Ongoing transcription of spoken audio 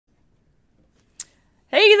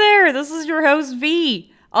Hey there, this is your host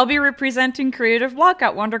V. I'll be representing Creative Block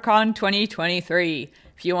at WonderCon 2023.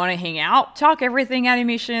 If you want to hang out, talk everything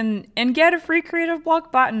animation, and get a free Creative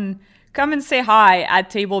Block button, come and say hi at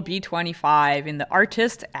table B25 in the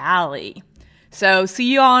Artist Alley. So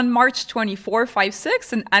see you on March 24, 5,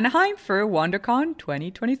 6 in Anaheim for WonderCon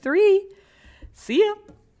 2023. See ya!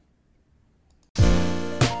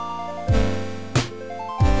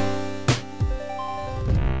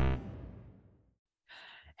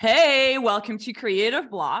 Hey, welcome to Creative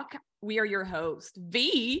Block. We are your hosts,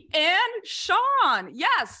 V and Sean.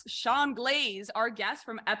 Yes, Sean Glaze, our guest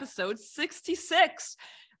from episode 66,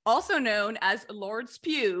 also known as Lord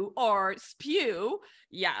Spew or Spew.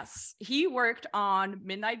 Yes, he worked on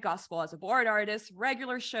Midnight Gospel as a board artist,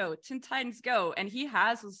 regular show, Teen Titans Go, and he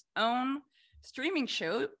has his own streaming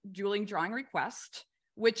show, Dueling Drawing Request,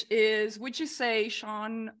 which is, would you say,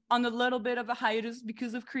 Sean, on a little bit of a hiatus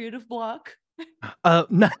because of Creative Block?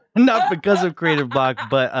 Not because of Creative Block,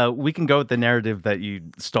 but we can go with the narrative that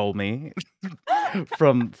you stole me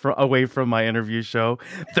from away from my interview show.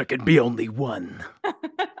 There can be only one.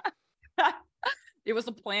 It was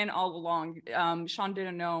a plan all along. Sean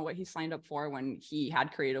didn't know what he signed up for when he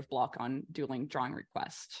had Creative Block on Dueling Drawing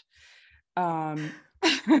Request.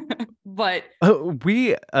 But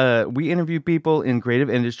we interview people in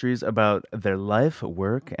creative industries about their life,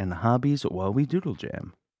 work, and hobbies while we doodle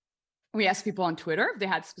jam. We asked people on Twitter if they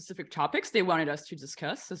had specific topics they wanted us to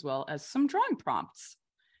discuss, as well as some drawing prompts.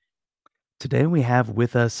 Today we have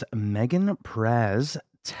with us Megan Praz.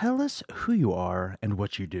 Tell us who you are and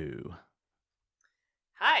what you do.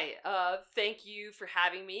 Hi, thank you for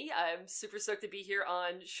having me. I'm super stoked to be here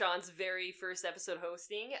on Sean's very first episode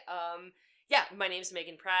hosting. My name's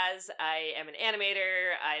Megan Praz. I am an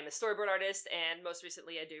animator, I am a storyboard artist, and most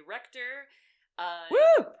recently a director. Woo!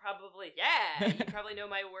 You probably know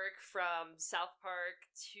my work from South Park,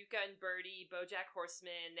 Tuca and Birdie, BoJack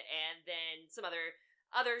Horseman, and then some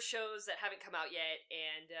other shows that haven't come out yet,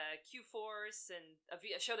 and Q-Force, and a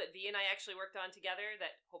show that V and I actually worked on together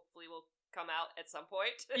that hopefully will come out at some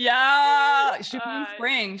point. Yeah, should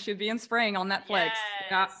be in spring on Netflix.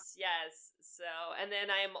 Yes. So, and then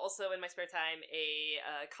I am also in my spare time a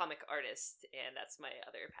comic artist, and that's my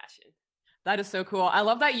other passion. That is so cool. I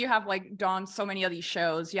love that you have done so many of these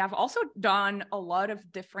shows. You have also done a lot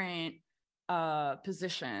of different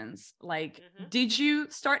positions. Did you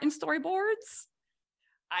start in storyboards?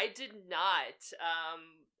 I did not.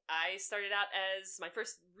 I started out as my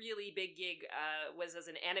first really big gig was as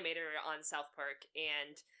an animator on South Park,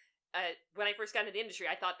 and when I first got into the industry,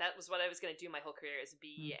 I thought that was what I was going to do my whole career, is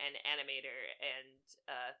be an animator, and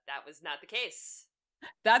that was not the case.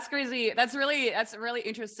 That's crazy. That's really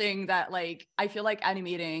interesting that I feel like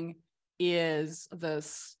animating is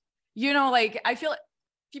this, I feel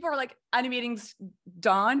people are like animating's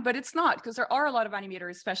done, but it's not, because there are a lot of animators,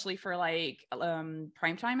 especially for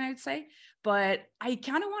prime time, I would say. But I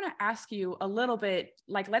kind of want to ask you a little bit,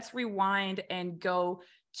 let's rewind and go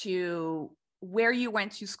to where you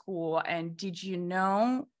went to school, and did you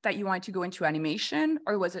know that you wanted to go into animation,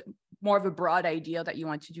 or was it more of a broad idea that you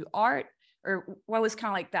wanted to do art? Or what was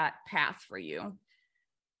kind of that path for you?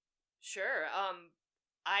 Sure.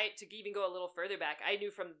 To even go a little further back, I knew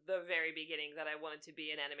from the very beginning that I wanted to be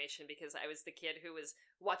in animation, because I was the kid who was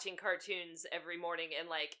watching cartoons every morning and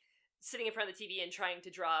sitting in front of the TV and trying to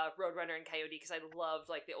draw Roadrunner and Coyote, because I loved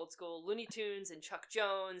the old school Looney Tunes and Chuck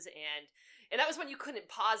Jones, and that was when you couldn't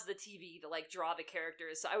pause the TV to draw the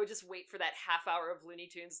characters. So I would just wait for that half hour of Looney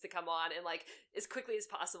Tunes to come on and as quickly as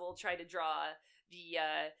possible try to draw the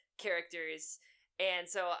characters. And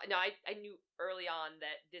so no, I knew early on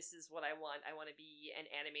that this is what I want. I want to be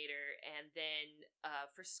an animator. And then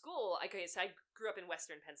for school, I grew up in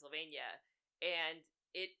Western Pennsylvania, and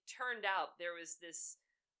it turned out there was this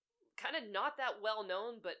kind of not that well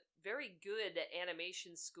known but very good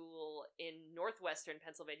animation school in northwestern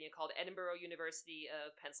Pennsylvania called Edinburgh University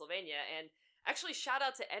of Pennsylvania. And actually, shout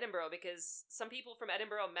out to Edinburgh, because some people from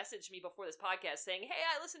Edinburgh messaged me before this podcast saying, "Hey,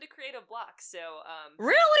 I listened to Creative Block." So,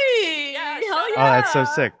 really? Yeah, Hell yeah. Oh, that's so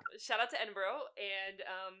sick. Shout out to Edinburgh, and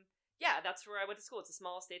that's where I went to school. It's a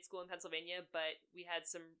small state school in Pennsylvania, but we had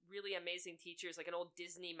some really amazing teachers. An old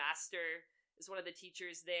Disney master is one of the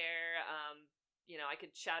teachers there. I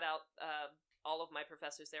could shout out all of my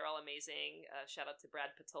professors. They're all amazing. Shout out to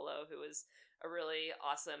Brad Patullo, who is a really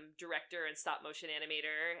awesome director and stop motion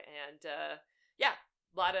animator, and a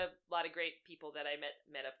lot of great people that I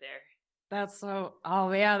met up there. That's so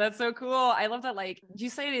cool. I love that. You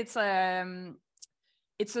say it's a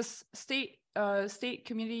state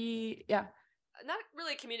community, yeah. Not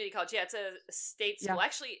really a community college. Yeah, it's a state school. Yeah.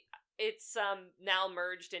 Actually, it's now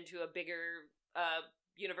merged into a bigger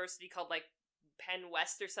university called like Penn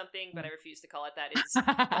West or something, but I refuse to call it that. It's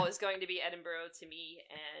always going to be Edinburgh to me.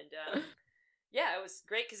 And yeah, it was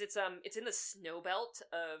great because it's in the snow belt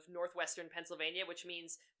of northwestern Pennsylvania, which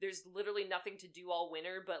means there's literally nothing to do all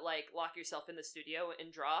winter but like lock yourself in the studio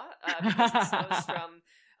and draw because it snows from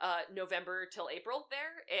November till April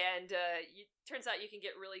there, and turns out you can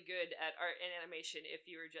get really good at art and animation if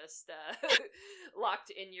you were just locked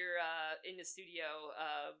in your in the studio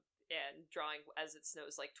and drawing as it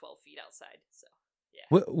snows like 12 feet outside. So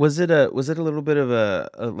yeah. Was it a little bit of a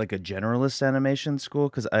like a generalist animation school?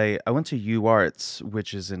 Because I went to U Arts,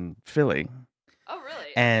 which is in Philly, Oh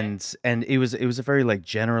really? Okay. and it was a very like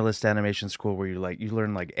generalist animation school where you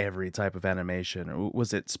learn like every type of animation.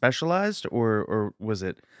 Was it specialized or was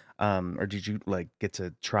it or did you like get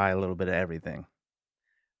to try a little bit of everything?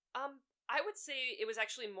 I would say it was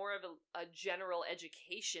actually more of a general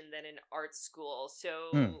education than an art school. Hmm.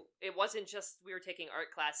 So it wasn't just we were taking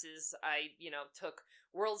art classes. I, took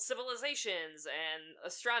world civilizations and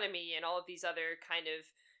astronomy and all of these other kind of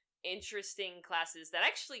interesting classes that I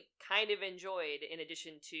actually kind of enjoyed in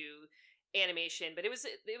addition to animation, but it was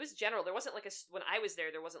general. There wasn't like when I was there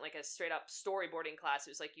wasn't like a straight up storyboarding class.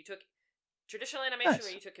 It was like you took traditional animation or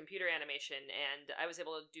Nice. you took computer animation, and I was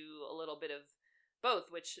able to do a little bit of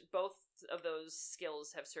both, which both of those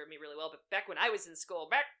skills have served me really well. But back when I was in school,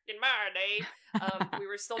 back in my day, we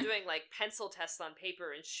were still doing like pencil tests on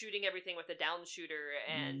paper and shooting everything with a down shooter.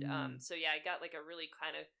 And Mm. so yeah, I got like a really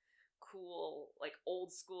kind of cool, like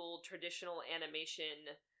old school traditional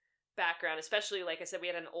animation background. Especially, like I said, we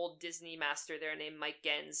had an old Disney master there named Mike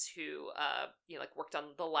Gens who, like worked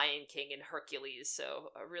on The Lion King and Hercules.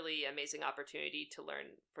 So a really amazing opportunity to learn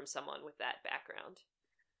from someone with that background.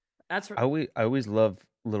 That's I always love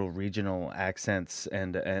little regional accents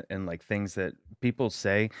and like things that people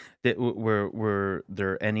say that were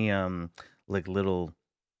there any like little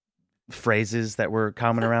phrases that were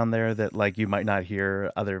common around there that like you might not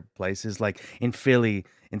hear other places, like in Philly,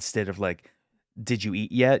 instead of like did you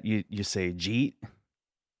eat yet, you say jeet,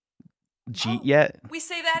 jeet Oh, yet. Yeah, we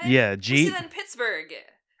say jeet. that in Pittsburgh. Because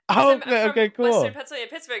Oh, I'm okay, from okay, Western cool. Pennsylvania,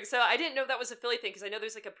 Pittsburgh, so I didn't know that was a Philly thing. Because I know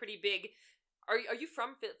there's like a pretty big. Are you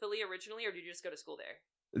from Philly originally, or did you just go to school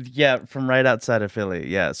there? Yeah, from right outside of Philly.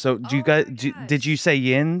 Yeah, so do you Oh guys my did you gosh. say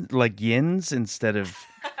yin, like yins, instead of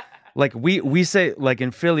like we say, like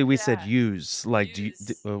in Philly we said Yeah, use, like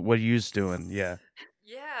use. what are yous doing? Yeah.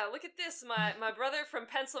 Yeah, look at this. My brother from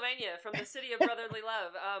Pennsylvania, from the city of brotherly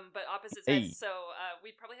love. But opposite sides. Hey. So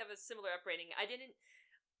we probably have a similar upbringing.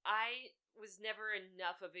 I was never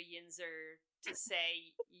enough of a yinzer to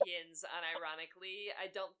say yins unironically, I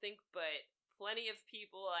don't think, but plenty of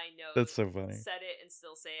people I know That's so funny. said it and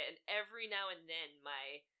still say it, and every now and then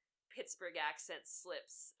my Pittsburgh accent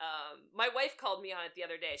slips. My wife called me on it the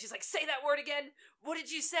other day. She's like, "Say that word again. What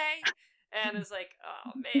did you say?" And I was like,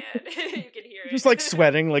 "Oh man, you can hear Just like it."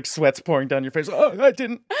 sweating, like sweat's pouring down your face. Oh, I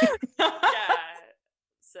didn't. Yeah.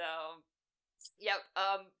 So, yep.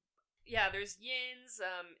 Yeah, there's yins.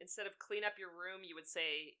 Instead of clean up your room, you would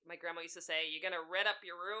say, my grandma used to say, "You're gonna red up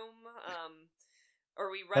your room." Or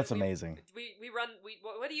we run, That's amazing. we run,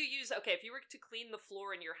 what do you use? Okay, if you were to clean the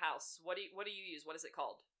floor in your house, what do you use? What is it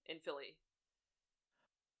called in Philly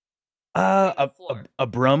to clean the floor? A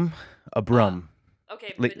brum, a Uh, brum.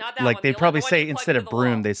 okay, but Like not that like one. they The probably one you say plug instead into of the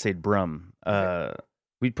broom, wall. they say brum.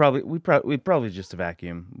 We'd probably just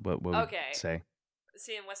vacuum. What we'd Okay. say.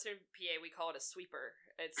 See, in Western PA, we call it a sweeper.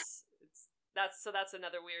 It's that's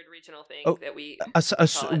another weird regional thing Oh, that we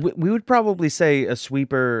call it. we would probably say a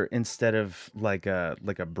sweeper instead of like a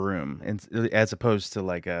broom, as opposed to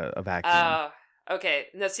like a vacuum. Oh, okay.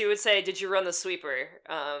 No, so you would say, "Did you run the sweeper?"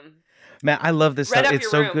 Man, I love this Red stuff. up It's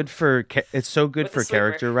your so room good for it's so good with the for sweeper.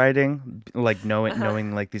 character writing, like Uh huh.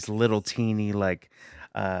 knowing like these little teeny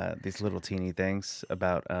things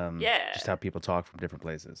about just how Yeah. people talk from different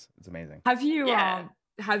places. It's amazing. have you Yeah.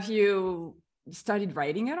 have you studied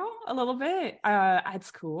writing at all a little bit at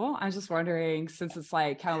school? I'm just wondering, since it's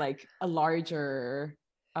like kind of like a larger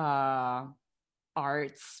uh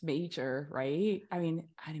arts major, right? I mean,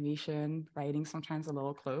 animation, writing sometimes a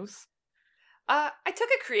little close. I took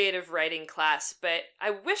a creative writing class, but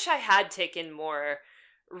I wish I had taken more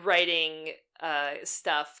writing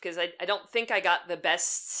stuff because I don't think I got the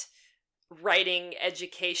best writing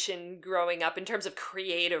education growing up in terms of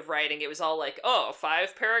creative writing. It was all like, oh,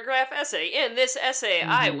 5 paragraph essay. In this essay,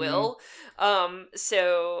 I Hmm. will.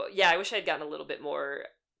 So yeah, I wish I'd gotten a little bit more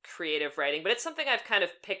creative writing, but it's something I've kind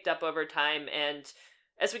of picked up over time. And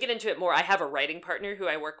as we get into it more, I have a writing partner who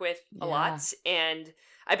I work with a Yeah. lot, and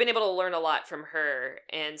I've been able to learn a lot from her.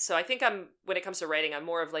 And so I think when it comes to writing, I'm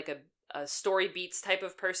more of like a story beats type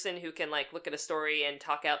of person who can like look at a story and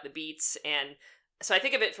talk out the beats. And so I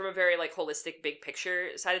think of it from a very like holistic big picture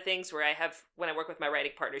side of things, where I have, when I work with my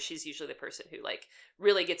writing partner, she's usually the person who like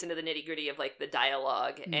really gets into the nitty gritty of like the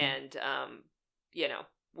dialogue. And you know,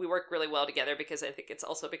 we work really well together, because I think it's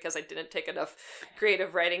also because I didn't take enough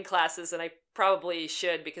creative writing classes, and I probably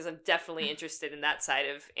should, because I'm definitely interested in that side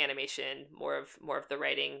of animation, more of the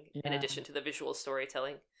writing in addition to the visual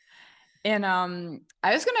storytelling. And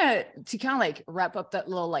I was gonna to kind of like wrap up that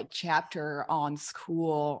little like chapter on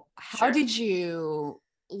school. How Sure. did you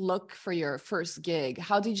look for your first gig?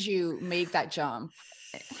 How did you make that jump?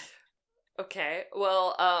 Okay,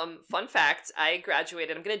 well, fun fact, I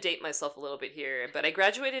graduated, I'm going to date myself a little bit here, but I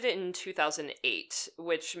graduated in 2008,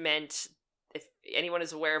 which meant, if anyone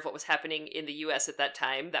is aware of what was happening in the US at that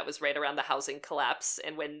time, that was right around the housing collapse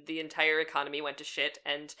and when the entire economy went to shit.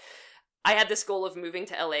 And I had this goal of moving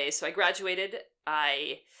to LA, so I graduated.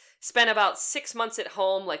 I spent about 6 months at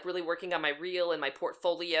home, like really working on my reel and my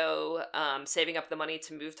portfolio, saving up the money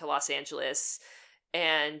to move to Los Angeles.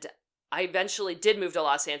 And I eventually did move to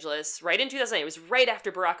Los Angeles right in 2008. It was right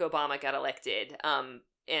after Barack Obama got elected.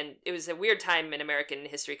 And it was a weird time in American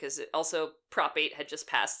history because also Prop 8 had just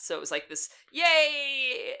passed. So it was like this,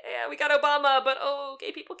 yay, yeah, we got Obama, but oh,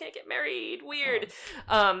 gay people can't get married. Weird.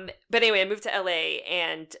 But anyway, I moved to LA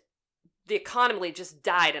and the economy just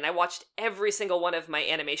died. And I watched every single one of my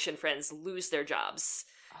animation friends lose their jobs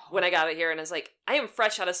when I got out here. And I was like, I am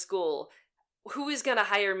fresh out of school. Who is going to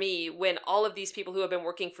hire me when all of these people who have been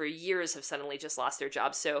working for years have suddenly just lost their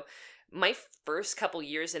jobs? So my first couple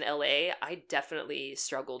years in LA, I definitely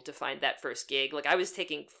struggled to find that first gig. Like I was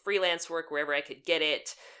taking freelance work wherever I could get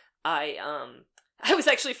it. I was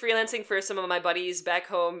actually freelancing for some of my buddies back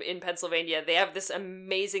home in Pennsylvania. They have this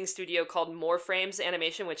amazing studio called More Frames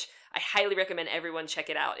Animation, which I highly recommend everyone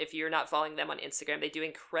check it out if you're not following them on Instagram. They do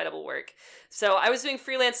incredible work. So I was doing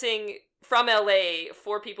freelancing from LA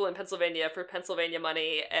for people in Pennsylvania for Pennsylvania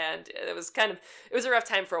money, and it was a rough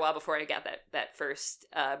time for a while before I got that first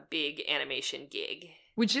big animation gig.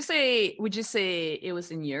 Would you say it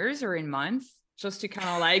was in years or in months? Just to kind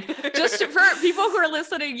of like, for people who are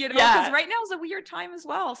listening, you know, because right now is a weird time as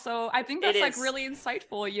well. So I think that's like really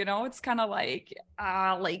insightful, you know, it's kind of like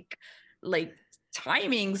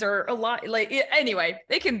timings are a lot, like, anyway,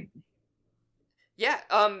 they can. Yeah,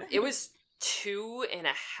 it was 2.5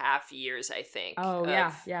 years, I think. Oh,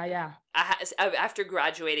 yeah. After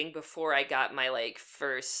graduating, before I got my like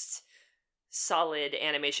first solid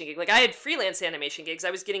animation gig. Like I had freelance animation gigs.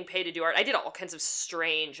 I was getting paid to do art. I did all kinds of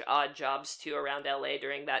strange odd jobs too around LA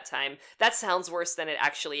during that time. That sounds worse than it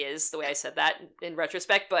actually is, the way I said that in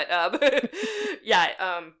retrospect, but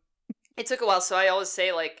yeah, it took a while. So I always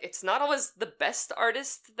say, like, it's not always the best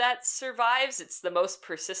artist that survives, it's the most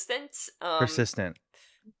persistent. Persistent.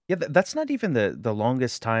 Yeah, that's not even the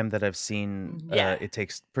longest time that I've seen it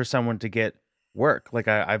takes for someone to get work. Like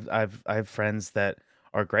I have friends that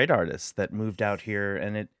are great artists that moved out here,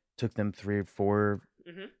 and it took them 3 or 4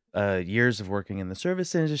 years of working in the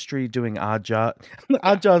service industry, doing odd jobs.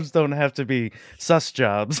 Odd jobs don't have to be sus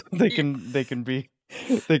jobs. They can be,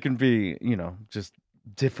 you know, just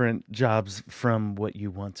different jobs from what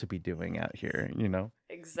you want to be doing out here, you know?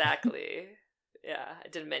 Exactly. Yeah, I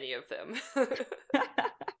did many of them.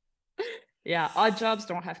 Yeah, odd jobs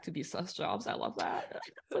don't have to be sus jobs. I love that.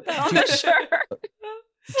 Put that on the shirt.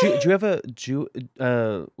 Do you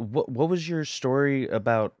have what was your story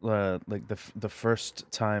about like the first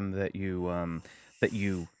time that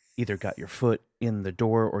you either got your foot in the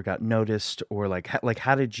door or got noticed, or like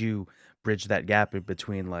how did you bridge that gap in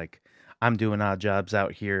between, like, I'm doing odd jobs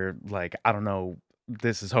out here, like, I don't know,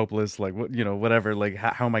 this is hopeless, like, what, you know, whatever, like,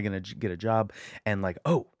 how am I gonna get a job, and like,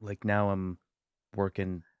 oh, like now I'm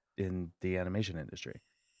working in the animation industry?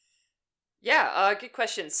 Yeah, good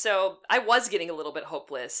question. So I was getting a little bit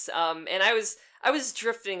hopeless, and I was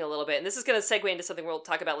drifting a little bit. And this is going to segue into something we'll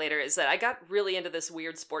talk about later. Is that I got really into this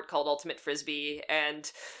weird sport called Ultimate Frisbee,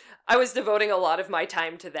 and I was devoting a lot of my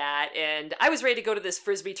time to that. And I was ready to go to this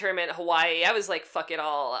frisbee tournament in Hawaii. I was like, fuck it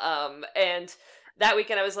all. And that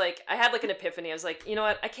weekend, I was like, I had like an epiphany. I was like, you know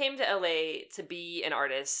what? I came to LA to be an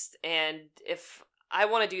artist, and if I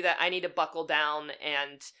want to do that, I need to buckle down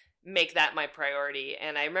and make that my priority.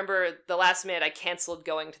 And I remember the last minute I canceled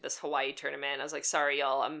going to this Hawaii tournament. I was like, sorry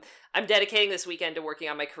y'all, I'm dedicating this weekend to working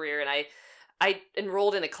on my career. And I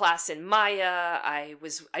enrolled in a class in Maya. I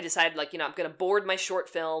decided, like, you know, I'm gonna board my short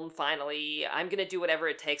film finally. I'm gonna do whatever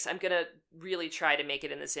it takes. I'm gonna really try to make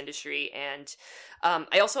it in this industry. And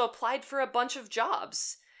I also applied for a bunch of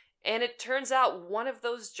jobs, and it turns out one of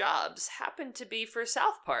those jobs happened to be for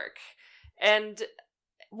South Park. And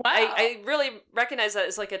Wow. I really recognize that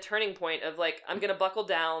as like a turning point of like, I'm gonna buckle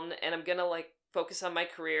down and I'm gonna like focus on my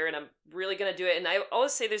career and I'm really gonna do it. And I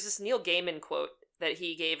always say there's this Neil Gaiman quote that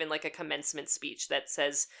he gave in like a commencement speech that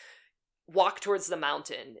says, walk towards the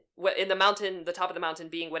mountain. In the mountain, the top of the mountain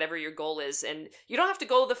being whatever your goal is, and you don't have to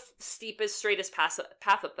go the steepest, straightest path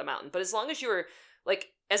up the mountain, but as long as you're like,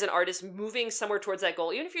 as an artist, moving somewhere towards that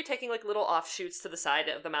goal, even if you're taking like little offshoots to the side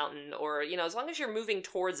of the mountain, or as long as you're moving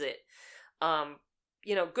towards it,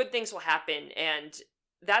 good things will happen. And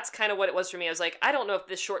that's kind of what it was for me. I was like, I don't know if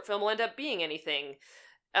this short film will end up being anything,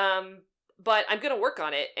 but I'm going to work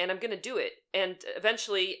on it and I'm going to do it. And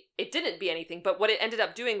eventually it didn't be anything, but what it ended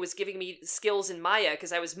up doing was giving me skills in Maya,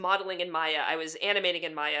 because I was modeling in Maya, I was animating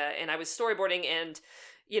in Maya, and I was storyboarding, and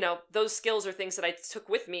those skills are things that I took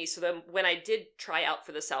with me so that when I did try out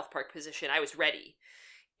for the South Park position, I was ready.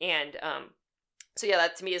 And so yeah,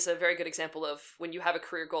 that to me is a very good example of when you have a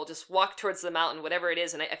career goal, just walk towards the mountain, whatever it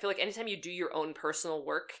is. And I feel like anytime you do your own personal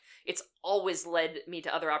work, it's always led me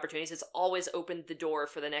to other opportunities. It's always opened the door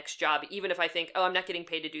for the next job. Even if I think, oh, I'm not getting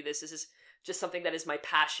paid to do this, this is just something that is my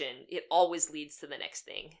passion, it always leads to the next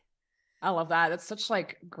thing. I love that. That's such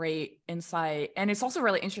like great insight. And it's also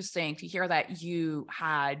really interesting to hear that you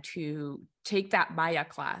had to take that Maya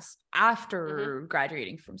class after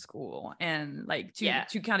graduating from school and like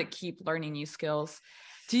to kind of keep learning new skills.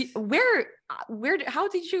 How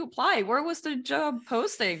did you apply? Where was the job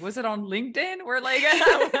posting? Was it on LinkedIn or like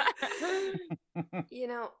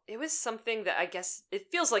it was something that I guess it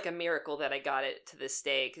feels like a miracle that I got it to this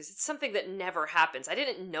day, because it's something that never happens. I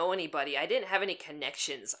didn't know anybody. I didn't have any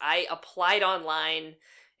connections. I applied online,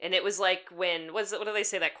 and it was like when what do they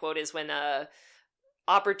say that quote is, when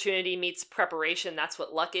opportunity meets preparation, that's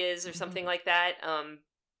what luck is, or something like that.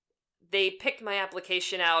 They picked my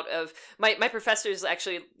application out of my professors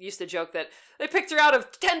actually used to joke that they picked her out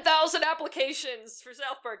of 10,000 applications for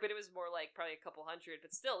South Park, but it was more like probably a couple hundred.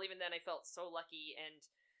 But still, even then, I felt so lucky, and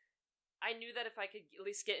I knew that if I could at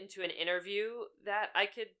least get into an interview, that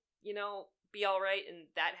I could, be all right.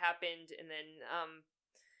 And that happened. And then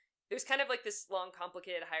there's kind of like this long,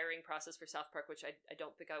 complicated hiring process for South Park, which I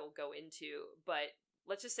don't think I will go into. But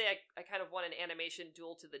let's just say I kind of won an animation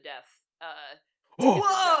duel to the death.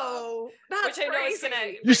 Whoa, that's which I know is crazy.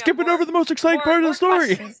 gonna You're skipping over the most exciting part of the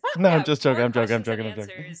story. No, Yeah, I'm just joking. more I'm joking. questions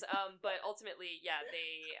and answers. But ultimately, yeah,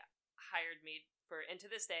 they hired me and to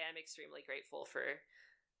this day, I'm extremely grateful for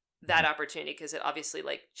that opportunity, because it obviously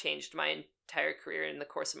like changed my entire career in the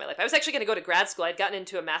course of my life. I was actually going to go to grad school. I'd gotten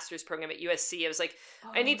into a master's program at USC. I was like,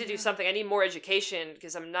 I need to do something. I need more education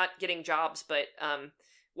because I'm not getting jobs. But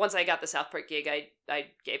once I got the South Park gig, I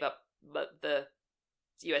gave up the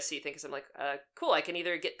USC thing, because I'm like, cool, I can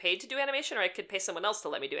either get paid to do animation or I could pay someone else to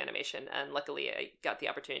let me do animation. And luckily I got the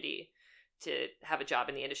opportunity to have a job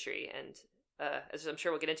in the industry. And as I'm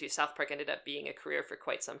sure we'll get into, South Park ended up being a career for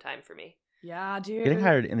quite some time for me. Yeah, dude. Getting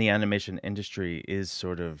hired in the animation industry is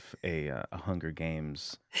sort of a Hunger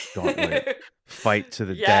Games gauntlet fight to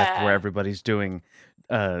the death, where everybody's doing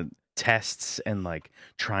tests and like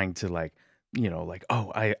trying to like,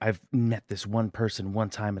 oh, I've met this one person one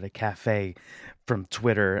time at a cafe from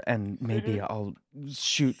Twitter, and maybe I'll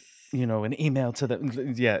shoot, an email to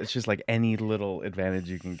them. Yeah, it's just like any little advantage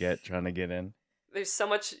you can get trying to get in. There's so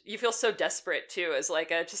much, you feel so desperate too, as like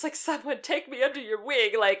just like, someone take me under your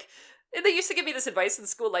wing. Like, they used to give me this advice in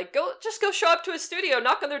school, like, go show up to a studio,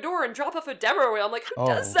 knock on their door, and drop off a demo reel. I'm like, who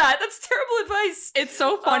does that? That's terrible advice. It's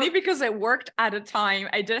so funny because it worked at a time.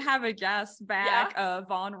 I did have a guest back,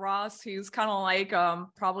 Vaughn Ross, who's kind of like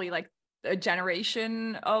probably like a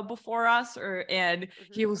generation before us, and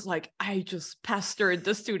he was like, I just pestered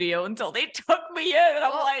the studio until they took me in. And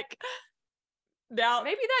I'm like, now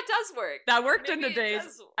maybe that does work. That worked in the days.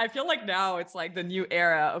 I feel like now it's like the new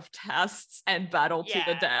era of tests and battle to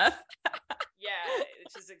the death. Yeah,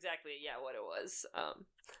 which is exactly what it was.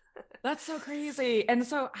 That's so crazy. And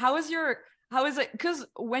so how is it, because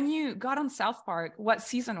when you got on South Park, what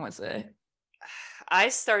season was it? I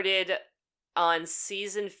started on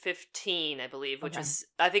season 15, I believe, which was,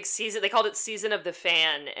 I think, they called it Season of the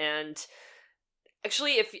Fan. And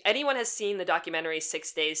actually, if anyone has seen the documentary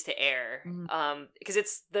 6 Days to Air, because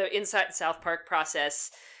it's the Inside South Park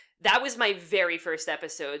process, that was my very first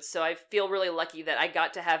episode. So I feel really lucky that I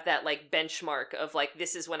got to have that like benchmark of like,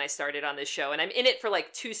 this is when I started on this show. And I'm in it for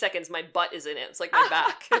like 2 seconds. My butt is in it. It's like my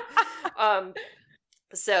back.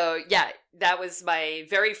 So yeah, that was my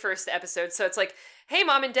very first episode. So it's like, hey,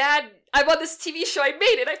 Mom and Dad, I'm on this TV show. I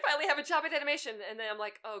made it. I finally have a job in animation. And then I'm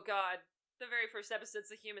like, oh God. The very first episode's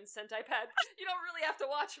the human centipede. You don't really have to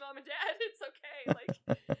watch, Mom and Dad. It's okay.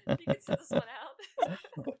 Like, you can sit this one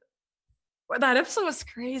out. That episode was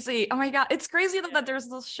crazy. Oh my God. It's crazy that there's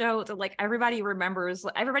this show that like everybody remembers.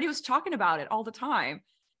 Everybody was talking about it all the time.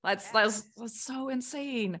 That's so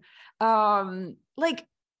insane. Like,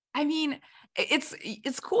 I mean,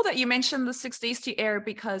 it's cool that you mentioned the 6 days to air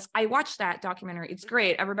because I watched that documentary. It's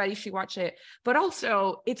great. Everybody should watch it. But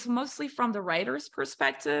also it's mostly from the writer's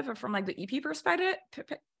perspective or from like the EP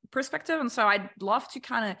perspective. And so I'd love to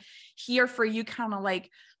kind of hear for you kind of like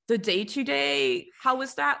the day-to-day. How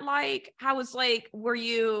was that like? How was like, were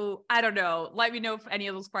you, I don't know, let me know if any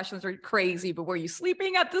of those questions are crazy, but were you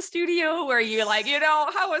sleeping at the studio? Were you like,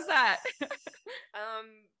 how was that?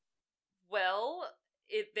 Well,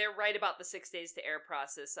 they're right about the 6 days to air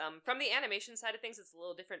process. From the animation side of things, it's a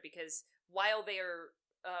little different because while they are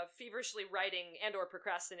feverishly writing and or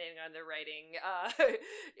procrastinating on their writing,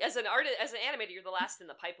 as an artist, as an animator, you're the last in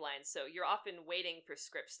the pipeline, so you're often waiting for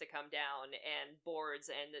scripts to come down and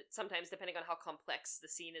boards, and sometimes depending on how complex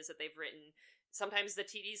the scene is that they've written, sometimes the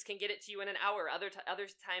TDs can get it to you in an hour. Other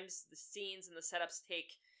times the scenes and the setups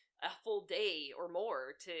take a full day or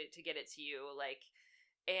more to get it to you, like,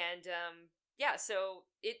 and yeah, so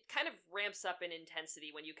it kind of ramps up in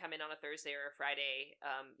intensity when you come in on a Thursday or a Friday.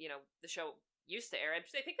 The show used to air.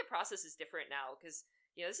 I think the process is different now because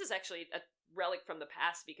this is actually a relic from the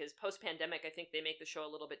past because post-pandemic I think they make the show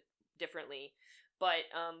a little bit differently. But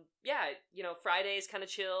Friday is kind of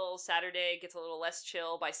chill, Saturday gets a little less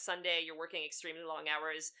chill, by Sunday you're working extremely long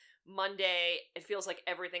hours, Monday it feels like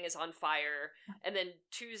everything is on fire, and then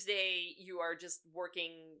Tuesday you are just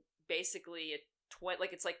working basically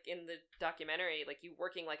like it's like in the documentary, like you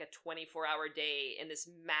working like a 24-hour day in this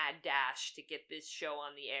mad dash to get this show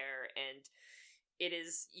on the air, and it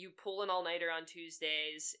is, you pull an all-nighter on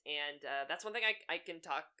Tuesdays, and that's one thing I can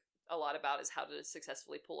talk a lot about is how to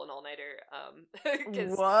successfully pull an all-nighter,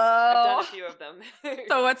 because I've done a few of them.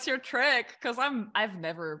 So what's your trick? Because I've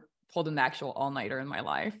never pulled an actual all-nighter in my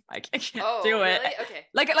life. I can't do it. Really? Okay.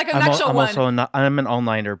 Like an actual one. I'm an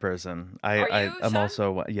all-nighter person. Are you, I'm Sean?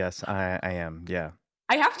 also, yes, I am. Yeah.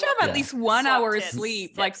 I have to have at least 1 hour tips.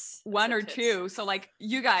 sleep, like one or two. So like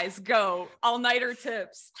you guys go all-nighter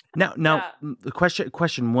tips. Now, the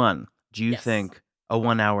question one, do you think a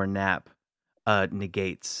 1 hour nap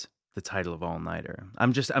negates the title of all-nighter?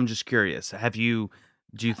 I'm just curious. Do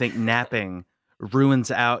you think napping ruins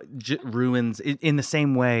in the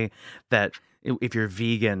same way that if you're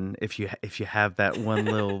vegan, if you have that one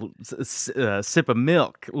little sip of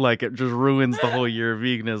milk, like it just ruins the whole year of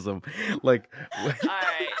veganism? Like, all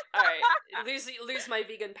right. Lose my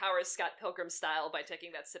vegan powers, Scott Pilgrim style, by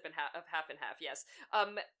taking that sip of half and half. Yes.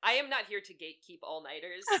 I am not here to gatekeep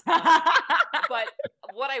all-nighters, but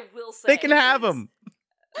what I will say, they can have them.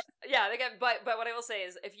 Yeah, they can. But what I will say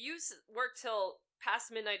is, if you work till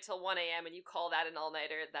past midnight till 1 a.m. and you call that an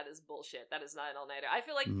all-nighter, that is bullshit. That is not an all-nighter. I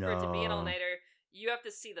feel like for it to be an all-nighter, you have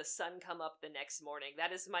to see the sun come up the next morning.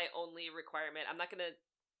 That is my only requirement. I'm not gonna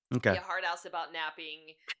be a hard ass about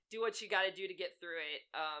napping. Do what you got to do to get through it.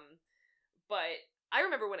 But I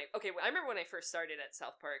remember when I first started at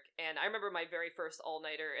South Park, and I remember my very first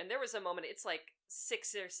all-nighter, and there was a moment, it's like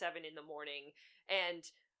 6 or 7 in the morning, and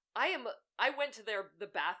I went to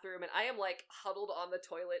the bathroom, and I am like huddled on the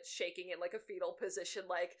toilet, shaking in like a fetal position,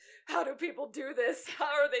 like, how do people do this?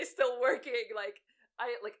 How are they still working?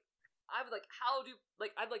 I'm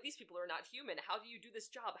like, these people are not human. How do you do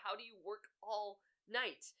this job? How do you work all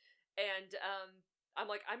night? And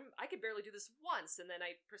I'm like, I could barely do this once, and then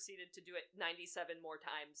I proceeded to do it 97 more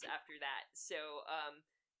times after that. So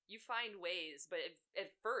you find ways, but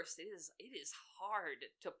at first it is hard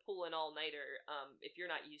to pull an all-nighter if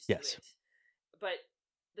you're not used to it. But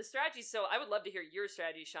the strategy, so I would love to hear your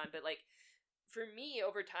strategy, Sean, but like for me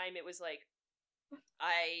over time it was like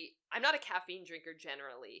I'm not a caffeine drinker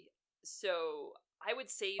generally, so I would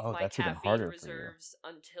save my caffeine reserves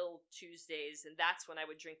until Tuesdays, and that's when I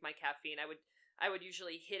would drink my caffeine. I would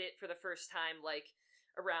usually hit it for the first time like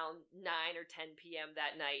around 9 or 10 p.m.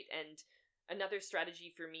 that night. And another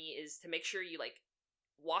strategy for me is to make sure you like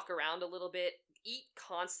walk around a little bit, eat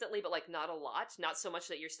constantly, but like not a lot, not so much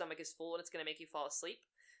that your stomach is full and it's going to make you fall asleep.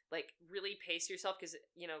 Like really pace yourself, because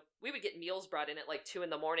we would get meals brought in at like 2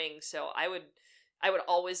 a.m, so I would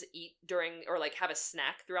always eat during, or like have a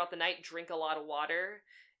snack throughout the night, drink a lot of water,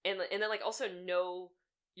 and then like also know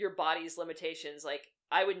your body's limitations. Like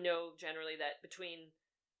I would know generally that between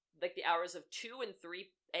like the hours of 2 and 3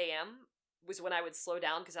 a.m. was when I would slow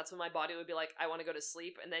down, because that's when my body would be like, I want to go to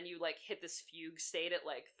sleep. And then you like hit this fugue state at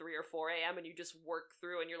like 3 or 4 a.m. and you just work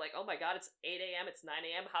through, and you're like, oh my God, it's 8 a.m., it's 9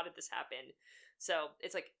 a.m. How did this happen? So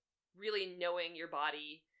it's like really knowing your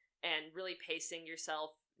body and really pacing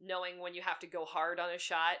yourself, knowing when you have to go hard on a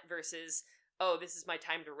shot versus, oh, this is my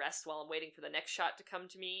time to rest while I'm waiting for the next shot to come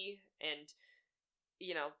to me. And,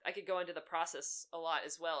 you know, I could go into the process a lot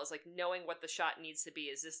as well, as like knowing what the shot needs to be.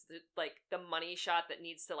 Is this the money shot that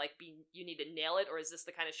needs to like be, you need to nail it? Or is this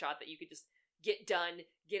the kind of shot that you could just get done,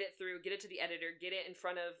 get it through, get it to the editor, get it in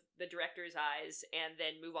front of the director's eyes, and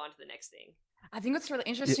then move on to the next thing? I think what's really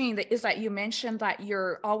interesting is that you mentioned that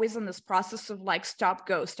you're always in this process of like stop,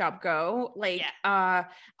 go. Like,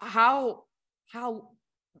 how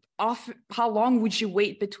often, how long would you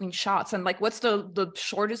wait between shots? And like, what's the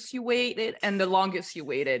shortest you waited and the longest you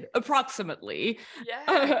waited, approximately?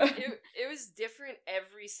 It was different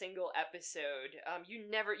every single episode.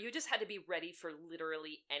 You just had to be ready for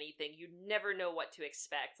literally anything. You never know what to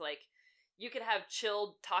expect. Like, you could have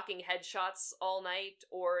chilled talking headshots all night,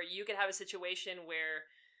 or you could have a situation where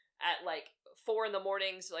at like 4 a.m,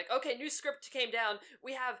 like, okay, new script came down.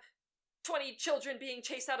 We have 20 children being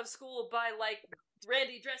chased out of school by like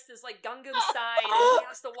Randy dressed as like Gangnam Style, and he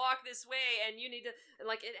has to walk this way, and you need to, and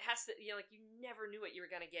like it has to, you know, like you never knew what you were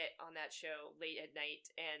gonna get on that show late at night,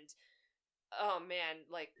 and oh man,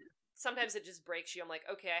 like sometimes it just breaks you. I'm like,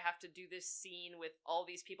 okay, I have to do this scene with all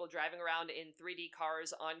these people driving around in 3D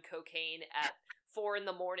cars on cocaine at 4 a.m,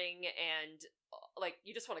 and like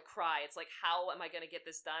you just want to cry. It's like, how am I going to get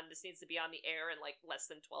this done? This needs to be on the air in like less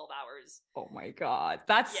than 12 hours. Oh my god,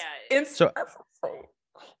 that's so.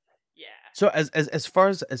 Yeah. So as far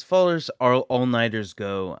as all-nighters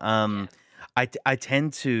go, I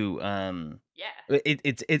tend to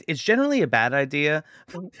it's generally a bad idea,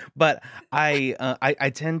 but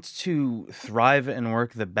I tend to thrive and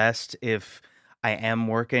work the best if I am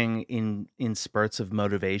working in spurts of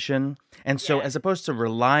motivation. And so as opposed to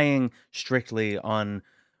relying strictly on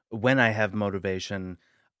when I have motivation,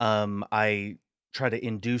 I try to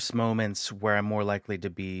induce moments where I'm more likely to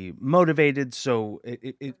be motivated. So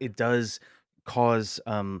it does cause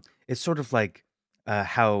it's sort of like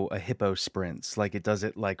how a hippo sprints. Like it does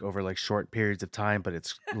it like over like short periods of time, but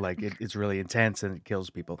it's like it's really intense and it kills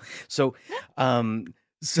people. So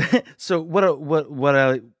so what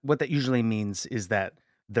that usually means is that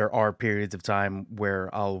there are periods of time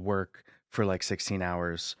where I'll work for like 16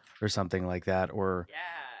 hours or something like that, or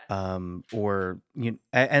I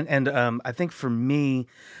think for me,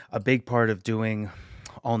 a big part of doing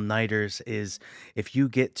all-nighters is if you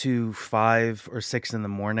get to 5 or 6 in the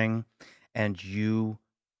morning and you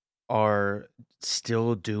are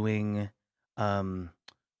still doing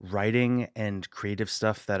writing and creative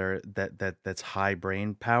stuff that's high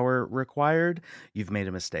brain power required, you've made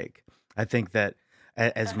a mistake. I think that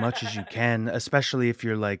as much as you can, especially if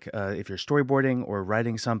you're like if you're storyboarding or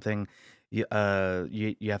writing something, you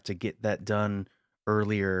have to get that done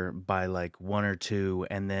earlier by like 1 or 2,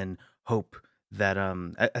 and then hope that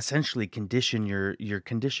essentially you're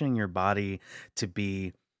conditioning your body to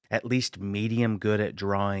be at least medium good at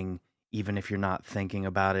drawing, even if you're not thinking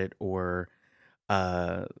about it or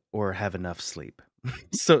have enough sleep.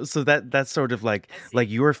 so that's sort of like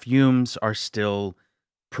your fumes are still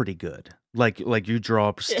pretty good. Like you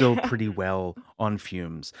draw still pretty well on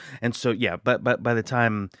fumes. And so but by the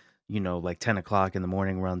time, you know, like 10 o'clock in the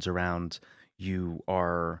morning runs around, you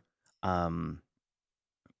are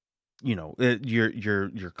you know,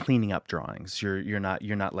 you're cleaning up drawings. You're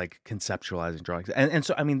not like conceptualizing drawings. And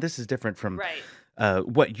so I mean, this is different from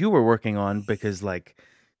what you were working on, because like,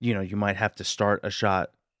 you know, you might have to start a shot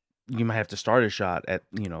at,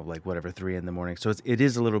 you know, like whatever 3 in the morning. So it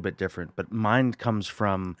is a little bit different, but mine comes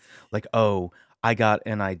from like, oh, I got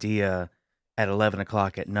an idea at 11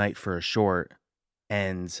 o'clock at night for a short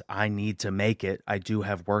and I need to make it. I do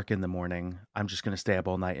have work in the morning. I'm just going to stay up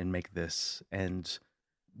all night and make this. And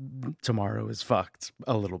tomorrow is fucked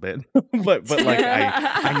a little bit, but like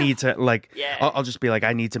I need to like, I'll just be like,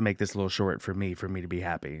 I need to make this little short for me to be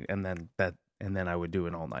happy. And then I would do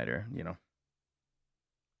an all-nighter, you know?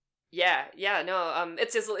 No,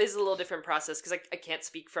 it's a little different process because I can't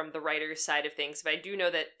speak from the writer's side of things, but I do know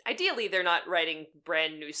that ideally they're not writing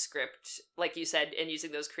brand new script, like you said, and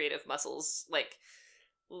using those creative muscles like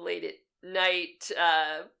late at night.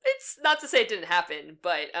 It's not to say it didn't happen,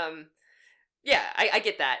 but I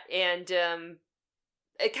get that. And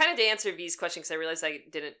it kind of to answer V's question, because I realized I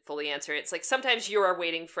didn't fully answer it. It's like sometimes you are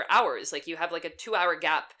waiting for hours, like you have like a 2-hour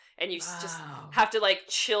gap and you just have to like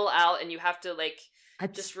chill out and you have to like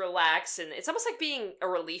just relax. And it's almost like being a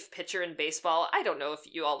relief pitcher in baseball. I don't know if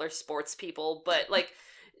you all are sports people, but like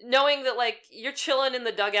knowing that like you're chilling in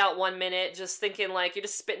the dugout 1 minute, just thinking like you're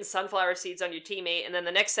just spitting sunflower seeds on your teammate, and then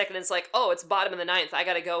the next second it's like, oh, it's bottom of the 9th, I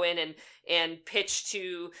gotta go in and pitch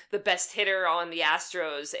to the best hitter on the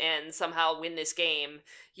Astros and somehow win this game.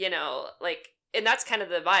 You know, like and that's kind of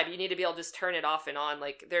the vibe. You need to be able to just turn it off and on.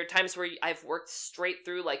 Like, there are times where I've worked straight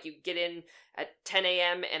through, like, you get in at 10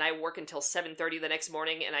 a.m. and I work until 7:30 the next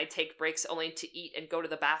morning, and I take breaks only to eat and go to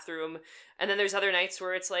the bathroom. And then there's other nights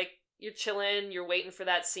where it's like, you're chilling, you're waiting for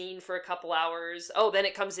that scene for a couple hours. Oh, then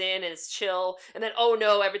it comes in and it's chill. And then, oh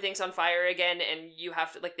no, everything's on fire again. And you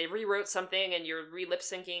have to, like, they rewrote something and you're re-lip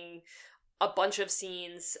syncing a bunch of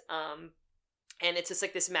scenes. And it's just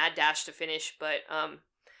like this mad dash to finish. But,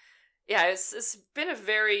 yeah, it's been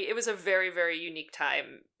it was a very, very unique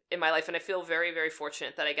time in my life. And I feel very, very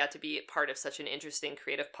fortunate that I got to be part of such an interesting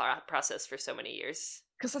creative process for so many years.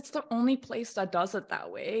 Because it's the only place that does it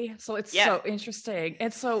that way. So it's Yeah. so interesting.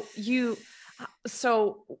 And so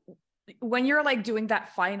when you're like doing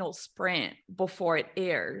that final sprint before it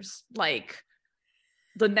airs, like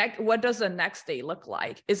what does the next day look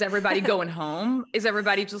like? Is everybody going home? Is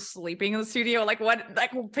everybody just sleeping in the studio? Like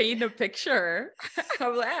will paint a picture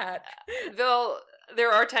of that. Though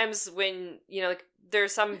there are times when, like, there are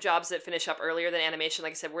some jobs that finish up earlier than animation.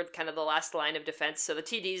 Like I said, we're kind of the last line of defense. So the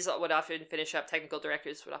TDs would often finish up, technical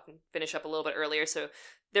directors would often finish up a little bit earlier. So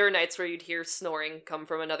there are nights where you'd hear snoring come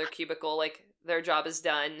from another cubicle, like their job is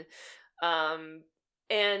done. Then,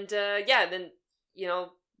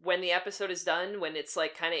 when the episode is done, when it's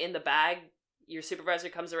like kind of in the bag, your supervisor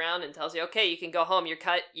comes around and tells you, okay, you can go home, you're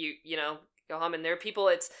cut, go home. And there are people,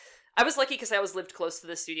 I was lucky because I always lived close to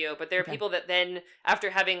the studio, but there are people that then, after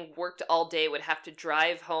having worked all day, would have to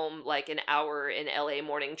drive home like an hour in LA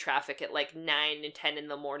morning traffic at like 9 and 10 in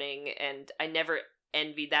the morning, and I never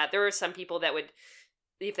envied that. There were some people that would,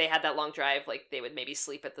 if they had that long drive, like they would maybe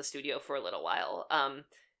sleep at the studio for a little while.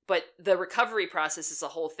 But the recovery process is a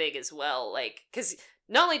whole thing as well, like, because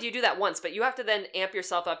not only do you do that once, but you have to then amp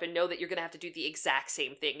yourself up and know that you're going to have to do the exact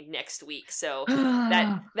same thing next week. So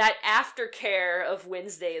that aftercare of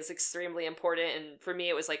Wednesday is extremely important. And for me,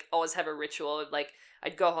 it was like always have a ritual. Like,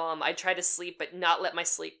 I'd go home, I'd try to sleep, but not let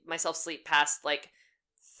myself sleep past like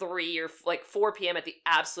 3 or like 4 p.m. at the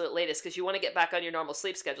absolute latest, because you want to get back on your normal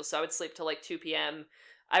sleep schedule. So I would sleep till like 2 p.m.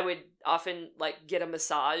 I would often like get a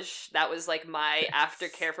massage. That was like my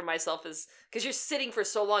aftercare for myself, is because you're sitting for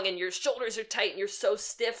so long and your shoulders are tight and you're so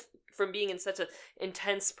stiff from being in such an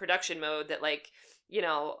intense production mode that, like,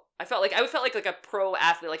 I felt like a pro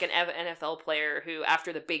athlete, like an NFL player who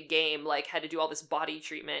after the big game like had to do all this body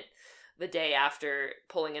treatment the day after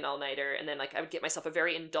pulling an all-nighter, and then like I would get myself a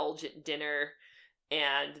very indulgent dinner,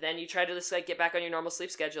 and then you try to just like get back on your normal sleep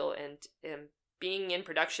schedule. And being in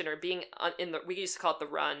production, or being we used to call it the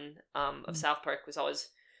run of South Park, was always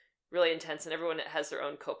really intense, and everyone has their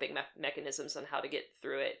own coping mechanisms on how to get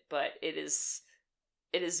through it. But it is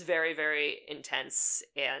very, very intense.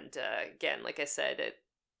 And again, like I said,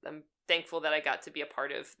 I'm thankful that I got to be a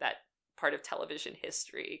part of that part of television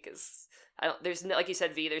history, because there's, like you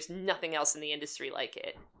said, V, there's nothing else in the industry like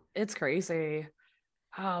it. It's crazy.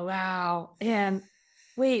 Oh, wow. And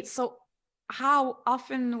wait, so how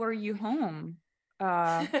often were you home?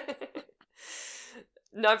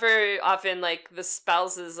 Not very often. Like, the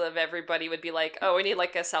spouses of everybody would be like, oh, we need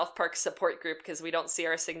like a South Park support group because we don't see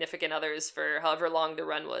our significant others for however long the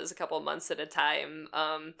run was, a couple of months at a time.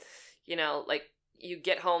 Like, you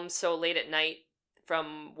get home so late at night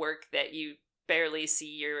from work that you barely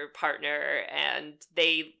see your partner, and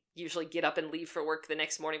they usually get up and leave for work the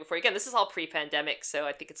next morning before. Again, this is all pre-pandemic, so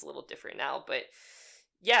I think it's a little different now, but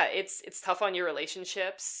yeah, it's tough on your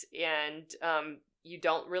relationships, and you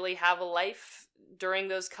don't really have a life during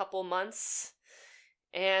those couple months.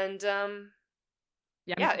 And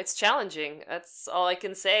yeah, it's challenging. That's all I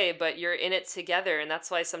can say, but you're in it together. And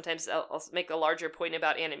that's why sometimes I'll make a larger point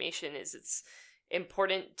about animation, is it's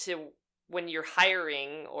important to, when you're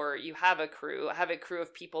hiring or you have a crew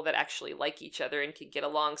of people that actually like each other and can get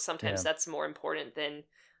along. Sometimes that's more important than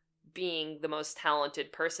being the most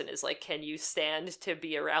talented person. Is like, can you stand to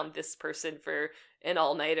be around this person for an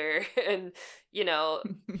all-nighter? And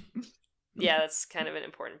yeah, that's kind of an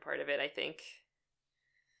important part of it, I think.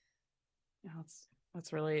 Yeah,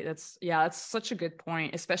 that's such a good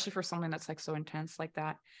point, especially for something that's like so intense like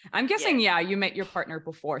that. I'm guessing you met your partner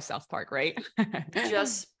before South Park, right?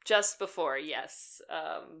 just before, yes.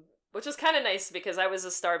 Which was kind of nice because I was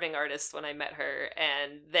a starving artist when I met her,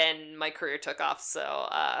 and then my career took off. So,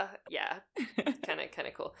 yeah, kind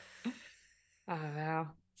of cool. Oh, wow.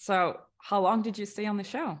 So how long did you stay on the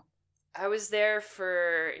show? I was there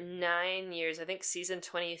for 9 years. I think season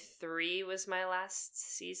 23 was my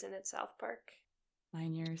last season at South Park.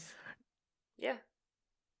 9 years. Yeah.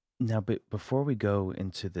 Now, but before we go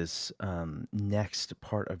into this next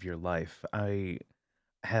part of your life, I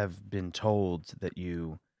have been told that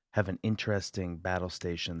you have an interesting battle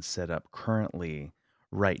station set up currently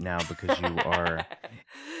right now because you are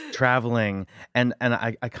traveling, and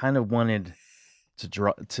I kind of wanted to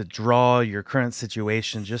draw your current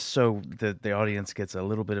situation just so that the audience gets a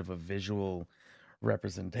little bit of a visual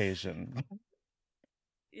representation.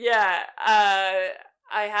 Yeah, I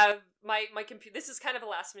have my computer. This is kind of a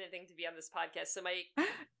last minute thing to be on this podcast. So my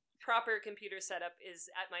proper computer setup is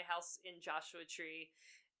at my house in Joshua Tree,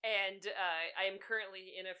 and I am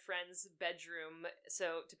currently in a friend's bedroom.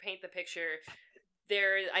 So to paint the picture,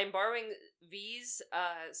 I'm borrowing V's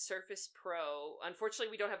Surface Pro. Unfortunately,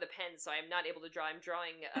 we don't have the pen, so I'm not able to draw. I'm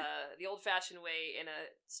drawing the old-fashioned way in a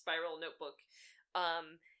spiral notebook.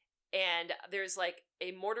 And there's like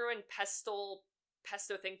a mortar and pesto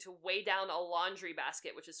thing to weigh down a laundry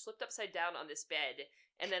basket, which is flipped upside down on this bed.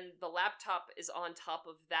 And then the laptop is on top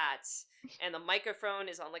of that, and the microphone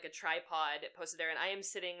is on like a tripod posted there. And I am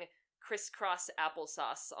sitting crisscross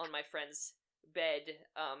applesauce on my friend's bed,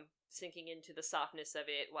 sinking into the softness of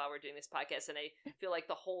it while we're doing this podcast. And I feel like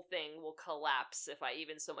the whole thing will collapse if I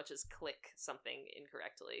even so much as click something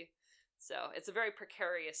incorrectly. So it's a very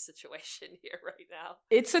precarious situation here right now.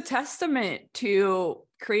 It's a testament to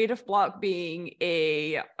Creative Block being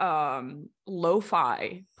a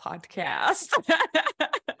lo-fi podcast.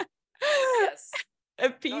 Yes.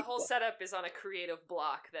 The whole setup is on a creative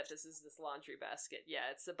block that this is this laundry basket.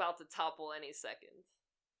 Yeah, it's about to topple any second.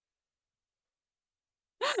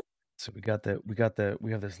 So we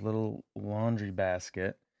have this little laundry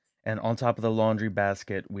basket, and on top of the laundry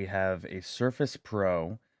basket we have a Surface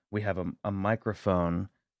Pro. We have a microphone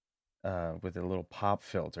with a little pop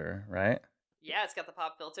filter, right? Yeah, it's got the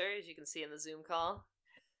pop filter, as you can see in the Zoom call.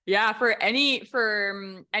 Yeah, for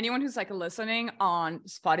anyone who's like listening on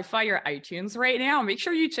Spotify or iTunes right now, make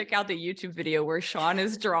sure you check out the YouTube video where Sean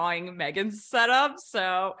is drawing Megan's setup.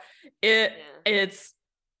 So it's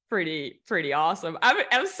pretty awesome.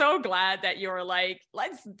 I'm so glad that you're like,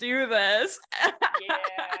 let's do this. Yeah.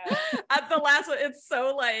 At the last one, it's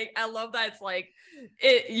so like, I love that it's like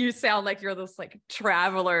you sound like you're this like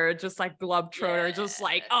traveler, just like globetrotter, just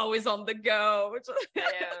like always on the go. I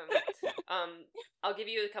am. I'll give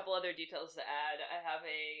you a couple other details to add. I have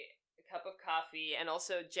a cup of coffee, and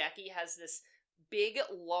also Jackie has this big,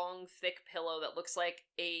 long, thick pillow that looks like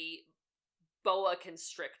a boa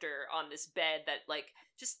constrictor on this bed that like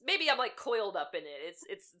just maybe I'm like coiled up in it.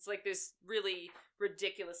 It's like this really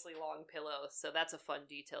ridiculously long pillow. So that's a fun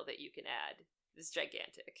detail that you can add. It's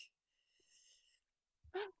gigantic.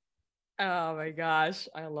 Oh my gosh,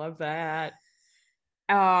 I love that.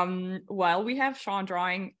 While we have Sean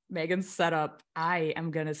drawing Megan's setup, I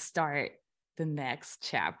am gonna start the next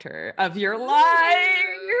chapter of your life.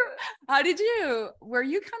 Were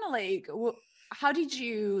you kind of like, how did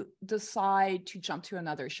you decide to jump to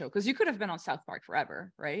another show? Because you could have been on South Park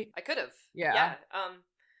forever, right? I could have. Yeah.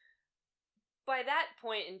 By that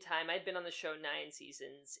point in time, I'd been on the show 9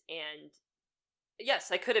 seasons, and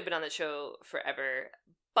yes, I could have been on the show forever,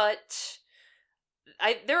 but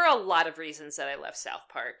there are a lot of reasons that I left South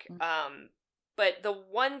Park. But the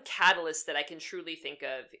one catalyst that I can truly think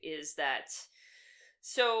of is that,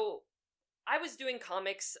 so I was doing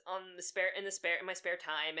comics in my spare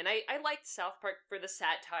time, and I liked South Park for the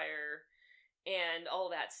satire and all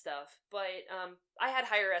that stuff, but I had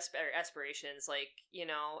higher aspirations, like,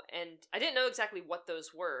 and I didn't know exactly what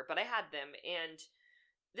those were, but I had them. And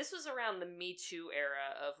this was around the Me Too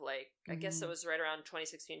era of like, I guess it was right around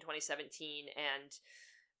 2016, 2017. And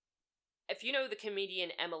if you know the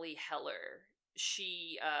comedian Emily Heller,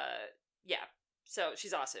 so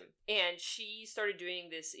she's awesome. And she started doing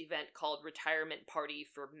this event called Retirement Party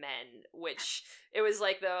for Men, which it was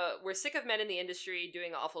like we're sick of men in the industry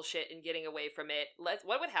doing awful shit and getting away from it.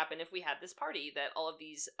 What would happen if we had this party that all of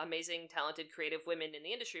these amazing, talented, creative women in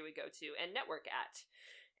the industry would go to and network at?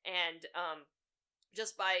 And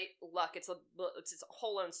just by luck, it's its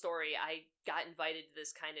whole own story. I got invited to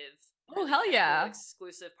this kind of hell yeah,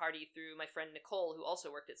 exclusive party through my friend Nicole, who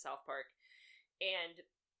also worked at South Park. And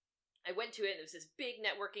I went to it, and it was this big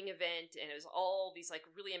networking event, and it was all these like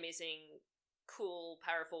really amazing, cool,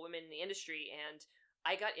 powerful women in the industry. And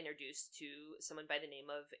I got introduced to someone by the name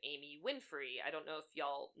of Amy Winfrey. I don't know if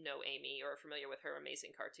y'all know Amy or are familiar with her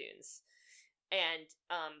amazing cartoons. And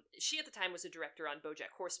she at the time was a director on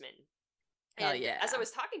BoJack Horseman. And as I was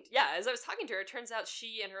talking to her, it turns out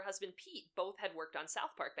she and her husband Pete both had worked on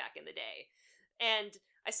South Park back in the day. And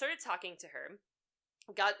I started talking to her.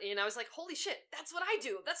 And I was like, holy shit, that's what I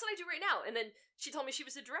do. That's what I do right now. And then she told me she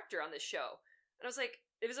was a director on this show. And I was like,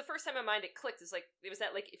 it was the first time in my mind it clicked. It was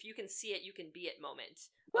that like, if you can see it, you can be it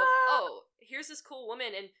moment. Of, oh, here's this cool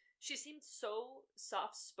woman. And she seemed so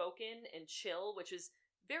soft-spoken and chill, which is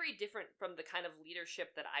very different from the kind of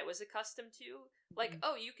leadership that I was accustomed to. Like,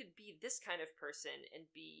 oh, you could be this kind of person and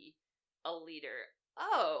be a leader.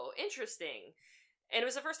 Oh, interesting. And it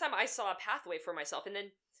was the first time I saw a pathway for myself. And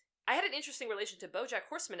then I had an interesting relation to BoJack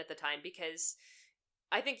Horseman at the time, because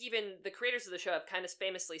I think even the creators of the show have kind of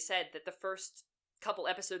famously said that the first couple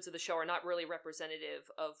episodes of the show are not really representative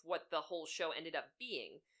of what the whole show ended up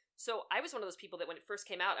being. So I was one of those people that when it first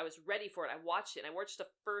came out, I was ready for it. I watched it, and I watched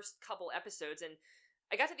the first couple episodes, and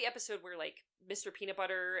I got to the episode where, like, Mr. Peanut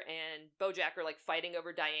Butter and BoJack are, like, fighting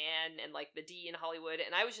over Diane and, like, the D in Hollywood,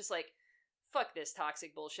 and I was just like, fuck this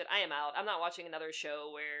toxic bullshit. I am out. I'm not watching another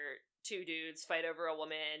show where two dudes fight over a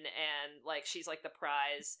woman and, like, she's, like, the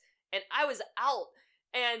prize. And I was out.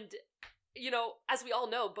 And, you know, as we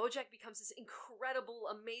all know, BoJack becomes this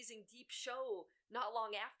incredible, amazing, deep show not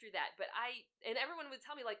long after that. But and everyone would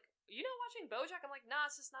tell me, like, you know, watching BoJack? I'm like,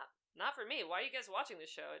 nah, it's just not for me. Why are you guys watching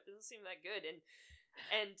this show? It doesn't seem that good.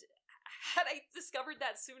 And had I discovered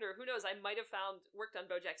that sooner, who knows? I might have worked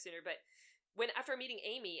on BoJack sooner. But after meeting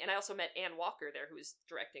Amy, and I also met Ann Walker there, who was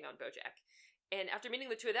directing on BoJack, and after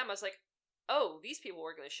meeting the two of them, I was like, oh, these people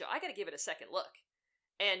work on this show. I got to give it a second look.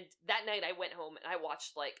 And that night I went home and I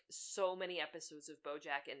watched like so many episodes of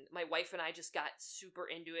BoJack, and my wife and I just got super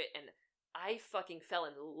into it, and I fucking fell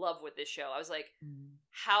in love with this show. I was like,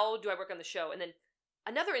 how do I work on the show? And then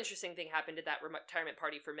another interesting thing happened at that retirement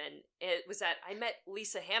party for men. It was that I met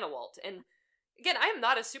Lisa Hannawalt, and again, I am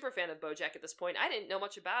not a super fan of BoJack at this point. I didn't know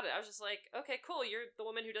much about it. I was just like, okay, cool, you're the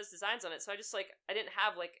woman who does designs on it. So I just, like, I didn't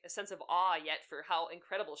have, like, a sense of awe yet for how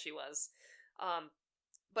incredible she was.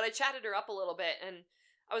 But I chatted her up a little bit, and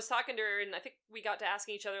I was talking to her, and I think we got to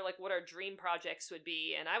asking each other, like, what our dream projects would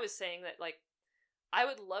be. And I was saying that, like, I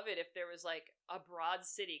would love it if there was, like, a Broad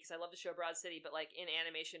City, because I love the show Broad City, but, like, in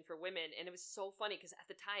animation for women. And it was so funny, because at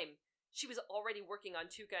the time, she was already working on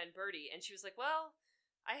Tuca and Birdie, and she was like, well,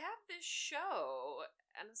 I have this show.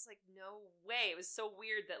 And it's like, no way. It was so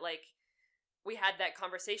weird that, like, we had that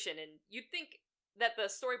conversation. And you'd think that the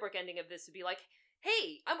storybook ending of this would be like,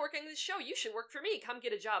 hey, I'm working on this show, you should work for me, come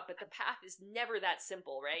get a job. But the path is never that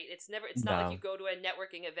simple, right? It's not like you go to a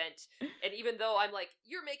networking event, and even though I'm like,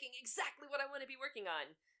 you're making exactly what I want to be working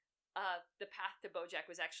on, the path to BoJack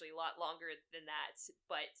was actually a lot longer than that.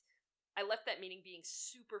 But I left that meeting being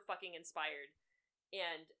super fucking inspired.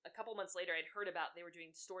 And a couple months later, I'd heard about they were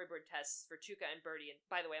doing storyboard tests for Tuca and Birdie. And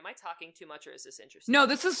by the way, am I talking too much, or is this interesting? No,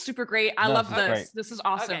 this is super great. I love this. Great. This is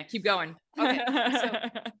awesome. Okay. Keep going. Okay,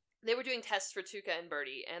 so they were doing tests for Tuca and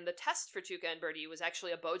Birdie, and the test for Tuca and Birdie was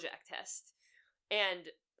actually a BoJack test. And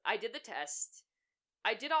I did the test.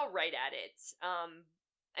 I did all right at it.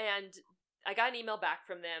 And I got an email back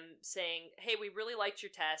from them saying, hey, we really liked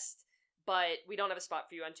your test, but we don't have a spot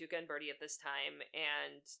for you on Tuca and Birdie at this time,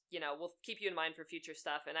 and, you know, we'll keep you in mind for future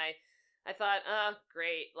stuff. And I thought,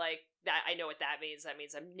 great, like, that, I know what that means. That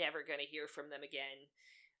means I'm never going to hear from them again.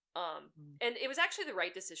 And it was actually the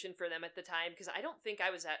right decision for them at the time, because I don't think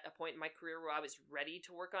I was at a point in my career where I was ready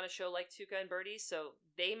to work on a show like Tuca and Birdie, so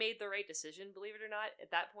they made the right decision, believe it or not,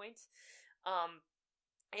 at that point.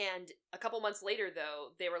 And a couple months later,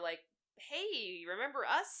 though, they were like, hey, remember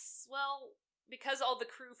us? Well, because all the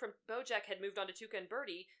crew from BoJack had moved on to Tuca and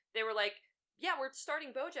Birdie, they were like, yeah, we're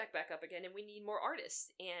starting BoJack back up again, and we need more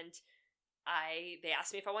artists. And they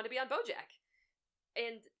asked me if I wanted to be on BoJack.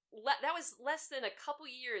 And that was less than a couple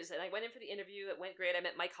years, and I went in for the interview. It went great. I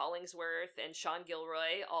met Mike Hollingsworth and Sean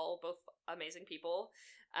Gilroy, both amazing people.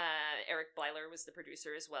 Eric Bleiler was the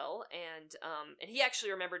producer as well, and he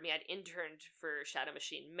actually remembered me. I'd interned for Shadow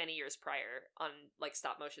Machine many years prior on, like,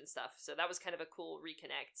 stop motion stuff, so that was kind of a cool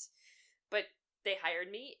reconnect. But they hired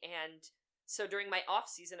me, and so during my off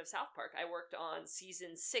season of South Park, I worked on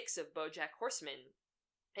season 6 of BoJack Horseman,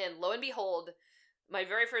 and lo and behold, my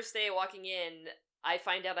very first day walking in, I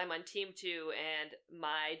find out I'm on Team 2, and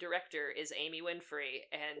my director is Amy Winfrey,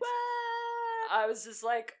 and what? I was just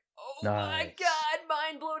like, oh my god,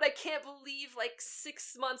 mind blown. I can't believe, like,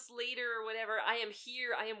 6 months later or whatever, I am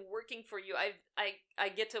here, I am working for you. I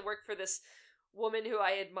get to work for this woman who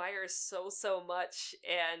I admire so much,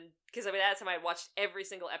 and because I mean, at that time I had watched every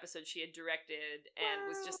single episode she had directed and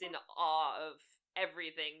was just in awe of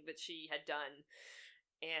everything that she had done.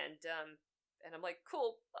 And I'm like,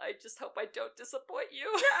 cool, I just hope I don't disappoint you.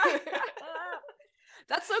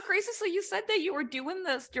 That's so crazy. So you said that you were doing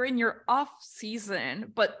this during your off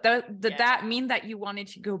season, but did that mean that you wanted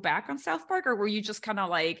to go back on South Park, or were you just kind of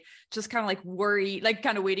like worried, like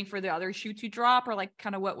kind of waiting for the other shoe to drop, or like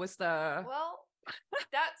kind of what was the... Well,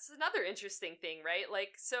 that's another interesting thing, right?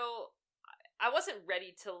 Like, so I wasn't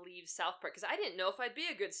ready to leave South Park because I didn't know if I'd be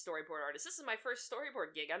a good storyboard artist. This is my first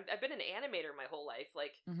storyboard gig. I've been an animator my whole life.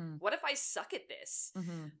 Like, what if I suck at this?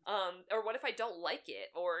 Or what if I don't like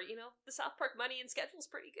it? Or, you know, the South Park money and schedule's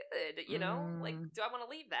pretty good, you know? Like, do I want to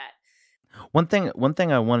leave that? One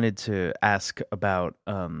thing I wanted to ask about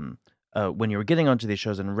when you were getting onto these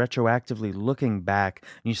shows and retroactively looking back,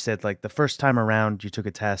 you said like the first time around you took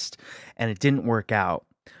a test and it didn't work out.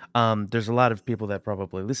 There's a lot of people that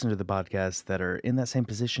probably listen to the podcast that are in that same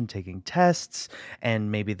position taking tests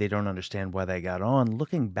and maybe they don't understand why they got on.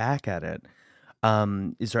 Looking back at it,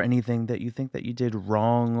 is there anything that you think that you did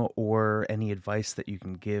wrong or any advice that you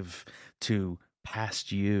can give to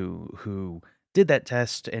past you who did that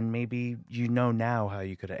test and maybe you know now how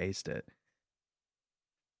you could have aced it?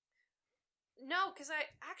 No, because I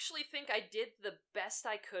actually think I did the best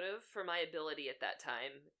I could have for my ability at that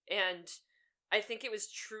time. And I think it was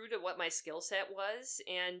true to what my skill set was.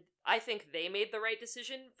 And I think they made the right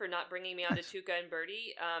decision for not bringing me onto Tuca and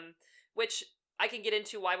Birdie, which I can get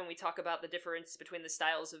into why when we talk about the difference between the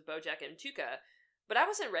styles of BoJack and Tuca. But I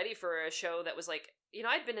wasn't ready for a show that was like, you know,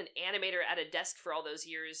 I'd been an animator at a desk for all those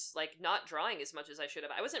years, like not drawing as much as I should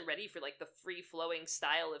have. I wasn't ready for like the free-flowing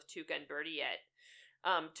style of Tuca and Birdie yet.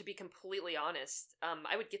 To be completely honest,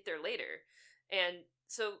 I would get there later. And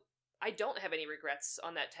so I don't have any regrets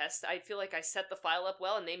on that test. I feel like I set the file up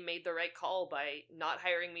well and they made the right call by not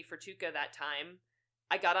hiring me for Tuca that time.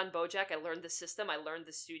 I got on BoJack, I learned the system, I learned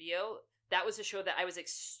the studio. That was a show that I was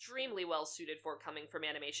extremely well suited for coming from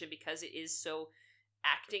animation because it is so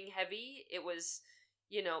acting heavy. It was,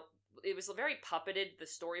 you know, it was very puppeted. The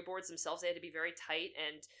storyboards themselves, they had to be very tight,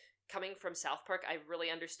 and coming from South Park, I really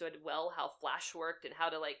understood well how Flash worked and how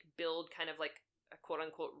to like build kind of like a quote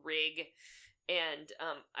unquote rig. And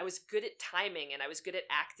I was good at timing and I was good at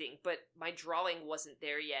acting, but my drawing wasn't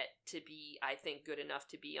there yet to be, I think, good enough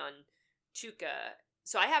to be on Tuca.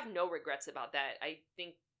 So I have no regrets about that. I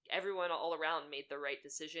think everyone all around made the right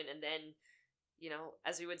decision. And then, you know,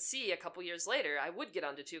 as we would see a couple years later, I would get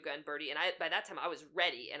onto Tuca and Birdie. And by that time I was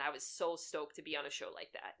ready and I was so stoked to be on a show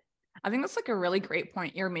like that. I think that's like a really great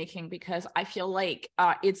point you're making, because I feel like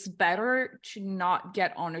it's better to not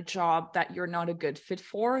get on a job that you're not a good fit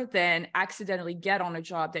for than accidentally get on a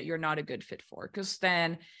job that you're not a good fit for. Because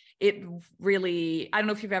then it really, I don't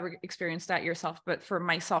know if you've ever experienced that yourself, but for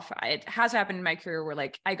myself, it has happened in my career where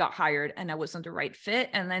like I got hired and I wasn't the right fit.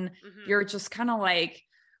 And then you're just kind of like,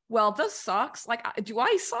 well, this sucks. Like, do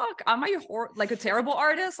I suck? Am I like a terrible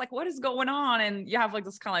artist? Like, what is going on? And you have like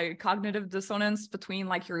this kind of like cognitive dissonance between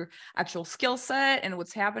like your actual skill set and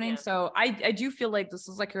what's happening. Yeah. So I do feel like this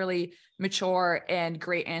is like a really mature and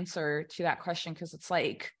great answer to that question, because it's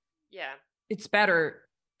like, yeah, it's better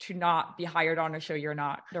to not be hired on a show you're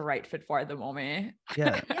not the right fit for at the moment.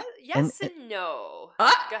 Yeah. Yes and no.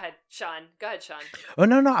 Go ahead, Sean. Oh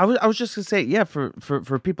no, I was just gonna say, yeah,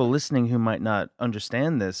 for people listening who might not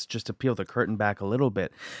understand this, just to peel the curtain back a little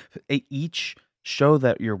bit, each show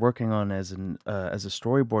that you're working on as a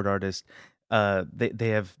storyboard artist, they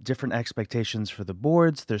have different expectations for the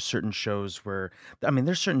boards. There's certain shows where,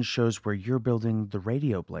 there's certain shows where you're building the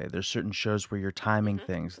radio play. There's certain shows where you're timing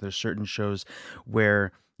things. There's certain shows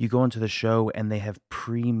where you go into the show and they have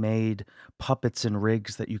pre-made puppets and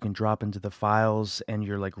rigs that you can drop into the files, and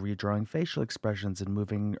you're like redrawing facial expressions and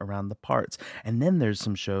moving around the parts. And then there's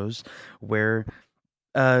some shows where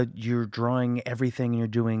you're drawing everything and you're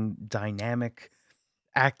doing dynamic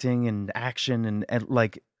acting and action, and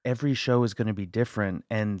like every show is going to be different.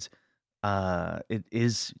 And it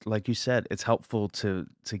is, like you said, it's helpful to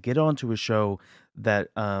get onto a show that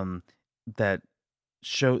that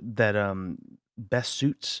best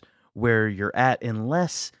suits where you're at,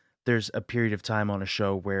 unless there's a period of time on a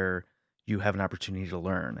show where you have an opportunity to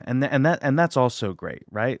learn. And that's also great,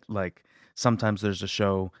 right? Like sometimes there's a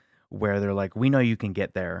show where they're like, we know you can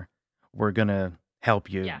get there, we're gonna help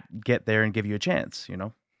you get there and give you a chance, you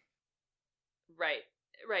know? Right.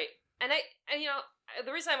 And you know,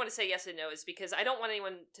 the reason I want to say yes and no is because I don't want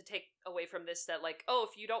anyone to take away from this that like, oh,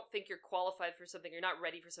 if you don't think you're qualified for something, you're not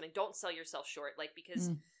ready for something, don't sell yourself short. Like, because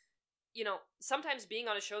you know, sometimes being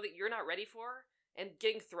on a show that you're not ready for and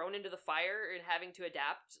getting thrown into the fire and having to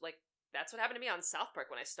adapt, like, that's what happened to me on South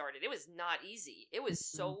Park when I started. It was not easy. It was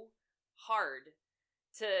so hard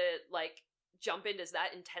to, like, jump into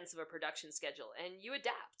that intense of a production schedule. And you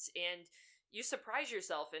adapt, and you surprise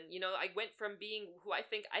yourself. And, you know, I went from being who I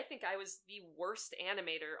think I was the worst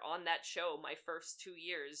animator on that show my first 2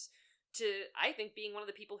 years to, I think, being one of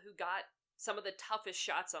the people who got some of the toughest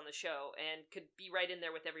shots on the show and could be right in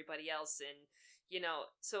there with everybody else. And, you know,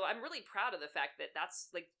 so I'm really proud of the fact that that's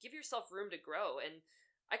like, give yourself room to grow. And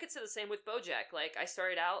I could say the same with BoJack. Like, I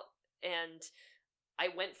started out And I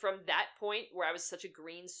went from that point where I was such a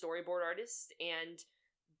green storyboard artist and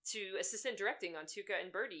to assistant directing on Tuca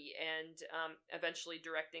and Birdie, and eventually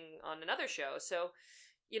directing on another show. So,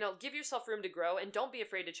 give yourself room to grow, and don't be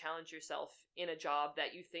afraid to challenge yourself in a job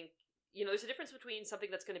that you think, there's a difference between something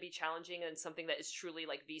that's going to be challenging and something that is truly,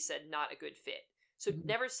 like V said, not a good fit. So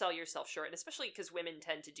never sell yourself short, and especially because women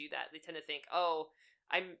tend to do that. They tend to think, oh,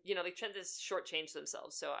 they tend to shortchange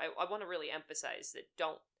themselves. So I want to really emphasize that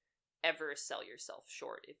don't ever sell yourself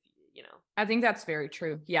short if I think that's very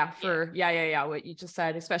true. Yeah. What you just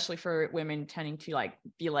said, especially for women tending to like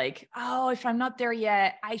be like, oh, if I'm not there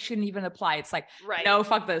yet, I shouldn't even apply. It's like, right. No,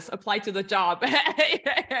 fuck this. Apply to the job.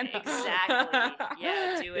 Exactly.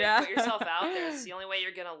 Yeah, do it. Yeah. Put yourself out there. It's the only way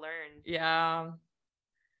you're gonna learn. Yeah.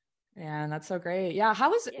 And that's so great. Yeah.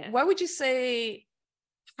 Yeah. What would you say?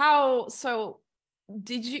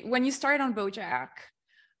 Did you, when you started on BoJack,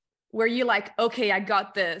 were you like, okay, I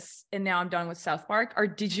got this, and now I'm done with South Park? Or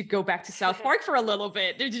did you go back to South Park for a little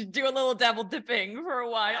bit? Did you do a little devil dipping for a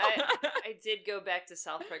while? I did go back to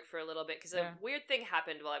South Park for a little bit because a weird thing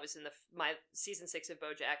happened while I was in my season 6 of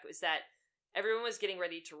BoJack, was that everyone was getting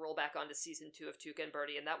ready to roll back onto season 2 of Tuca and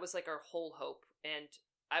Birdie, and that was like our whole hope. And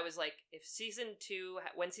I was like,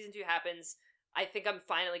 when season 2 happens, I think I'm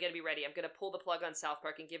finally going to be ready. I'm going to pull the plug on South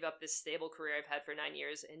Park and give up this stable career I've had for 9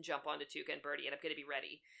 years and jump onto Tuca and Birdie, and I'm going to be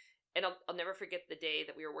ready. And I'll never forget the day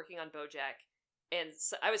that we were working on BoJack, and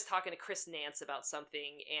so I was talking to Chris Nance about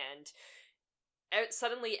something, and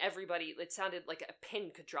suddenly everybody, it sounded like a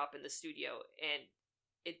pin could drop in the studio, and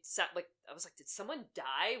it sounded like, I was like, did someone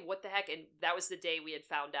die? What the heck? And that was the day we had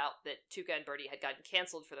found out that Tuca and Birdie had gotten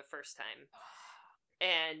canceled for the first time.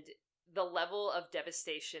 And the level of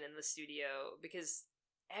devastation in the studio, because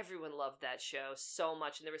everyone loved that show so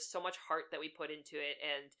much, and there was so much heart that we put into it,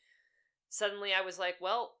 and suddenly I was like,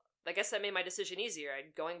 well, I guess that made my decision easier.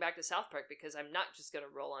 I'm going back to South Park because I'm not just going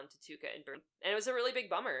to roll on to Tuca and Birdie. And it was a really big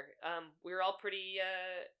bummer. We were all pretty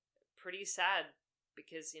sad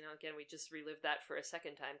because, again, we just relived that for a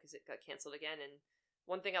second time because it got canceled again. And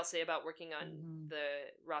one thing I'll say about working on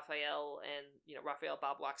the Raphael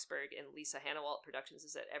Bob Waksberg and Lisa Hannawalt productions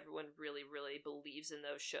is that everyone really, really believes in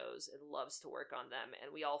those shows and loves to work on them.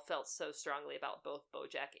 And we all felt so strongly about both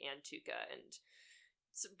BoJack and Tuca, and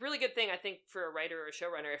it's a really good thing, I think, for a writer or a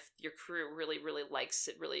showrunner if your crew really, really likes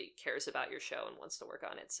it, really cares about your show and wants to work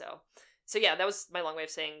on it. So yeah, that was my long way of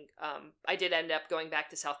saying I did end up going back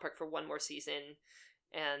to South Park for one more season,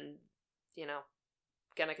 and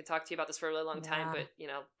again, I could talk to you about this for a really long time, but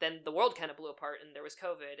then the world kind of blew apart, and there was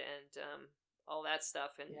COVID and all that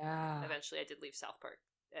stuff, and eventually I did leave South Park,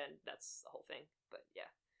 and that's the whole thing. But yeah.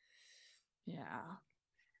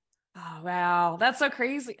 Oh, wow. That's so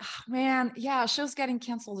crazy. Oh, man. Yeah. Shows getting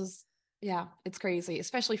canceled it's crazy,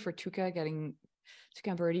 especially for Tuca and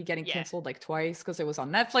Birdie getting canceled like twice, because it was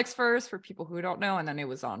on Netflix first for people who don't know. And then it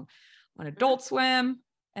was on Adult Swim.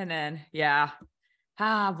 And then,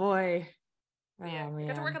 boy. Oh, I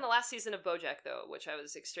got to work on the last season of BoJack though, which I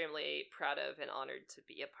was extremely proud of and honored to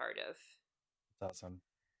be a part of. That's awesome.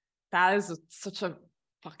 That is such a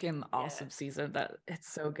fucking awesome season. That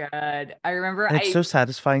it's so good. I remember it's so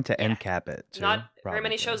satisfying to end cap it too. Not very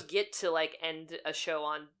many shows get to like end a show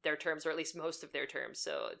on their terms, or at least most of their terms.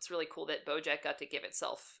 So it's really cool that BoJack got to give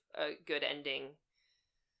itself a good ending.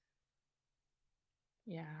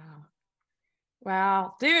 Yeah.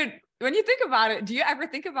 Wow, dude. When you think about it, do you ever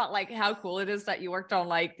think about like how cool it is that you worked on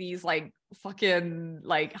like these like fucking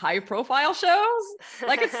like high profile shows?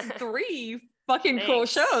 Like it's 3 fucking cool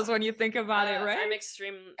shows when you think about it, right? I'm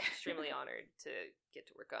extremely honored to get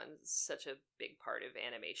to work on such a big part of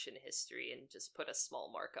animation history and just put a small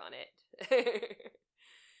mark on it.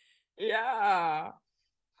 Yeah.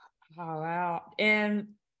 Oh, wow. And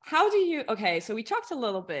how do you, so we talked a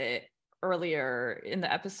little bit earlier in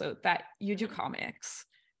the episode that you do comics.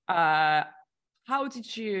 Have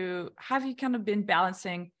you kind of been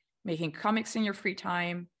balancing making comics in your free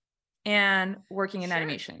time and working in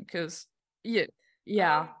animation? Because it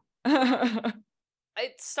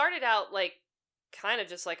started out like kind of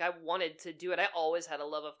just like I wanted to do it. I always had a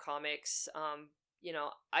love of comics.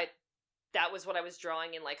 That was what I was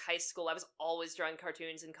drawing in like high school. I was always drawing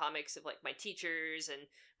cartoons and comics of like my teachers and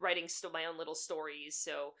writing my own little stories.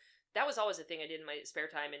 So that was always a thing I did in my spare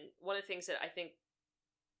time. And one of the things that I think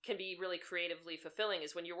can be really creatively fulfilling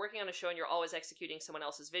is when you're working on a show and you're always executing someone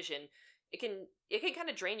else's vision, it can kind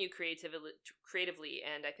of drain you creatively.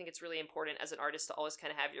 And I think it's really important as an artist to always kind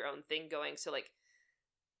of have your own thing going. So like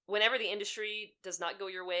whenever the industry does not go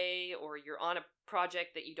your way, or you're on a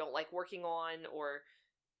project that you don't like working on, or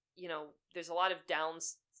there's a lot of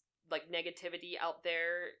negativity out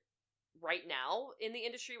there, right now in the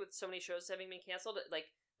industry with so many shows having been canceled, like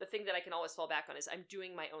the thing that I can always fall back on is I'm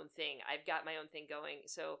doing my own thing. I've got my own thing going.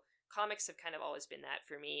 So comics have kind of always been that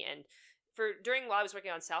for me. And for during while I was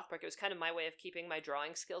working on South Park, it was kind of my way of keeping my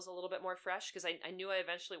drawing skills a little bit more fresh, because I knew I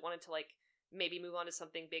eventually wanted to like maybe move on to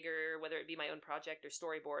something bigger, whether it be my own project or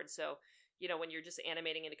storyboard. So, when you're just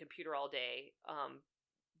animating in a computer all day,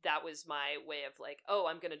 that was my way of like, oh,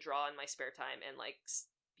 I'm going to draw in my spare time and like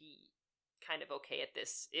be kind of okay at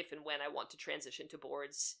this if and when I want to transition to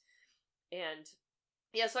boards. And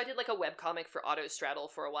yeah, so I did like a webcomic for Autostraddle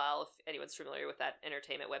for a while, if anyone's familiar with that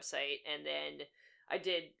entertainment website. And then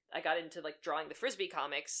I got into like drawing the Frisbee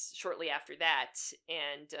comics shortly after that,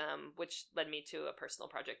 and which led me to a personal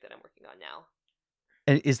project that I'm working on now.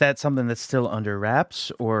 And is that something that's still under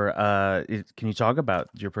wraps, or can you talk about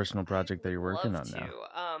your personal project that you're working on now?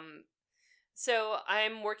 So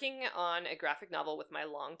I'm working on a graphic novel with my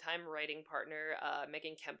longtime writing partner,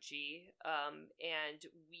 Megan Kempchi, and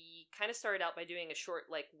we kind of started out by doing a short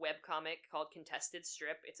like web comic called Contested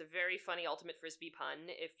Strip. It's a very funny ultimate frisbee pun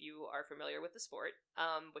if you are familiar with the sport,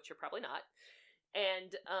 which you're probably not.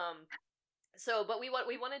 And but we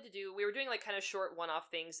wanted to do, we were doing like kind of short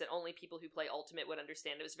one-off things that only people who play ultimate would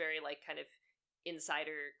understand. It was very like kind of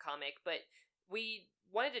insider comic, but we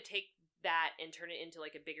wanted to take that and turn it into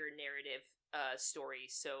like a bigger narrative story.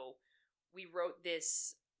 So we wrote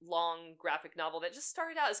this long graphic novel that just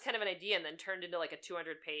started out as kind of an idea and then turned into like a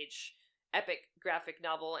 200-page epic graphic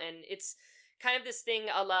novel. And it's kind of this thing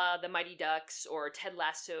a la the Mighty Ducks or Ted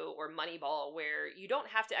Lasso or Moneyball, where you don't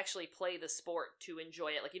have to actually play the sport to enjoy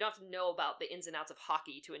it. Like, you don't have to know about the ins and outs of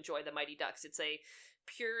hockey to enjoy the Mighty Ducks. It's a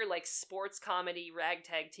pure like sports comedy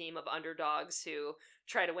ragtag team of underdogs who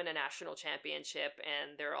try to win a national championship,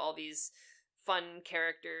 and there are all these fun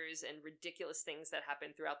characters and ridiculous things that happen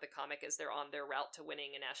throughout the comic as they're on their route to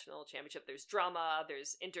winning a national championship. There's drama,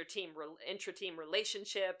 there's intra-team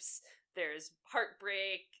relationships, there's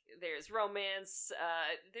heartbreak, there's romance,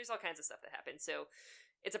 there's all kinds of stuff that happens. So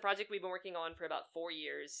it's a project we've been working on for about 4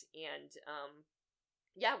 years, and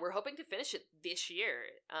yeah, we're hoping to finish it this year.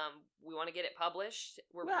 We want to get it published.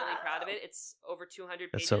 We're really proud of it. It's over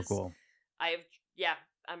 200 pages. That's so cool.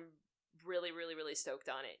 I'm really, really, really stoked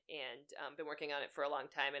on it, and been working on it for a long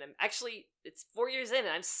time. And it's 4 years in, and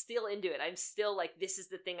I'm still into it. I'm still like, this is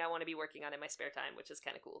the thing I want to be working on in my spare time, which is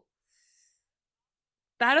kind of cool.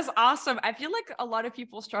 That is awesome. I feel like a lot of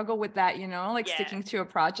people struggle with that, like sticking to a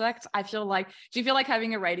project. Do you feel like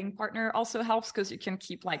having a writing partner also helps because you can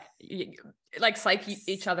keep like psych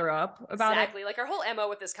each other up about it? Exactly. Like our whole MO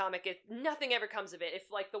with this comic, if nothing ever comes of it, if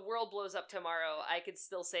like the world blows up tomorrow, I could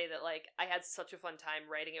still say that like I had such a fun time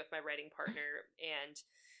writing it with my writing partner. And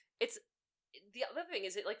it's the other thing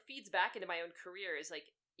is it like feeds back into my own career, is like,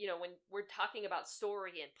 when we're talking about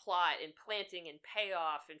story and plot and planting and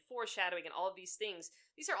payoff and foreshadowing and all of these things,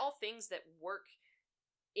 these are all things that work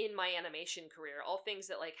in my animation career, all things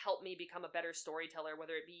that like help me become a better storyteller,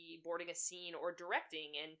 whether it be boarding a scene or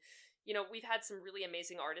directing. And we've had some really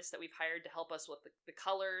amazing artists that we've hired to help us with the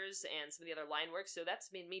colors and some of the other line work. So that's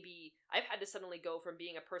made maybe I've had to suddenly go from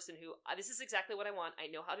being a person who, this is exactly what I want, I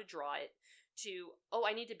know how to draw it, to, oh,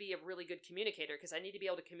 I need to be a really good communicator because I need to be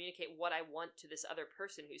able to communicate what I want to this other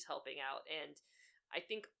person who's helping out. And I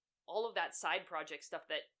think all of that side project stuff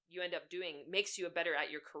that you end up doing makes you a better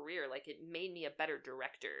at your career. Like, it made me a better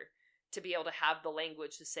director to be able to have the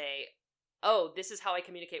language to say, oh, this is how I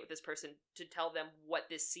communicate with this person to tell them what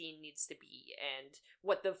this scene needs to be and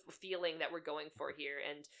what the feeling that we're going for here.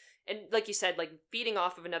 And like you said, like feeding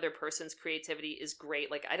off of another person's creativity is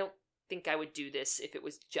great. Like, I don't think I would do this if it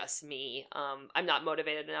was just me. I'm not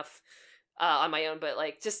motivated enough on my own, but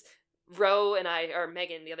like just Ro and I, or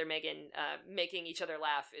Megan, the other Megan, making each other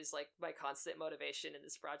laugh is like my constant motivation in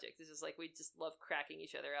this project. This is like, we just love cracking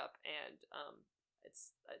each other up, and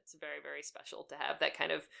it's very, very special to have that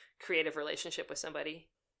kind of creative relationship with somebody.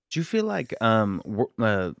 Do you feel like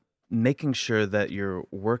making sure that you're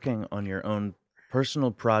working on your own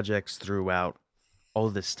personal projects throughout all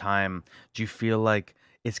this time, do you feel like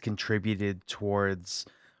it's contributed towards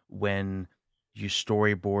when you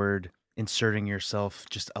storyboard inserting yourself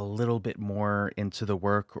just a little bit more into the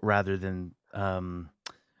work rather than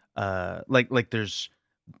like there's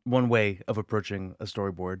one way of approaching a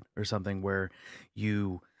storyboard or something where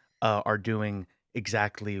you are doing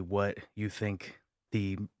exactly what you think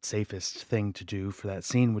the safest thing to do for that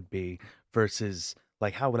scene would be, versus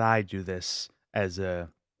like, how would I do this as a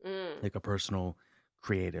like a personal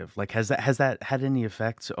creative? Like, has that had any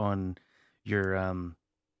effect on your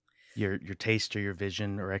taste or your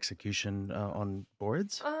vision or execution on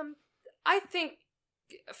boards? I think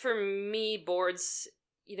for me, boards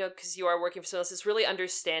because you are working for someone else, it's really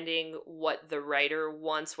understanding what the writer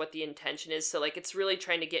wants, what the intention is. So, like, it's really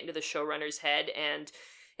trying to get into the showrunner's head. And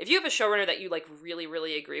if you have a showrunner that you, like, really,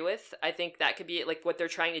 really agree with, I think that could be, like, what they're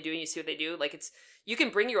trying to do and you see what they do. Like, you can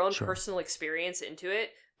bring your own Sure. personal experience into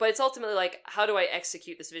it, but it's ultimately, like, how do I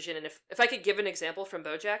execute this vision? And if I could give an example from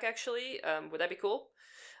BoJack, actually, would that be cool?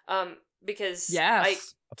 Because I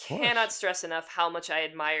Yes. Of cannot course. stress enough how much I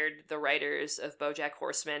admired the writers of BoJack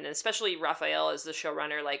Horseman, and especially Raphael as the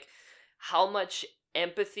showrunner, like how much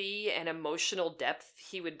empathy and emotional depth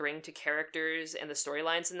he would bring to characters and the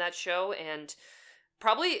storylines in that show. And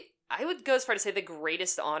probably I would go as far to say the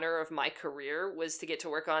greatest honor of my career was to get to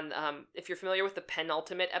work on, if you're familiar with the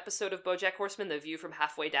penultimate episode of BoJack Horseman, The View from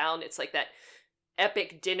Halfway Down. It's like that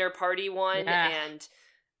epic dinner party one, Yeah. and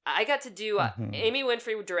I got to do, Mhm. Amy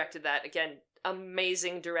Winfrey directed that. Again,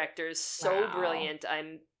 amazing directors, so Wow. brilliant.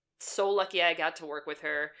 I'm so lucky I got to work with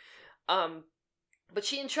her. Um, but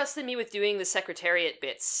she entrusted me with doing the secretariat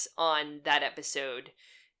bits on that episode.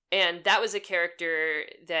 And that was a character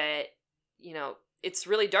that, it's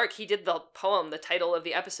really dark. He did the poem, the title of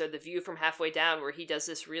the episode, The View from Halfway Down, where he does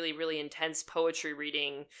this really, really intense poetry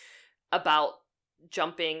reading about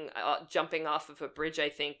jumping off of a bridge, I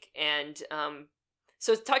think. And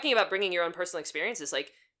so talking about bringing your own personal experiences,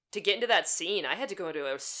 like, to get into that scene, I had to go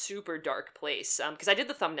into a super dark place, because I did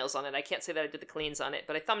the thumbnails on it. I can't say that I did the cleans on it,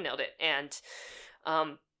 but I thumbnailed it. And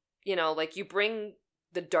like, you bring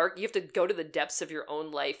the dark, you have to go to the depths of your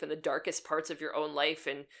own life and the darkest parts of your own life.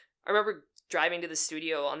 And I remember driving to the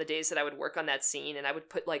studio on the days that I would work on that scene, and I would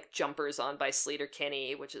put, like, Jumpers on by Sleater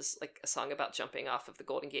Kinney, which is like a song about jumping off of the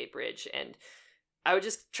Golden Gate Bridge. And I would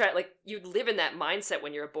just try, like, you live in that mindset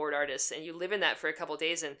when you're a bored artist, and you live in that for a couple of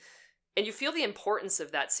days, and you feel the importance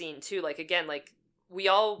of that scene too. Like, again, like, we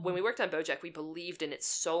all, when we worked on BoJack, we believed in it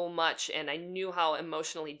so much, and I knew how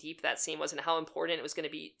emotionally deep that scene was and how important it was going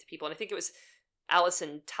to be to people. And I think it was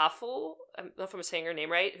Alison Toffel, I don't know if I'm saying her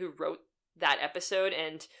name right, who wrote that episode.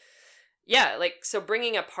 And yeah, like, so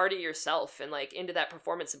bringing a part of yourself and, like, into that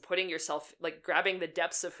performance and putting yourself, like, grabbing the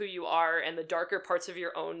depths of who you are and the darker parts of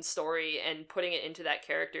your own story and putting it into that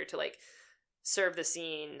character to, like, serve the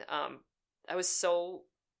scene. I was so,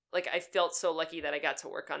 like, I felt so lucky that I got to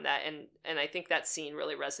work on that, and I think that scene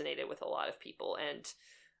really resonated with a lot of people, and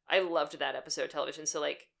I loved that episode of television. So,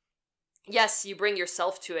 like, yes, you bring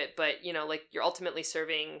yourself to it, but, like, you're ultimately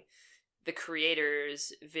serving the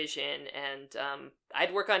creator's vision. And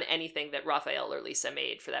I'd work on anything that Raphael or Lisa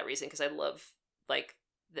made for that reason, because I love, like,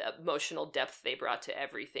 the emotional depth they brought to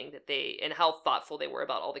everything that they, and how thoughtful they were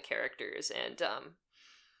about all the characters. And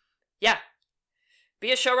yeah,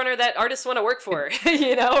 be a showrunner that artists want to work for.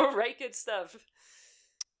 Write good stuff.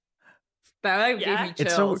 That gave Yeah. me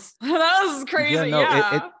It's so chills. That was crazy. yeah, no,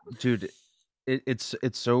 Yeah. dude, it's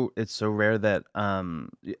so rare that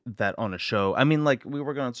that on a show. I mean, like, we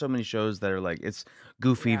work on so many shows that are like, it's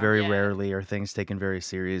goofy Yeah. very Yeah. rarely, or things taken very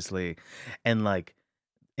seriously, and like,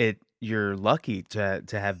 you're lucky to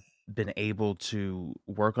have been able to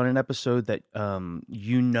work on an episode that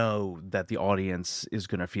that the audience is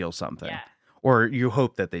gonna feel something, Yeah. or you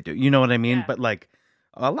hope that they do. You know what I mean? Yeah. But like,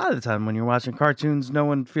 a lot of the time when you're watching cartoons, no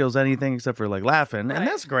one feels anything except for, like, laughing, Right. and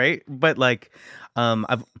that's great. But like,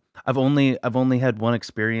 I've only had one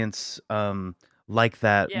experience like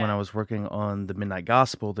that when Yeah. I was working on the Midnight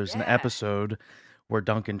Gospel. There's an Yeah. episode where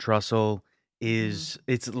Duncan Trussell Mhm.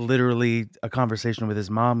 it's literally a conversation with his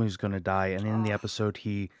mom who's going to die, and in the Oh. episode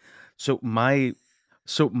so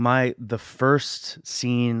the first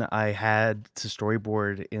scene I had to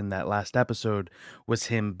storyboard in that last episode was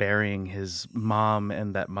him burying his mom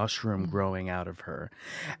and that mushroom Mhm. growing out of her.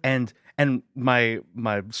 And my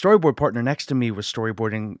storyboard partner next to me was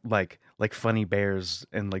storyboarding like funny bears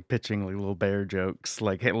and like pitching like little bear jokes,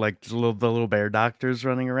 like the little bear doctors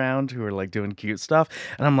running around who are like doing cute stuff.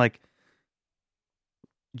 And I'm like,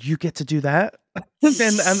 you get to do that?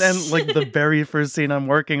 And like, the very first scene I'm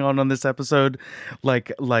working on this episode,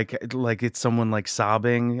 like it's someone like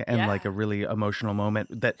sobbing, and like Yeah. a really emotional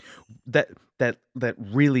moment that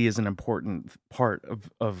really is an important part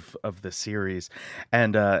of the series.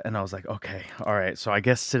 And I was like, okay, all right, so I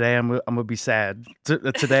guess today I'm gonna be sad.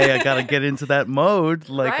 Today I gotta get into that mode.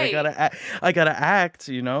 Like, Right. I gotta act,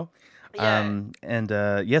 Yeah. And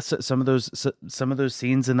yes, some of those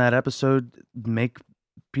scenes in that episode make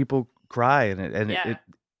people cry, and Yeah.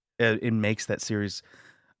 it makes that series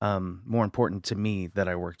more important to me that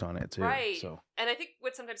I worked on it too. Right. So And I think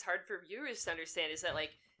what's sometimes hard for viewers to understand is that,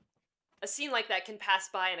 like, a scene like that can pass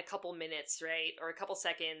by in a couple minutes, right? Or a couple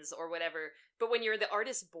seconds or whatever. But when you're the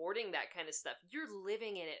artist boarding that kind of stuff, you're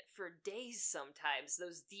living in it for days sometimes.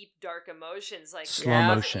 Those deep, dark emotions. Like, Slow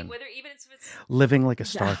motion. whether even if it's... Living like a Yeah.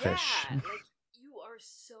 starfish. Yeah, like, you are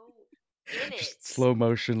so in it. Just slow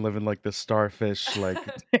motion, living like the starfish. Like,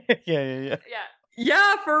 yeah. Yeah.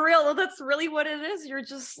 Yeah, for real. That's really what it is. You're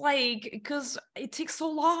just like, because it takes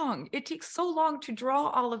so long. It takes so long to draw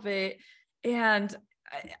all of it. And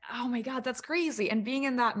oh my God, that's crazy. And being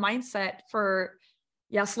in that mindset for,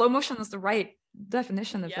 slow motion is the right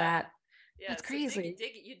definition of that. Yeah, That's so crazy.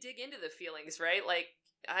 you dig into the feelings, right? Like,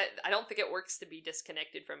 I don't think it works to be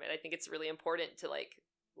disconnected from it. I think it's really important to like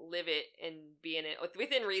live it and be in it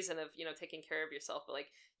within reason of, you know, taking care of yourself. But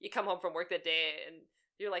like, you come home from work that day and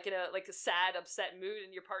you're like in a sad, upset mood,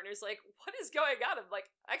 and your partner's like, "What is going on?" I'm like,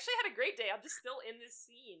 "I actually had a great day. I'm just still in this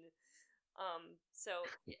scene." So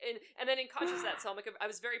and then in contrast to that, so I'm like, I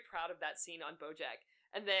was very proud of that scene on BoJack.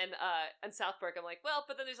 And then on South Park, I'm like, well,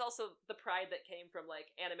 but then there's also the pride that came from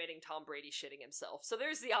like animating Tom Brady shitting himself. So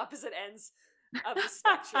there's the opposite ends of the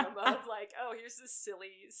spectrum of like, oh, here's this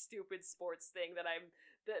silly, stupid sports thing that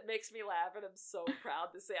makes me laugh, and I'm so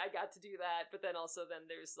proud to say I got to do that. But then also then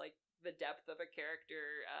there's like the depth of a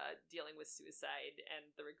character dealing with suicide and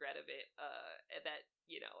the regret of it, that,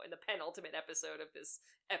 you know, in the penultimate episode of this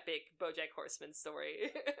epic BoJack Horseman story.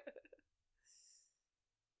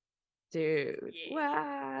 Dude, Yeah.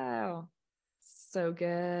 wow. So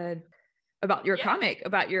good. About your comic,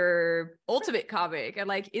 about your ultimate comic. And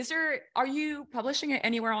like, are you publishing it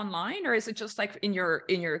anywhere online, or is it just like in your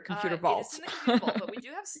computer vault? It is in the computer vault, but we do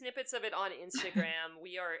have snippets of it on Instagram.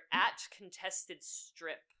 We are at Contested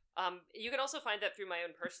Strip. You can also find that through my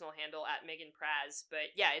own personal handle at Megan Praz.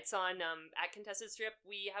 But yeah, it's on at Contested Strip.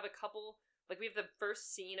 We have a couple, like we have the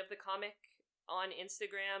first scene of the comic on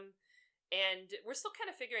Instagram, and we're still kind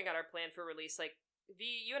of figuring out our plan for release. Like,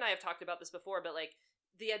 you and I have talked about this before, but like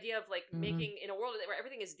the idea of like making, in a world where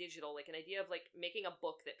everything is digital, like an idea of like making a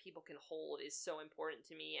book that people can hold is so important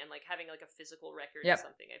to me, and like having like a physical record is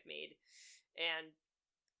something I've made. And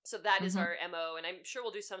so that is our MO, and I'm sure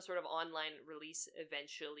we'll do some sort of online release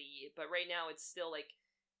eventually, but right now it's still like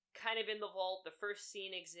kind of in the vault. The first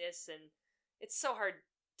scene exists, and it's so hard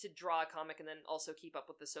to draw a comic and then also keep up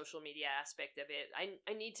with the social media aspect of it.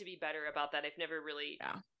 I need to be better about that. I've never really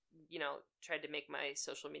you know, tried to make my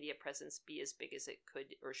social media presence be as big as it could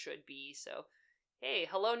or should be. So hey,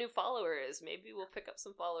 hello new followers, maybe we'll pick up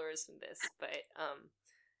some followers from this. But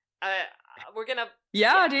we're gonna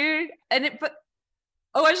dude. And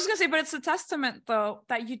I was just gonna say, but it's a testament though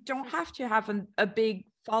that you don't have to have a big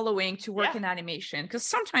following to work in animation, because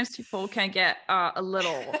sometimes people can get a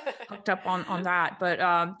little hooked up on that. But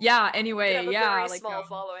anyway, you have a very like small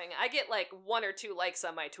following. I get like 1 or 2 likes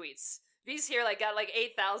on my tweets. V's here like got like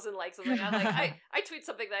 8,000 likes. I'm like, I tweet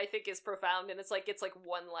something that I think is profound, and it's like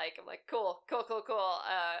 1 like. I'm like, cool.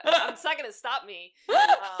 It's not gonna stop me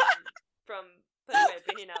from putting my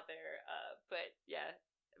opinion out there. But yeah,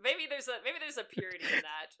 maybe there's a purity in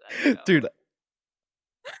that. I don't know. Dude.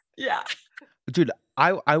 Yeah. Dude,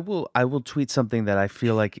 I will tweet something that I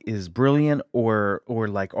feel like is brilliant, or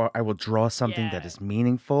I will draw something that is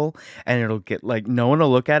meaningful, and it'll get like, no one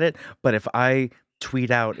will look at it, but if I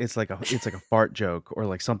tweet out it's like a fart joke, or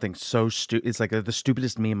like something so stupid, it's like the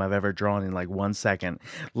stupidest meme I've ever drawn in like 1 second,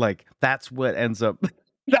 like that's what ends up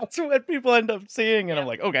that's what people end up seeing, and I'm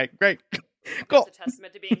like, okay, great. Cool. It's a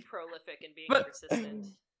testament to being prolific and being persistent.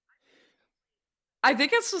 I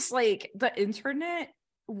think it's just like the internet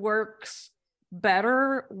works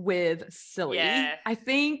better with silly. I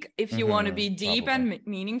think if you want to be deep and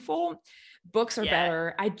meaningful, books are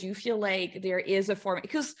better. I do feel like there is a format,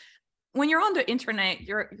 because when you're on the internet,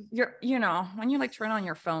 you're you know, when you like turn on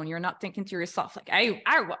your phone, you're not thinking to yourself like,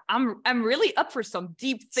 I'm really up for some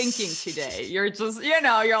deep thinking today. You're just, you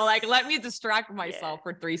know, you're like, let me distract myself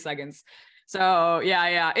for 3 seconds. So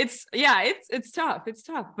it's tough. It's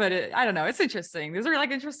tough, but I don't know. It's interesting. These are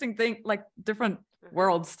like interesting things, like different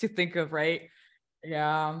worlds to think of, right?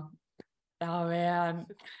 Yeah. Oh man.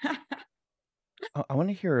 I want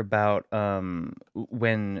to hear about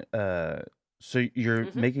when so you're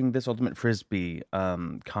making this Ultimate Frisbee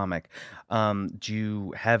comic. Do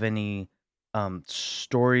you have any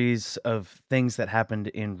stories of things that happened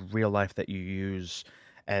in real life that you use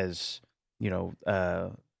as,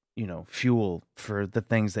 fuel for the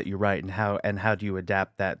things that you write, and how do you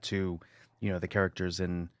adapt that to, the characters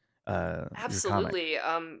in Absolutely. your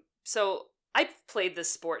comic? So I've played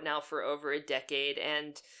this sport now for over a decade,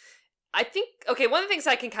 and I think, one of the things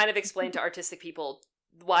I can kind of explain to artistic people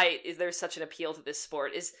why there's such an appeal to this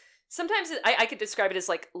sport is sometimes I could describe it as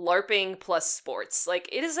like LARPing plus sports. Like,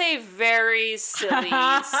 it is a very silly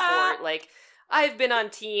sport. Like, I've been on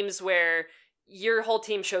teams where your whole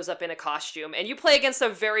team shows up in a costume and you play against a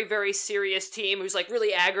very, very serious team who's like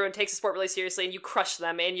really aggro and takes the sport really seriously, and you crush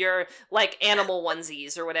them in your like animal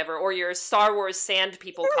onesies or whatever, or your Star Wars sand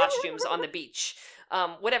people costumes on the beach.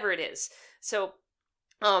 Whatever it is. So,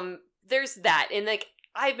 there's that. And like,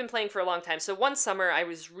 I've been playing for a long time. So one summer I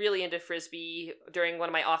was really into Frisbee during one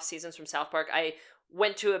of my off seasons from South Park. I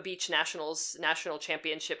went to a beach national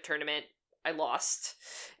championship tournament. I lost.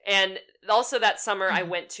 And also that summer I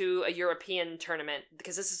went to a European tournament,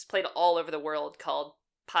 because this is played all over the world, called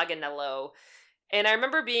Paganello. And I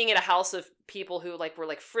remember being at a house of people who like were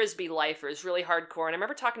like Frisbee lifers, really hardcore. And I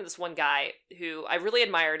remember talking to this one guy who I really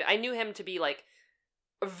admired. I knew him to be like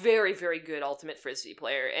a very, very good ultimate Frisbee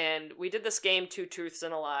player. And we did this game, Two Truths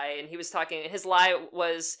and a Lie. And he was talking, his lie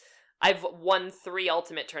was, I've won 3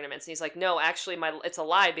 ultimate tournaments. And he's like, no, actually it's a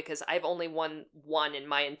lie, because I've only won 1 in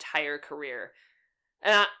my entire career.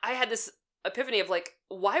 And I had this epiphany of like,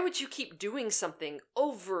 why would you keep doing something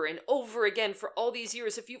over and over again for all these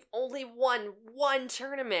years if you've only won 1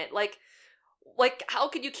 tournament? Like how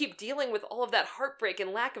could you keep dealing with all of that heartbreak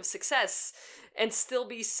and lack of success and still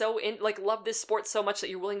be so love this sport so much that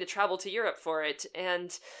you're willing to travel to Europe for it?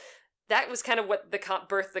 And that was kind of what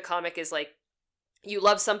birthed the comic is like. You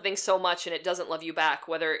love something so much and it doesn't love you back,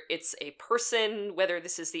 whether it's a person, whether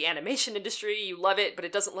this is the animation industry, you love it, but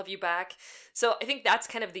it doesn't love you back. So I think that's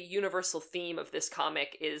kind of the universal theme of this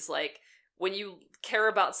comic, is like, when you care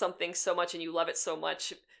about something so much and you love it so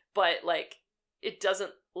much, but like, it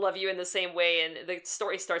doesn't love you in the same way. And the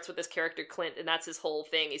story starts with this character, Clint, and that's his whole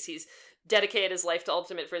thing, is he's dedicated his life to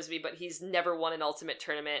Ultimate Frisbee, but he's never won an Ultimate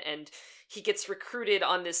tournament, and he gets recruited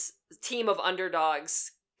on this team of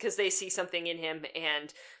underdogs because they see something in him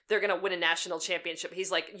and they're gonna win a national championship. He's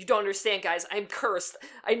like, you don't understand, guys, I'm cursed,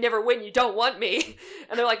 I never win, you don't want me.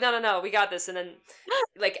 And they're like, no, we got this. And then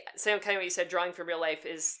like, same kind of what you said, drawing from real life,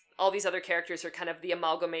 is all these other characters are kind of the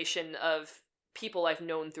amalgamation of people I've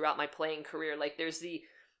known throughout my playing career. Like, there's the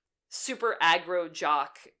super aggro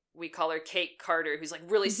jock, we call her Kate Carter, who's like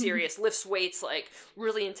really serious, lifts weights, like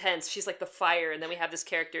really intense. She's like the fire. And then we have this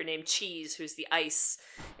character named Cheese, who's the ice,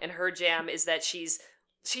 and her jam is that she's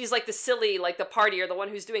like the silly, like the partier, the one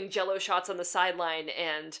who's doing jello shots on the sideline.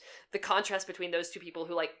 And the contrast between those two people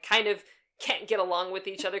who like kind of can't get along with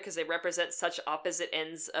each other because they represent such opposite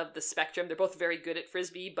ends of the spectrum. They're both very good at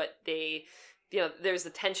Frisbee, but they, there's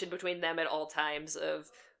the tension between them at all times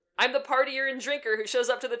of, I'm the partier and drinker who shows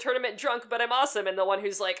up to the tournament drunk, but I'm awesome. And the one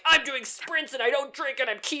who's like, I'm doing sprints and I don't drink and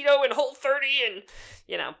I'm keto and Whole30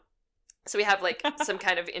 and, So we have like some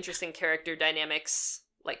kind of interesting character dynamics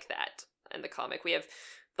like that in the comic. We have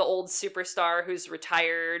the old superstar who's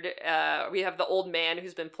retired. We have the old man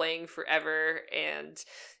who's been playing forever, and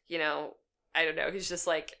I don't know, who's just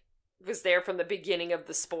like was there from the beginning of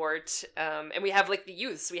the sport. And we have like the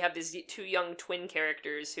youths. We have these 2 young twin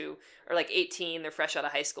characters who are like 18. They're fresh out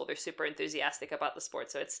of high school. They're super enthusiastic about the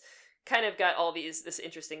sport. So it's kind of got all this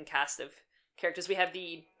interesting cast of characters. We have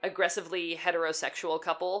the aggressively heterosexual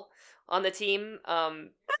couple on the team,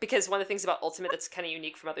 because one of the things about Ultimate that's kind of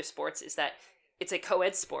unique from other sports is that it's a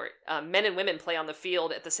co-ed sport. Men and women play on the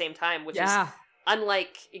field at the same time, which is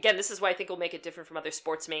unlike, again, this is why I think will make it different from other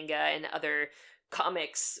sports manga and other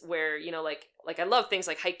comics where, like I love things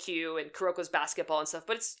like Haikyuu and Kuroko's basketball and stuff,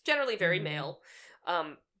 but it's generally very male.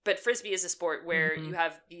 But Frisbee is a sport where you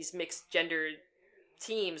have these mixed gender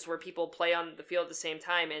teams where people play on the field at the same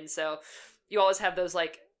time. And so you always have those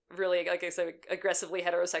like really, like I said, aggressively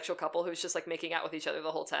heterosexual couple who's just like making out with each other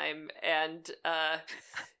the whole time. And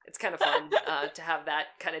it's kind of fun to have that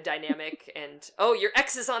kind of dynamic. And, oh, your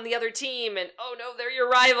ex is on the other team, and oh no, they're your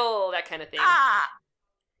rival, that kind of thing.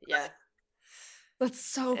 Yeah. That's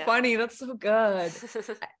so funny. That's so good.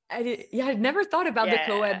 I'd never thought about the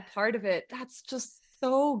co-ed part of it. That's just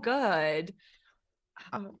so good.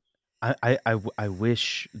 I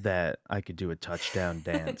wish that I could do a touchdown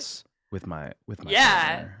dance with my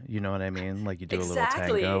partner. You know what I mean? Like you do a little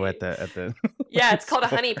tango at the Yeah, it's called a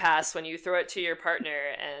honey pass when you throw it to your partner,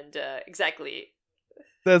 and exactly.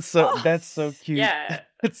 That's so cute. Yeah.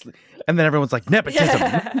 And then everyone's like,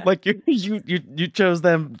 nepotism. Like you chose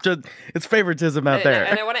them. It's favoritism out there.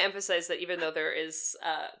 And I want to emphasize that even though there is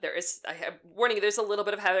I have warning, there's a little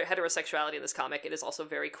bit of heterosexuality in this comic. It is also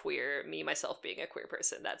very queer. Me myself being a queer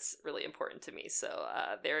person, that's really important to me. So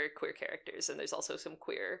there are queer characters, and there's also some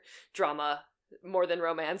queer drama more than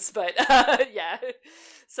romance, but yeah.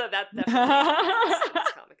 So that definitely is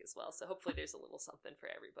this comic as well. So hopefully there's a little something for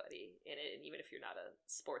everybody in it, and even if you're not a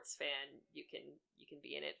sports fan, you can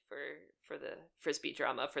be in it for the frisbee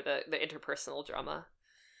drama, for the interpersonal drama.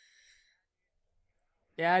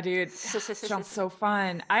 Yeah, dude. Sounds so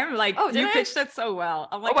fun. I'm like, you pitched it so well.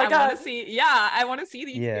 I'm like, oh my God. want to see. Yeah, I want to see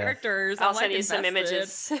these characters. I'll send you some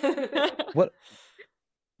images. What?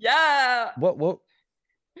 Yeah. What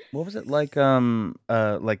was it like? Because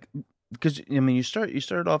I mean, you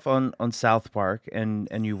started off on South Park,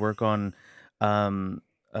 and you work on some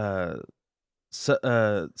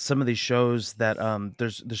of these shows that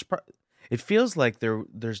it feels like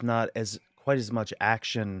there's not quite as much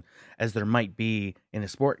action as there might be in a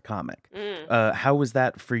sport comic. How was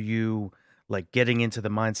that for you, like getting into the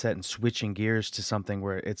mindset and switching gears to something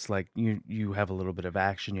where it's like you have a little bit of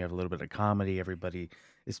action, you have a little bit of comedy, everybody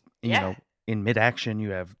is you know in mid-action, you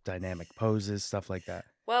have dynamic poses, stuff like that?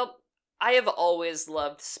 Well, I have always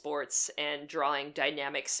loved sports and drawing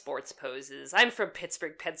dynamic sports poses. I'm from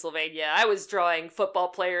Pittsburgh, Pennsylvania. I was drawing football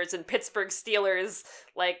players and Pittsburgh Steelers,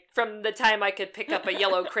 like, from the time I could pick up a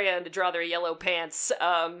yellow crayon to draw their yellow pants.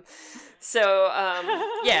 Yeah,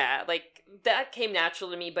 like, that came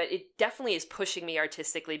natural to me, but it definitely is pushing me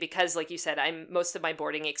artistically because, like you said, most of my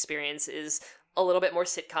boarding experience is a little bit more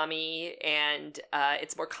sitcom-y, and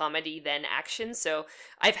it's more comedy than action. So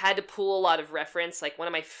I've had to pull a lot of reference. Like, one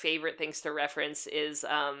of my favorite things to reference is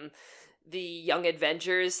the Young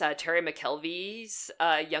Avengers, Terry McKelvey's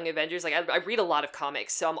Young Avengers. Like, I read a lot of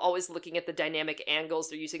comics, so I'm always looking at the dynamic angles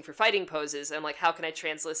they're using for fighting poses. And I'm like, how can I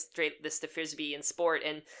translate this to frisbee and sport?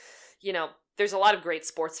 And, you know, there's a lot of great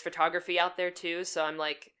sports photography out there too. So I'm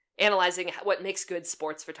like analyzing what makes good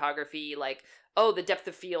sports photography, like, oh, the depth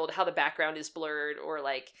of field, how the background is blurred, or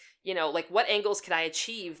like, you know, like what angles can I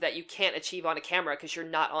achieve that you can't achieve on a camera because you're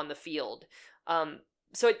not on the field.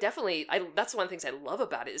 So it definitely, that's one of the things I love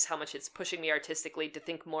about it, is how much it's pushing me artistically to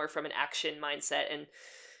think more from an action mindset. And,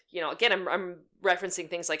 you know, again, I'm referencing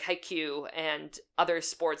things like Haikyuu and other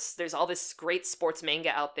sports. There's all this great sports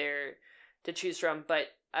manga out there to choose from, but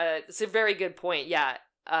it's a very good point. Yeah.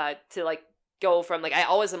 To like go from, like, I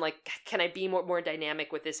always am like, can I be more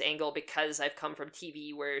dynamic with this angle, because I've come from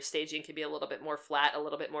TV where staging can be a little bit more flat, a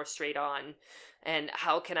little bit more straight on, and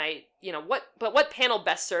how can I, you know, what panel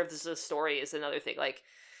best serves the story is another thing. Like,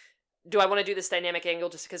 do I want to do this dynamic angle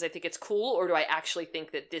just because I think it's cool, or do I actually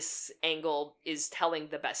think that this angle is telling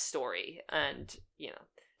the best story? And, you know,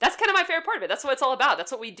 that's kind of my favorite part of it. That's what it's all about.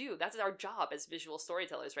 That's what we do. That's our job as visual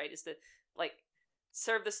storytellers, right? Is to, like,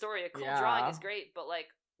 serve the story. A cool drawing is great, but, like,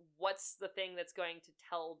 what's the thing that's going to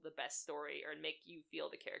tell the best story or make you feel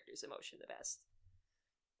the character's emotion the best?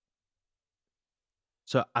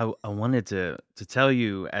 So I wanted to tell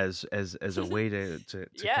you as a way to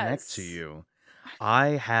connect to you. I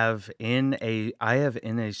have in a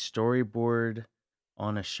storyboard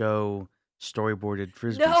on a show storyboarded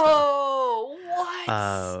frisbee stuff. No, what?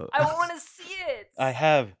 I want to see it. I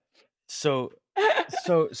have. So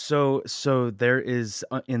there is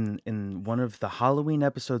in one of the Halloween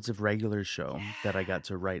episodes of regular show that I got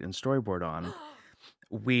to write and storyboard on,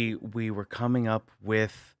 we were coming up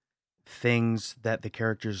with things that the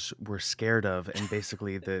characters were scared of, and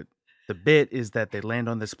basically the bit is that they land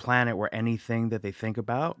on this planet where anything that they think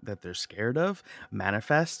about that they're scared of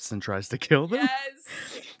manifests and tries to kill them. Yes.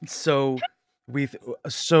 So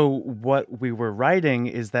what we were writing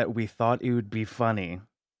is that we thought it would be funny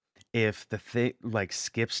if the thing, like,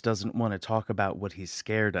 Skips doesn't want to talk about what he's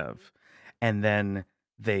scared of, and then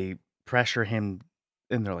they pressure him,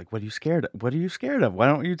 and they're like, "What are you scared of? What are you scared of? Why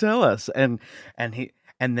don't you tell us?" And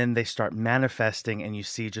then they start manifesting, and you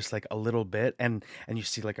see just like a little bit, and you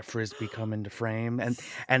see like a frisbee come into frame, and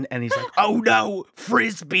he's like, "Oh no,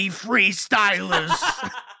 frisbee freestylers!"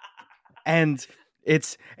 And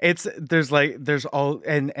there's all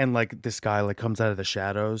and like this guy like comes out of the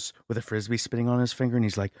shadows with a frisbee spinning on his finger, and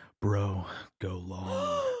he's like, "Bro, go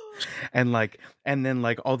long." And then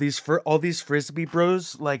all these frisbee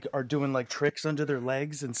bros like are doing like tricks under their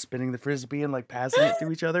legs and spinning the frisbee and like passing it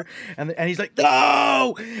to each other, and he's like,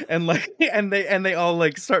 "No!" And like and they all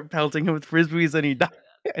like start pelting him with frisbees, and he dies.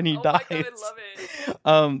 My God, I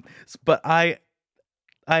love it. But I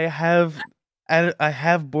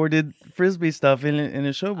have boarded frisbee stuff in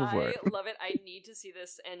a show before. I love it. I need to see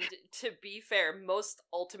this. And to be fair, most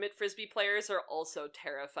ultimate frisbee players are also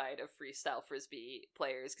terrified of freestyle frisbee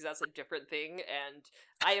players, because that's a different thing. And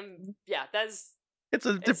I am, it's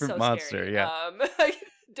a different so monster. scary. Yeah.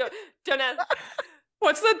 Don't ask.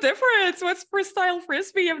 What's the difference? What's freestyle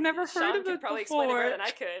frisbee? I've never heard Sean of could it probably before. explain it better than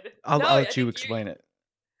I could. I'll let you explain it.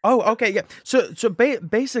 Oh, okay, yeah.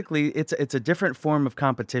 Basically, it's a different form of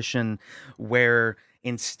competition where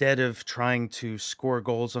instead of trying to score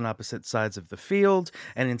goals on opposite sides of the field,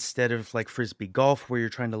 and instead of like frisbee golf where you're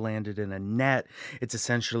trying to land it in a net, it's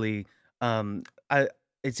essentially I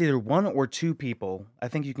it's either one or two people. I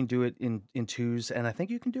think you can do it in twos, and I think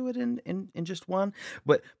you can do it in just one.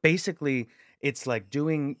 But basically, it's like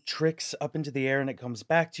doing tricks up into the air and it comes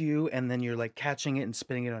back to you, and then you're like catching it and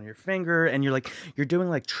spinning it on your finger, and you're doing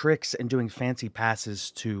like tricks and doing fancy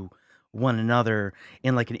passes to one another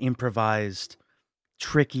in like an improvised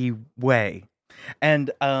tricky way.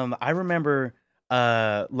 And I remember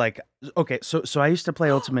like okay, so I used to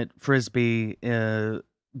play ultimate frisbee,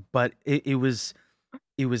 but it was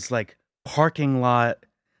like parking lot,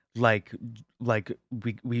 like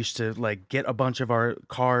we used to like get a bunch of our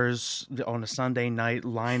cars on a Sunday night,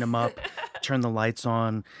 line them up, turn the lights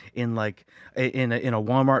on in like in a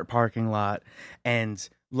Walmart parking lot, and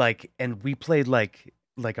and we played like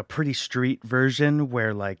a pretty street version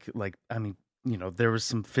where I mean, there was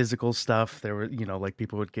some physical stuff. There were, like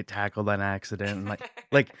people would get tackled on accident,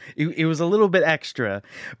 and it was a little bit extra,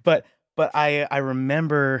 but I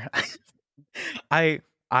remember I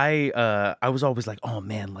I was always like, "Oh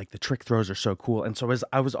man, like the trick throws are so cool." And so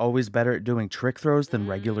I was always better at doing trick throws than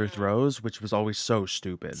regular Mm. throws, which was always so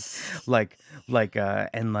stupid. Like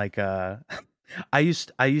and I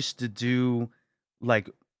used to do like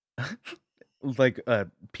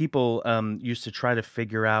people used to try to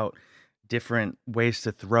figure out different ways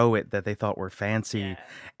to throw it that they thought were fancy, Yeah.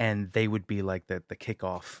 and they would be like the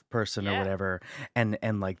kickoff person or Yeah. whatever, and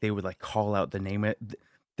like they would like call out the name it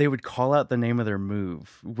they would call out the name of their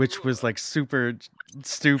move, which was like super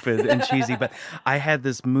stupid and cheesy, but I had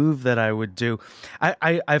this move that I would do.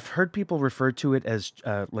 I've heard people refer to it as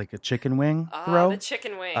like a chicken wing Ah, the throw,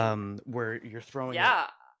 chicken wing. where you're throwing it. Yeah,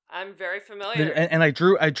 I'm very familiar. And I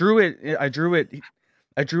drew it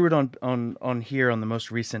on here on the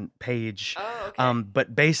most recent page. Oh, okay.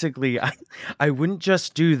 But basically, I wouldn't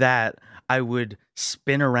just do that. I would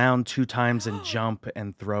spin around two times and jump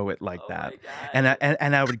and throw it like Oh that, my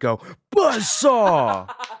and I would go buzzsaw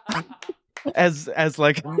god. as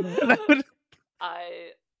like and I would,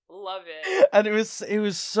 I love it. and it was so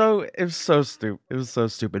stupid. It was so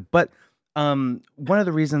stupid. But one of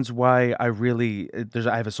the reasons why I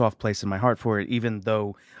have a soft place in my heart for it, even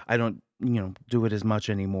though I don't do it as much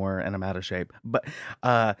anymore, and I'm out of shape. But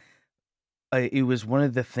uh it was one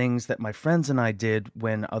of the things that my friends and I did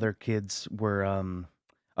when other kids were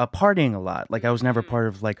partying a lot. Like I was never Mm. part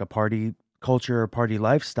of like a party culture or party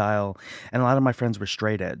lifestyle, and a lot of my friends were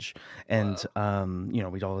straight edge, and Whoa.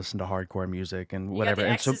 we'd all listen to hardcore music and You got whatever. the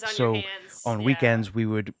And so X's on your so hands. on Yeah. weekends we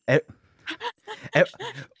would eh,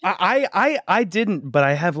 I didn't, but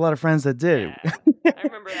I have a lot of friends that did. Yeah. I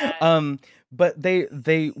remember that. But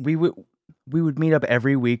we would meet up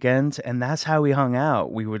every weekend, and that's how we hung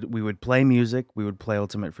out. We would play music, we would play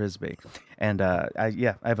ultimate frisbee, and I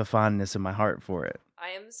have a fondness in my heart for it. I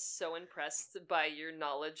am so impressed by your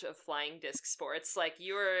knowledge of flying disc sports. Like,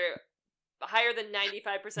 you're higher than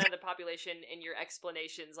 95% of the population in your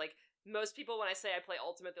explanations. Like, most people, when I say I play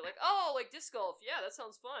Ultimate, they're like, oh, like disc golf. Yeah, that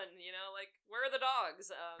sounds fun. You know, like, where are the dogs?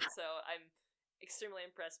 So I'm extremely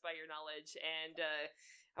impressed by your knowledge. And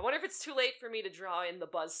I wonder if it's too late for me to draw in the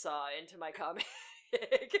buzzsaw into my comic.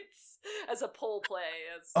 As a pole play.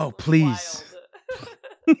 It's Oh, please.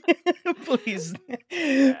 wild. Please.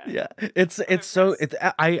 Yeah. Yeah. I'm It's so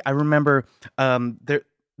impressed. I remember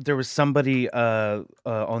there was somebody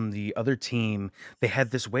on the other team. They had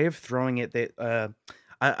this way of throwing it that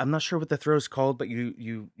I'm not sure what the throw is called, but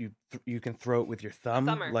you can throw it with your thumb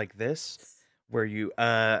Thumber. like this, where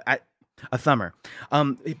a thumber.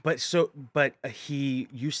 But he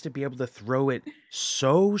used to be able to throw it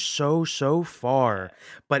so far,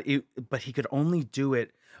 but he could only do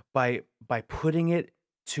it by putting it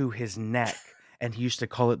to his neck, and he used to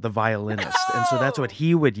call it the violinist, and so that's what Oh!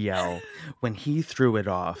 he would yell when he threw it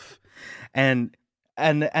off, and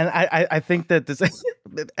I think that this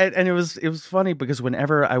and it was funny because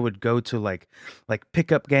whenever I would go to like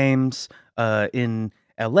pickup games in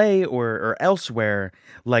LA or elsewhere,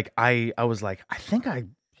 like I was like, I think I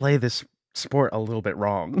play this sport a little bit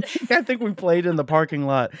wrong. I think we played in the parking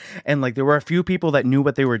lot, and like there were a few people that knew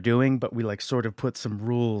what they were doing, but we like sort of put some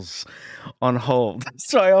rules on hold.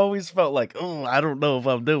 So I always felt like, oh, I don't know if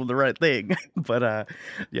I'm doing the right thing. But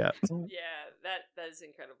yeah. Yeah, that is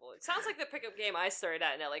incredible. It sounds like the pickup game I started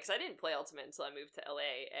at in LA, because I didn't play Ultimate until I moved to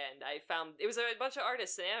LA, and I found it was a bunch of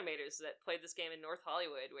artists and animators that played this game in North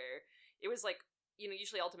Hollywood, where it was like,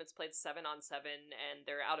 usually Ultimate's played 7-on-7, and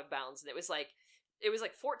they're out of bounds, and it was like it was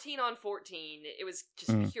like 14 on 14. It was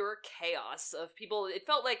just pure chaos of people. It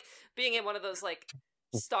felt like being in one of those like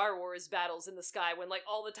Star Wars battles in the sky when like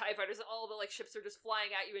all the TIE fighters, all the like ships are just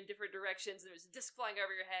flying at you in different directions, and there's a disc flying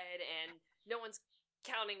over your head, and no one's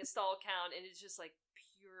counting a stall count, and it's just like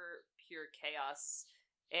pure chaos.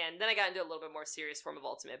 And then I got into a little bit more serious form of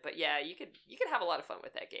Ultimate, but yeah, you could have a lot of fun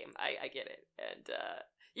with that game. I get it, and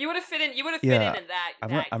you would have fit in. You would have fit in that.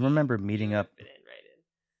 I remember meeting up. Fit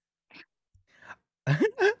in right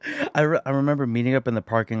in. I remember meeting up in the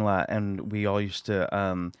parking lot, and we all used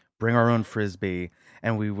to bring our own frisbee,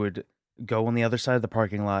 and we would go on the other side of the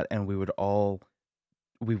parking lot, and we would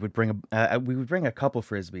bring a couple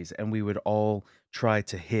frisbees, and we would all try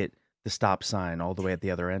to hit the stop sign all the way at the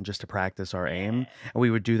other end just to practice our aim. And we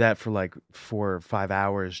would do that for like 4 or 5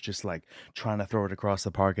 hours, just like trying to throw it across the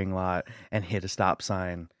parking lot and hit a stop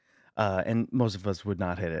sign. And most of us would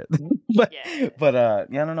not hit it, but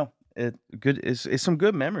yeah, I don't know. It's some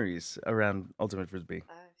good memories around Ultimate Frisbee.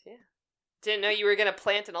 Yeah. Didn't know you were gonna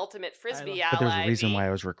plant an Ultimate Frisbee ally. But there's a reason why I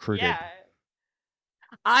was recruited. Yeah.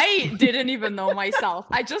 I didn't even know myself.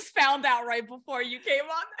 I just found out right before you came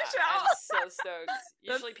on the show. I'm so stoked.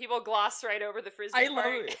 Usually people gloss right over the Frisbee part.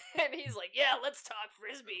 Love it. And he's like, yeah, let's talk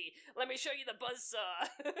Frisbee. Let me show you the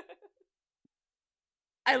buzzsaw.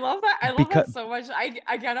 I love that. I love that so much.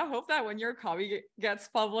 I gotta hope that when your copy gets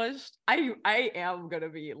published, I am gonna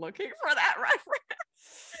be looking for that reference.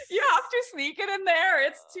 You have to sneak it in there.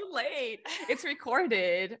 It's too late. It's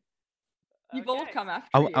recorded. People will come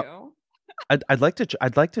after you. I'd like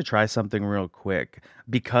to try something real quick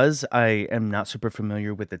because I am not super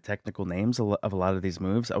familiar with the technical names of a lot of these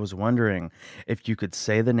moves. I was wondering if you could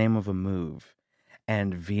say the name of a move,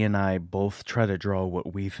 and V and I both try to draw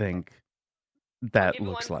what we think that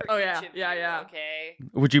looks like. Oh yeah. Okay.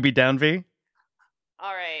 Would you be down, V?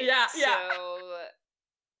 All right. Yeah. So,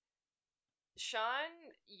 Sean,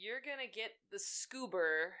 you're gonna get the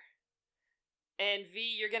Scoober, and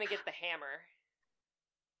V, you're gonna get the hammer.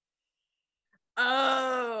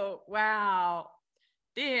 Oh, wow.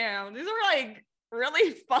 Damn, these are like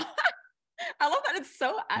really fun. I love that it's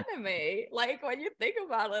so anime. Like when you think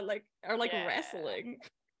about it, like or like wrestling.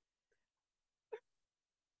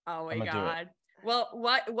 Oh my god. Well,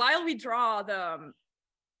 while we draw the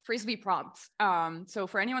Frisbee prompts, so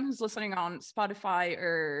for anyone who's listening on Spotify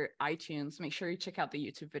or iTunes, make sure you check out the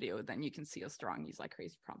YouTube video. Then you can see us drawing these like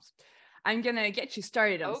crazy prompts. I'm gonna get you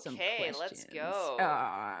started on some questions. Okay, let's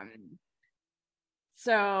go.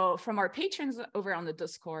 So from our patrons over on the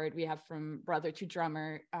Discord, we have from Brother to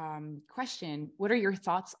Drummer, question, what are your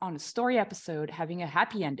thoughts on a story episode having a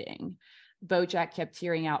happy ending? BoJack kept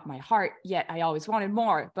tearing out my heart, yet I always wanted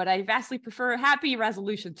more, but I vastly prefer a happy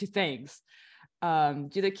resolution to things. Do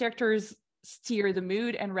the characters steer the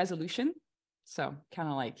mood and resolution? So kind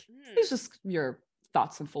of like, it's just your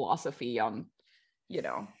thoughts and philosophy on,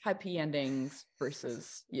 happy endings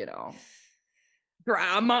versus,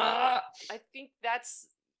 drama. I think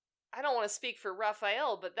I don't want to speak for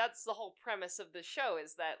Raphael, but that's the whole premise of the show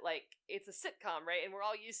is that, like, it's a sitcom, right? And we're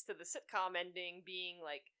all used to the sitcom ending being,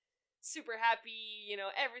 like, super happy,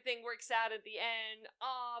 everything works out at the end.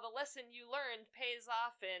 The lesson you learned pays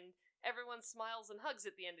off, and everyone smiles and hugs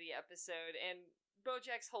at the end of the episode. And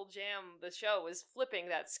BoJack's whole jam, the show, was flipping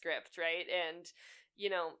that script, right? And,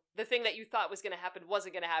 the thing that you thought was going to happen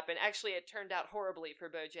wasn't going to happen. Actually, it turned out horribly for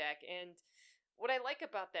BoJack, and what I like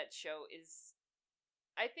about that show is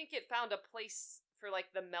I think it found a place for, like,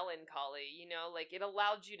 the melancholy, like, it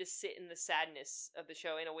allowed you to sit in the sadness of the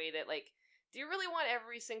show in a way that, like, do you really want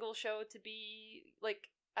every single show to be, like,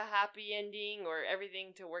 a happy ending or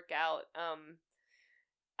everything to work out?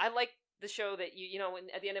 I like the show that when,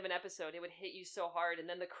 at the end of an episode, it would hit you so hard, and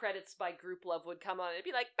then the credits by Group Love would come on, and it'd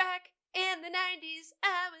be like, back in the 90s,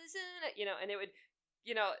 I was in it, and it would,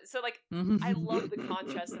 so, like, I love the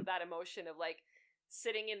contrast of that emotion of, like,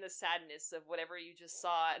 sitting in the sadness of whatever you just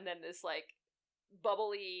saw, and then this, like,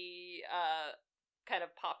 bubbly, kind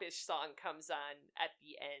of popish song comes on at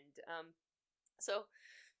the end. So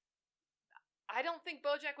I don't think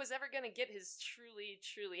BoJack was ever going to get his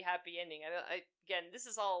truly happy ending. Again, this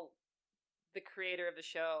is all the creator of the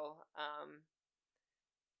show.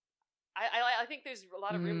 I think there's a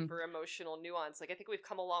lot of room for emotional nuance. Like, I think we've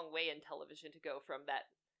come a long way in television to go from that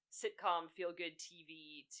sitcom feel-good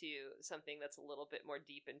TV to something that's a little bit more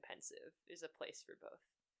deep and pensive. There's a place for both.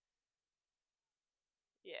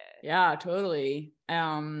 Yeah, totally.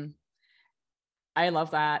 I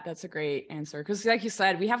love that. That's a great answer. Because like you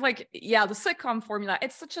said, we have like, the sitcom formula.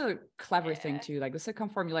 It's such a clever thing too. Like the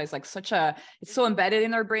sitcom formula is like it's so embedded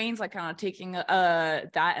in our brains, like kind of taking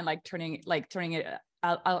that and like turning it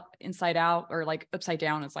out inside out or like upside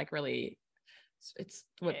down. It's like really It's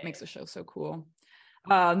what makes the show so cool.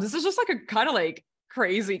 This is just like a kind of like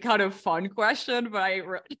crazy kind of fun question, but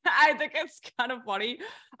I think it's kind of funny.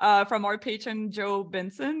 From our patron Joe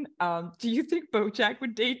Benson, do you think BoJack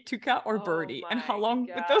would date Tuca or Birdie, and how long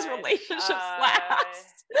would those relationships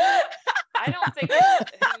last? I don't think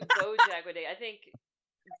it's who BoJack would date. I think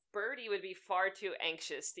Birdie would be far too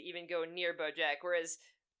anxious to even go near BoJack, whereas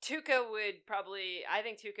Tuca would probably, I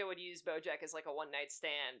think Tuca would use BoJack as like a one night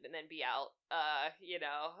stand and then be out.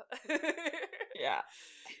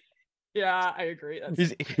 Yeah, I agree.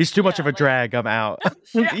 He's too much of a drag. I'm out.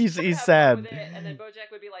 He's sad. And then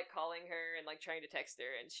BoJack would be like calling her and like trying to text her,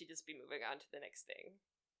 and she'd just be moving on to the next thing.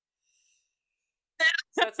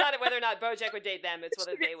 So it's not whether or not BoJack would date them; it's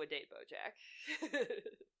whether they would date BoJack.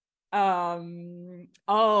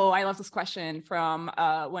 I love this question from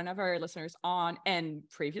one of our listeners on and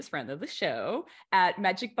previous friend of the show at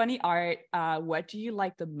Magic Bunny Art. What do you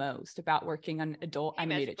like the most about working on adult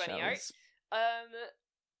animated shows?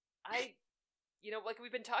 Like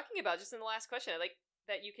we've been talking about just in the last question, I like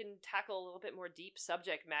that you can tackle a little bit more deep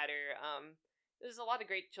subject matter. There's a lot of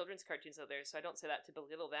great children's cartoons out there, so I don't say that to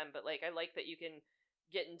belittle them, but like I like that you can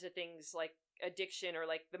get into things like addiction, or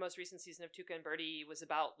like the most recent season of Tuca and Birdie was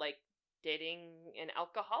about like dating an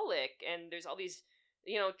alcoholic, and there's all these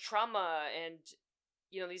trauma and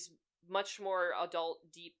these much more adult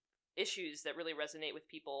deep issues that really resonate with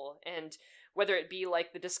people. And whether it be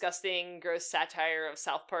like the disgusting gross satire of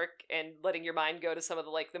South Park and letting your mind go to some of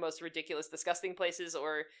the most ridiculous disgusting places,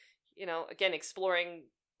 or again exploring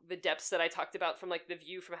the depths that I talked about from like The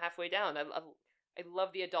View from Halfway Down. I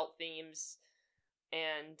love the adult themes.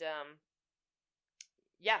 And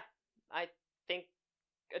I think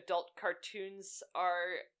adult cartoons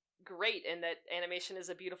are great, and that animation is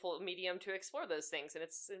a beautiful medium to explore those things, and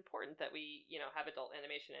it's important that we have adult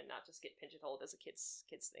animation and not just get pigeonholed as a kids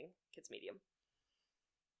medium.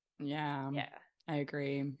 Yeah, I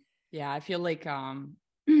agree. Yeah, I feel like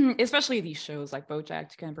especially these shows like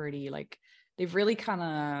BoJack, Tuca and Birdie, like they've really kind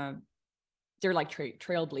of, they're like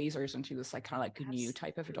trailblazers into this like kind of like a new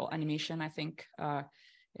type of adult animation, I think. I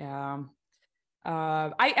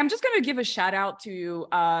am just going to give a shout out to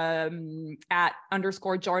at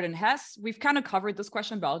 _Jordan Hess. We've kind of covered this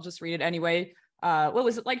question, but I'll just read it anyway. What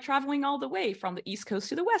was it like traveling all the way from the East Coast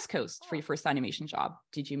to the West Coast for your first animation job?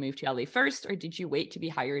 Did you move to LA first, or did you wait to be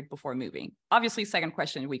hired before moving? Obviously, second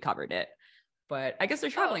question, we covered it, but I guess the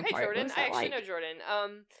traveling part. Jordan. I actually know Jordan.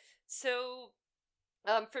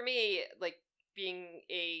 For me, like being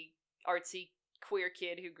a artsy queer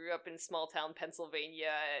kid who grew up in small town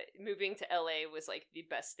Pennsylvania, moving to LA was like the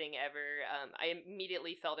best thing ever. I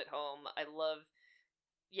immediately felt at home. I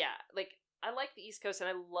like the East Coast, and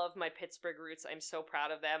I love my Pittsburgh roots. I'm so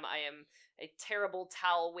proud of them. I am a terrible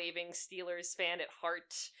towel-waving Steelers fan at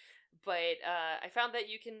heart, but I found that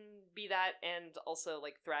you can be that and also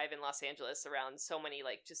like thrive in Los Angeles around so many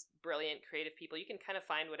like just brilliant creative people. You can kind of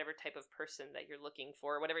find whatever type of person that you're looking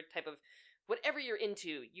for, whatever you're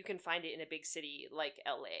into, you can find it in a big city like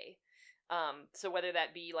LA. So whether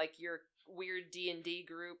that be like your weird D&D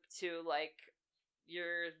group to like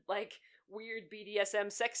your like weird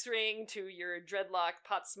BDSM sex ring, to your dreadlock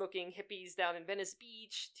pot smoking hippies down in Venice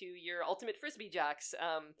Beach, to your ultimate frisbee jocks,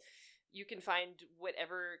 you can find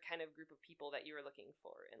whatever kind of group of people that you are looking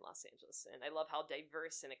for in Los Angeles. And I love how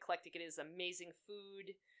diverse and eclectic it is. Amazing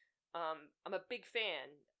food. I'm a big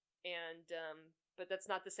fan, and but that's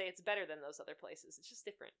not to say it's better than those other places. It's just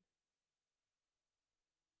different.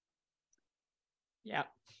 Yeah,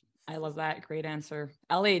 I love that. Great answer.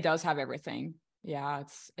 LA does have everything. Yeah,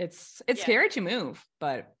 it's scary to move,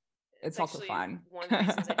 but it's also fun. One of the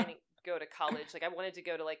reasons I didn't go to college, like I wanted to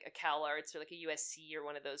go to like a Cal Arts or like a USC or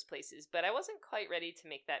one of those places, but I wasn't quite ready to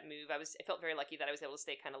make that move. I felt very lucky that I was able to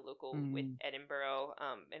stay kind of local with Edinburgh,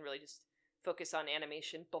 and really just focus on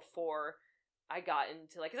animation before I got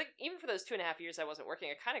into like even for those 2.5 years I wasn't working,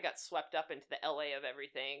 I kind of got swept up into the LA of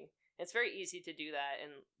everything. It's very easy to do that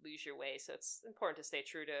and lose your way, so it's important to stay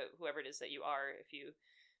true to whoever it is that you are if you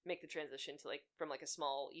make the transition to like from like a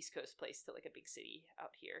small East Coast place to like a big city out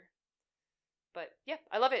here. But yeah,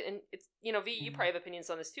 I love it. And it's, V, you probably have opinions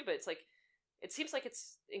on this too, but it's like, it seems like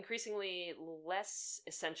it's increasingly less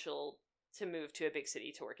essential to move to a big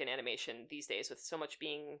city to work in animation these days with so much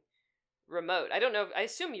being remote. I don't know. I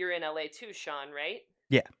assume you're in LA too, Sean, right?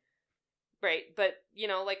 Yeah. Right. But,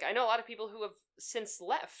 like I know a lot of people who have since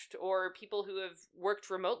left, or people who have worked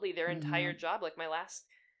remotely their entire job. Like my last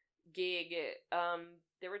gig,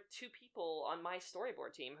 there were 2 people on my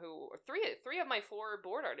storyboard team three of my 4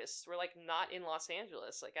 board artists were like not in Los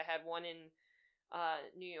Angeles. Like I had one in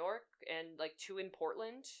New York and like 2 in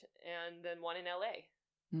Portland and then one in LA.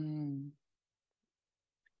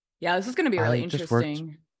 Yeah, this is going to be really I just worked.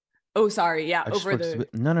 interesting. Oh, sorry. Yeah, I just over worked. the.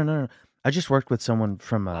 No, no, no, no. I just worked with someone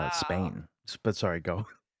from Wow. Spain. But sorry, go.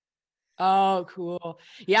 Oh, cool.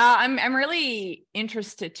 Yeah, I'm really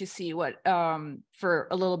interested to see what for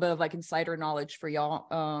a little bit of like insider knowledge for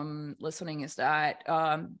y'all listening is that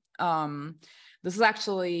this is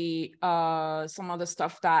actually some of the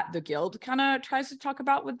stuff that the guild kind of tries to talk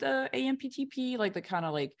about with the AMPTP, like the kind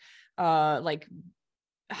of like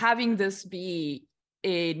having this be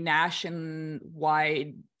a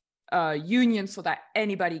nationwide union so that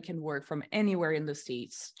anybody can work from anywhere in the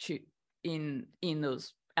states to in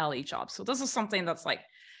those LA jobs. So this is something that's like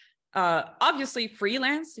obviously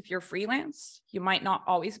freelance. If you're freelance, you might not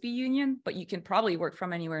always be union, but you can probably work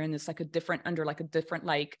from anywhere, and it's like a different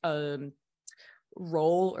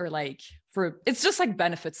role, or like for it's just like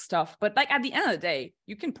benefits stuff. But like at the end of the day,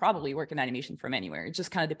 you can probably work in animation from anywhere. It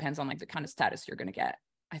just kind of depends on like the kind of status you're gonna get,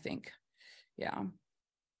 I think. Yeah.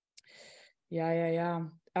 Yeah.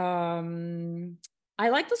 I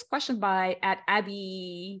like this question by at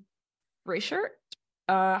Abby Frischer.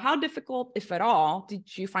 How difficult, if at all,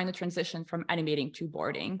 did you find the transition from animating to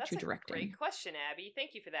boarding That's to a directing? great question, Abby.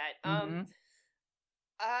 Thank you for that. Mm-hmm.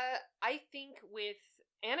 I think with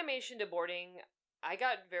animation to boarding, I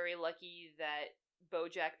got very lucky that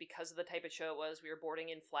BoJack, because of the type of show it was, we were boarding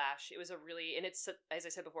in Flash. It was a really, and it's, as I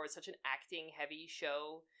said before, it's such an acting heavy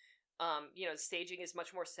show. Staging is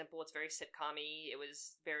much more simple. It's very sitcom-y. It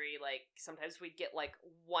was very like, sometimes we'd get like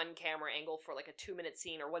one camera angle for like a 2-minute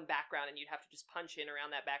scene or one background, and you'd have to just punch in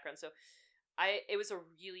around that background. So it was a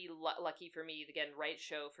really lucky for me, again, right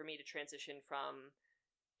show for me to transition from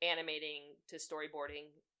animating to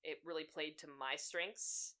storyboarding. It really played to my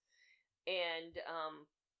strengths. And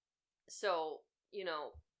so,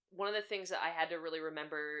 one of the things that I had to really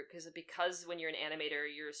remember, because when you're an animator,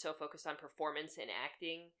 you're so focused on performance and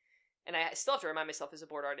acting, and I still have to remind myself as a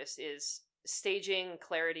board artist, is staging,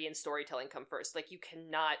 clarity, and storytelling come first. Like, you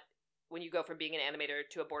cannot, when you go from being an animator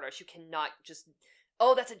to a board artist, you cannot just,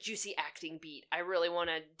 oh, that's a juicy acting beat, I really want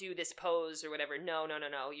to do this pose or whatever. No.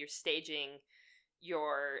 You're staging,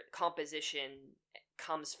 your composition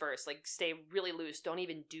comes first. Like, stay really loose. Don't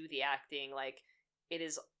even do the acting. Like, it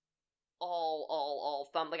is all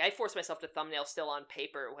thumb. Like, I force myself to thumbnail still on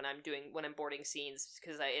paper when I'm boarding scenes,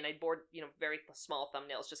 because I board very small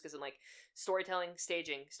thumbnails, just because I'm like, storytelling,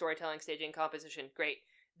 staging, composition, great.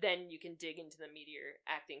 Then you can dig into the meatier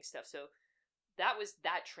acting stuff. So that was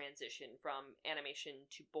that transition from animation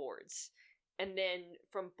to boards, and then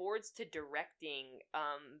from boards to directing.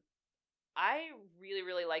 I really,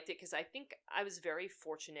 really liked it because I think I was very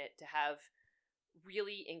fortunate to have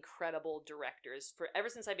really incredible directors for ever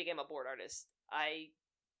since I became a board artist. I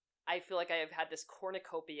feel like I have had this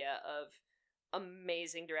cornucopia of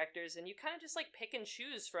amazing directors, and you kind of just like pick and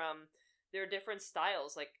choose from their different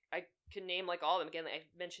styles. Like, I can name like all of them. Again, I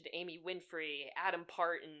mentioned Amy Winfrey, Adam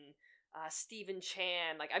Parton, Stephen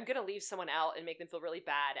Chan. Like, I'm gonna leave someone out and make them feel really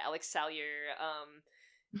bad. Alex Salyer,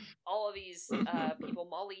 all of these people,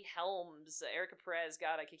 Molly Helms, Erica Perez,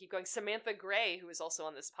 God, I could keep going. Samantha Gray, who is also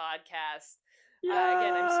on this podcast.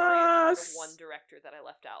 Again, I'm sorry if there's one director that I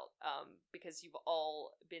left out, because you've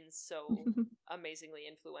all been so amazingly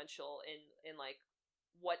influential in like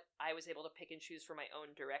what I was able to pick and choose for my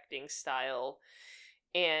own directing style.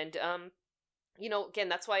 And again,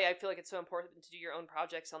 that's why I feel like it's so important to do your own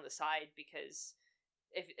projects on the side, because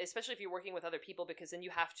especially if you're working with other people, because then you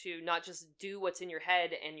have to not just do what's in your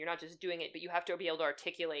head, and you're not just doing it, but you have to be able to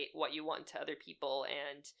articulate what you want to other people.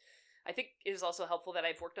 And I think it is also helpful that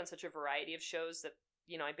I've worked on such a variety of shows that,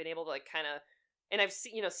 I've been able to like kind of, and I've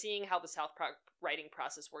seen, seeing how the writing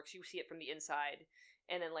process works, you see it from the inside.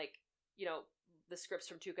 And then like, the scripts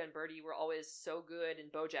from Tuca and Birdie were always so good,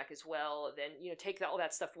 and BoJack as well. Then, take all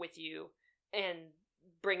that stuff with you and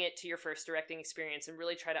bring it to your first directing experience, and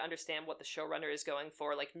really try to understand what the showrunner is going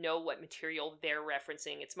for. Like, know what material they're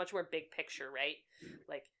referencing. It's much more big picture, right?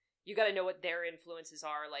 Like, you got to know what their influences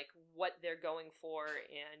are, like what they're going for.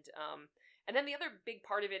 And then the other big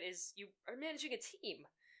part of it is you are managing a team.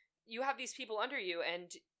 You have these people under you,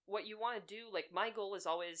 and what you want to do, like, my goal is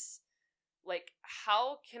always like,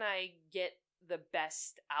 how can I get the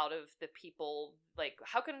best out of the people? Like,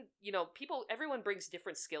 how can, everyone brings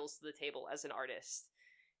different skills to the table as an artist.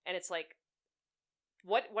 And it's like,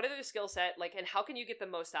 what are their skill set, like, and how can you get the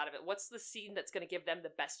most out of it? What's the scene that's going to give them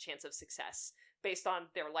the best chance of success, based on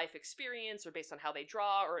their life experience, or based on how they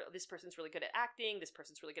draw, or this person's really good at acting, this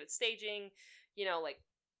person's really good at staging, like,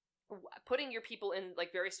 putting your people in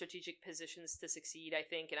like very strategic positions to succeed, I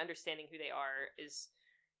think, and understanding who they are is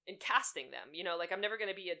casting them. You know, like, I'm never going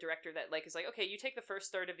to be a director that like is like, okay, you take the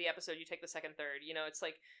first third of the episode, you take the second third. You know, it's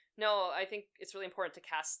like, no, I think it's really important to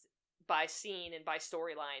cast by scene and by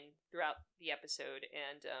storyline throughout the episode,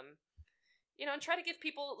 and you know, and try to give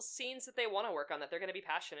people scenes that they want to work on, that they're going to be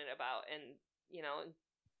passionate about. And you know,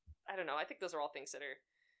 I don't know, I think those are all things that are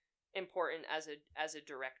important as a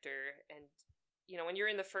director. And you know, when you're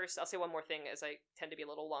in the first, I'll say one more thing, as I tend to be a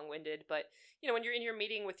little long-winded, but you know, when you're in your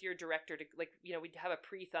meeting with your director to, like, you know, we'd have a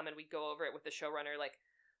pre-thumb and we'd go over it with the showrunner, like,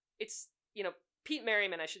 it's, you know, Pete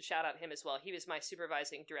Merriman, I should shout out him as well. He was my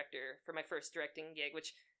supervising director for my first directing gig,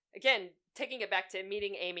 which, again, taking it back to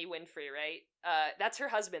meeting Amy Winfrey, right? That's her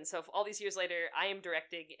husband. So all these years later, I am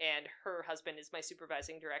directing, and her husband is my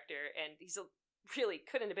supervising director, and he's really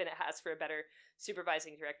couldn't have been asked for a better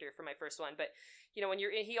supervising director for my first one. But you know, when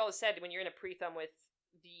he always said, when you're in a pre-thumb with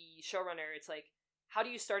the showrunner, it's like, how do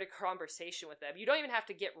you start a conversation with them? You don't even have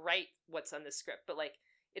to get right what's on the script, but like,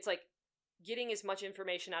 it's like getting as much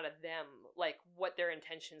information out of them, like what their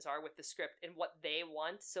intentions are with the script and what they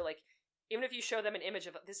want. So like, even if you show them an image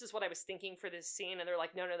of, this is what I was thinking for this scene, and they're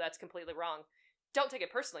like, no, that's completely wrong, don't take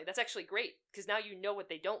it personally. That's actually great, because now you know what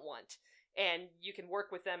they don't want, and you can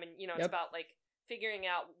work with them. And you know, it's about like figuring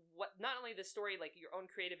out what, not only the story, like your own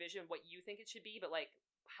creative vision, what you think it should be, but like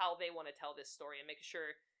how they want to tell this story, and making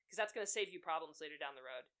sure, because that's going to save you problems later down the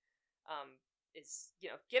road. Is, you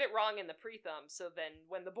know, get it wrong in the pre-thumb, so then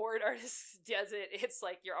when the board artist does it, it's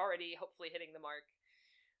like you're already hopefully hitting the mark.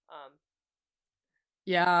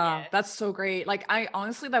 Yeah, that's so great. Like, I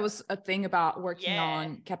honestly, that was a thing about working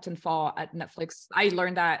on Captain Fall at Netflix. I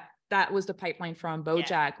learned that was the pipeline from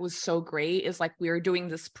BoJack was so great. Is like, we were doing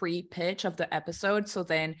this pre-pitch of the episode. So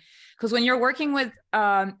then, because when you're working with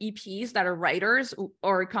EPs that are writers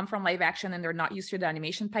or come from live action and they're not used to the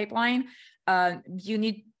animation pipeline, you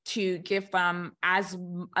need to give them as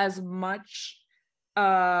much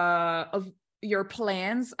of your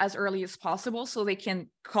plans as early as possible, so they can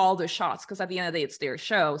call the shots, because at the end of the day, it's their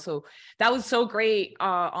show. So that was so great.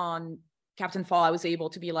 On Captain Fall, I was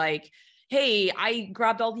able to be like, hey, I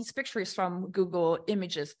grabbed all these pictures from Google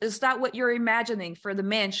Images. Is that what you're imagining for the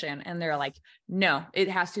mansion? And they're like, no, it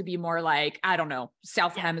has to be more like, I don't know,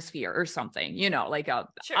 South Hemisphere or something, you know, like,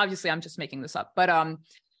 obviously I'm just making this up, but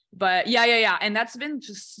yeah. And that's been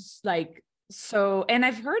just like, so, and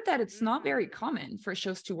I've heard that it's not very common for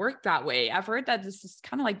shows to work that way. I've heard that this is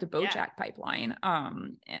kind of like the BoJack pipeline,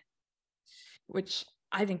 which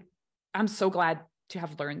I think I'm so glad to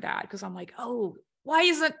have learned that, because I'm like, oh, why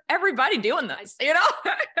isn't everybody doing this? You know,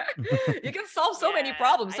 you can solve so many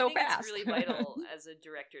problems so fast. It's really vital as a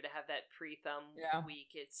director to have that pre-thumb week.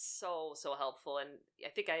 It's so helpful, and I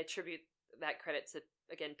think I attribute that credit to,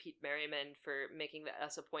 again, Pete Merriman for making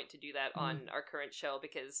us a point to do that on our current show,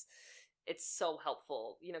 because it's so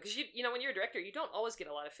helpful, you know, because you know, when you're a director, you don't always get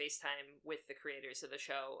a lot of FaceTime with the creators of the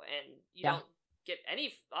show, and you don't get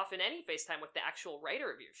often any FaceTime with the actual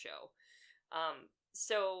writer of your show.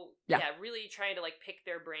 So really trying to like pick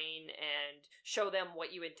their brain and show them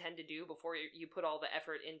what you intend to do before you put all the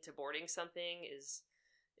effort into boarding something is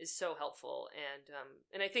so helpful.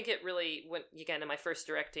 And I think it really went, again, in my first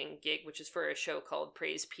directing gig, which is for a show called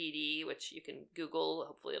Praz PD, which you can Google.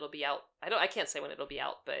 Hopefully it'll be out. I can't say when it'll be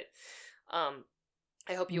out, but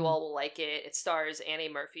I hope you all will like it. It stars Annie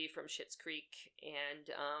Murphy from Schitt's Creek, and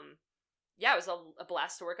it was a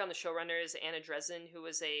blast to work on. The showrunner is Anna Dresden, who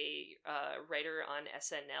was a writer on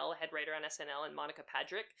SNL, head writer on SNL, and Monica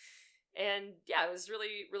Padrick. And it was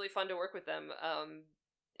really, really fun to work with them.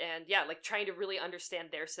 And like trying to really understand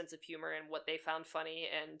their sense of humor and what they found funny,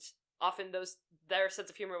 and often their sense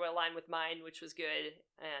of humor would align with mine, which was good.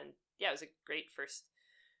 And it was a great first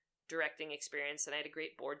directing experience, and I had a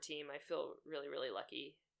great board team. I feel really, really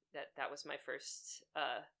lucky that was my first.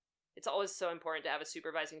 It's always so important to have a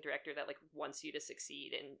supervising director that like wants you to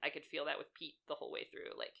succeed, and I could feel that with Pete the whole way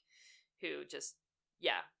through, like, who just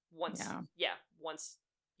wants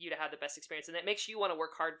you to have the best experience, and that makes you want to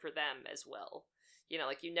work hard for them as well. You know,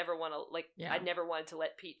 like, you never want to, like, I never wanted to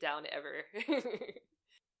let Pete down ever.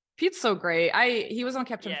 Pete's so great. He was on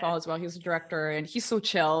Captain Fall as well. He was a director, and he's so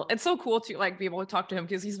chill. It's so cool to like be able to talk to him,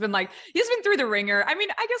 because he's been through the ringer. I mean,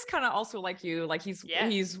 I guess kind of also like you, like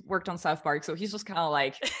he's worked on South Park, so he's just kind of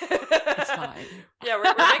like, it's fine. We're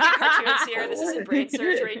making cartoons here. This isn't brain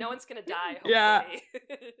surgery. No one's gonna die, hopefully.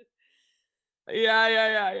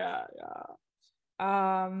 Yeah.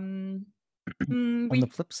 On the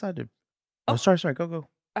flip side of, sorry, go.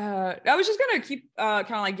 I was just gonna keep kind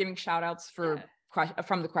of like giving shout outs from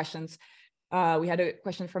the questions. We had a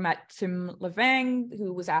question from Tim Levang,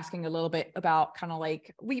 who was asking a little bit about kind of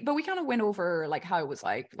like we kind of went over like how it was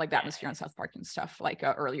like the atmosphere on South Park and stuff like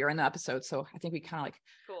earlier in the episode. So I think we kind of like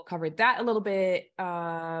covered that a little bit.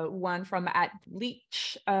 One from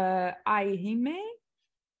 @Bleach Aihime,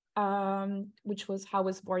 which was how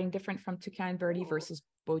was boarding different from Toucan and Birdie versus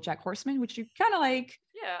BoJack Horseman, which you kind of like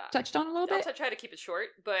touched on a little bit. I'll try to keep it short,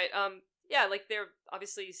 but yeah, like they're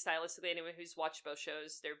obviously stylistically, anyone who's watched both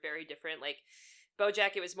shows, they're very different. Like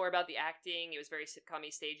BoJack, it was more about the acting, it was very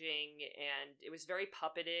sitcom-y staging, and it was very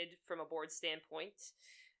puppeted from a board standpoint.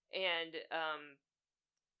 And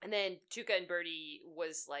then Tuca and Birdie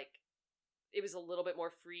was like, it was a little bit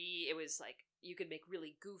more free. It was like you could make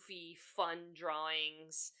really goofy, fun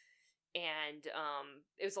drawings, and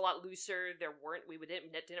it was a lot looser. We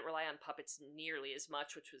didn't rely on puppets nearly as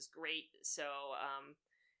much, which was great. So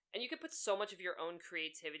and you could put so much of your own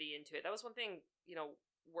creativity into it. That was one thing,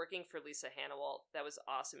 working for Lisa Hannawalt that was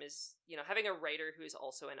awesome is, having a writer who is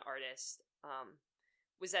also an artist,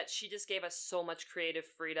 was that she just gave us so much creative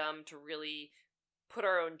freedom to really put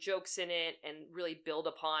our own jokes in it and really build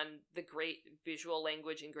upon the great visual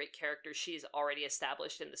language and great characters she's already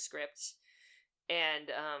established in the script.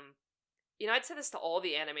 And, I'd say this to all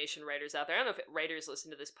the animation writers out there. I don't know if writers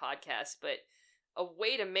listen to this podcast, but a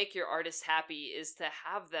way to make your artists happy is to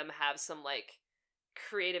have them have some like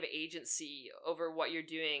creative agency over what you're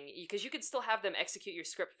doing, because you can still have them execute your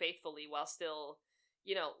script faithfully while still,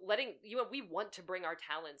 we want to bring our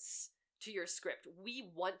talents to your script.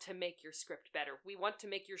 We want to make your script better. We want to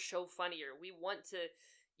make your show funnier. We want to,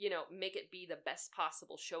 make it be the best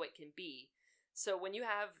possible show it can be. So when you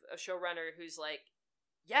have a showrunner who's like,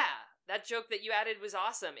 yeah, that joke that you added was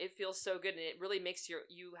awesome, it feels so good, and it really makes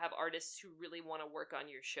you have artists who really want to work on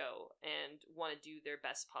your show and want to do their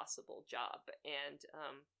best possible job. And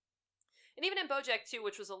even in BoJack too,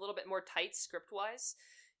 which was a little bit more tight script wise,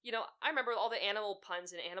 I remember all the animal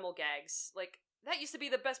puns and animal gags. Like that used to be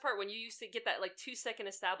the best part, when you used to get that like 2-second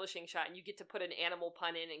establishing shot and you get to put an animal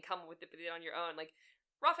pun in and come with it on your own. Like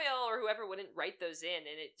Raphael or whoever wouldn't write those in,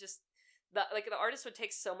 and it just the artist would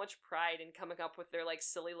take so much pride in coming up with their like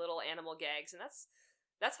silly little animal gags, and that's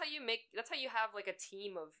how you have like a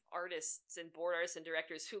team of artists and board artists and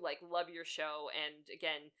directors who like love your show, and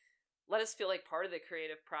again, let us feel like part of the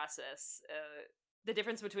creative process. The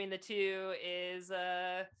difference between the two is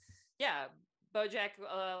BoJack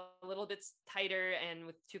a little bit tighter, and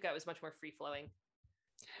with Tuca it was much more free flowing.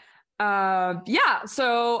 So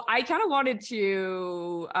I kind of wanted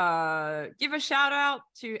to give a shout out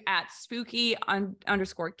to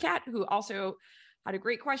 @spooky_cat, who also had a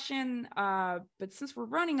great question. But since we're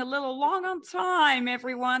running a little long on time,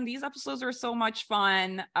 everyone, these episodes are so much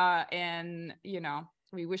fun. And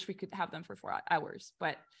we wish we could have them for 4 hours,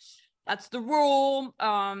 but that's the rule.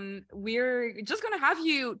 We're just gonna have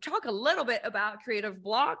you talk a little bit about creative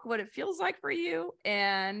block, what it feels like for you,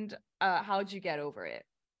 and how'd you get over it?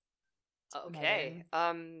 Okay.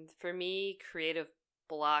 For me, creative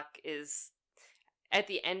block is at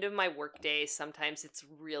the end of my workday. Sometimes it's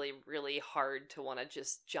really, really hard to want to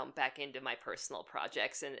just jump back into my personal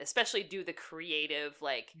projects, and especially do the creative,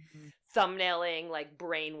 like thumbnailing, like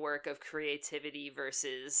brain work of creativity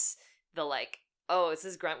versus the like, oh, this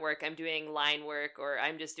is grunt work, I'm doing line work, or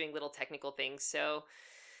I'm just doing little technical things. So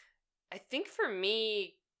I think for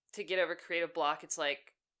me to get over creative block, it's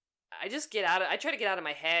like, I try to get out of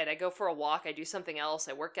my head. I go for a walk, I do something else,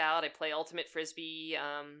 I work out, I play ultimate frisbee,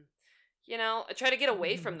 I try to get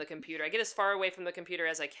away from the computer. I get as far away from the computer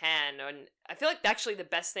as I can, and I feel like actually the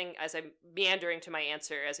best thing, as I'm meandering to my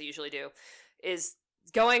answer, as I usually do, is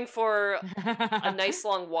going for a nice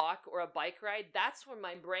long walk or a bike ride. That's when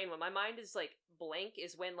my mind is like blank,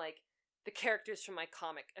 is when like the characters from my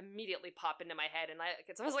comic immediately pop into my head, and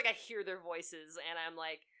it's almost like I hear their voices, and I'm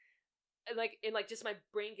like, just my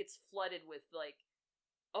brain gets flooded with like,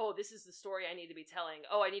 oh, this is the story I need to be telling.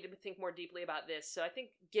 Oh, I need to think more deeply about this. So I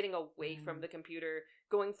think getting away from the computer,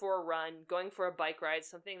 going for a run, going for a bike ride,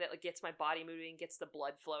 something that like gets my body moving, gets the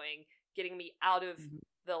blood flowing, getting me out of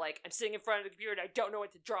the like, I'm sitting in front of the computer and I don't know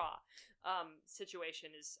what to draw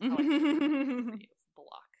situation is how I get creative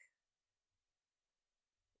block.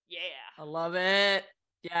 Yeah. I love it.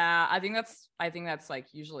 Yeah, I think that's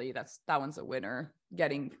like usually that one's a winner,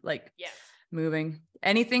 getting like moving.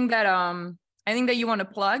 Anything that you want to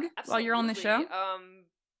plug while you're on the show?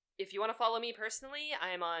 If you want to follow me personally,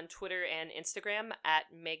 I'm on Twitter and Instagram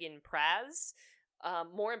 @MeganPraz.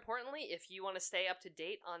 More importantly, if you want to stay up to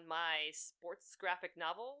date on my sports graphic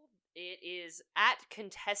novel, it is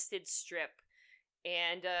 @ContestedStrip.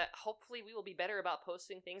 And hopefully we will be better about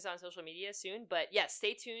posting things on social media soon. But yeah,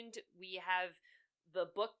 stay tuned. We have the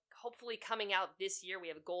book hopefully coming out this year. We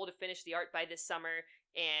have a goal to finish the art by this summer,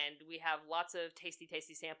 and we have lots of tasty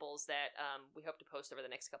samples that we hope to post over the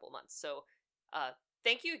next couple of months. So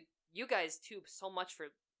thank you guys too so much for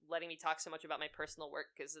letting me talk so much about my personal work,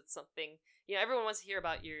 because it's something, you know, everyone wants to hear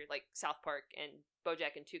about your like South Park and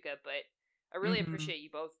BoJack and Tuca, but I really appreciate you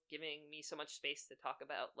both giving me so much space to talk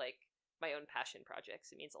about like my own passion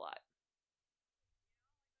projects. It means a lot.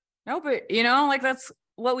 No, but you know, like that's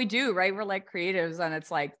what we do, right? We're like creatives, and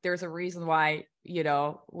it's like there's a reason why, you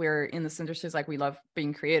know, we're in this industry. Is like we love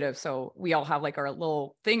being creative, so we all have like our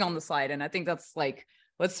little thing on the side, and I think that's like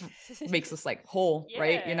what's makes us like whole,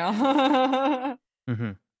 right? You know.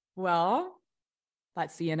 Well,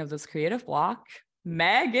 that's the end of this creative block.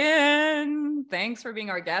 Megan, thanks for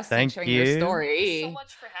being our guest and sharing your story. Thank you so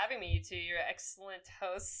much for having me, you two. You're an excellent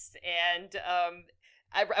host, and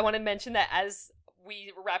I want to mention that as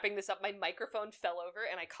we were wrapping this up, my microphone fell over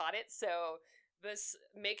and I caught it, so this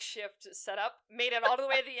makeshift setup made it all the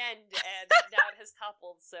way to the end, and now it has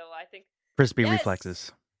toppled, so I think crispy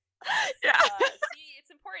reflexes. Yeah. See,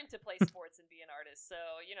 it's important to play sports and be an artist, so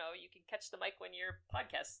you know you can catch the mic when your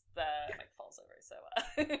podcast mic falls over. So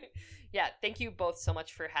yeah, thank you both so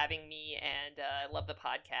much for having me, and I love the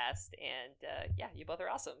podcast, and yeah, you both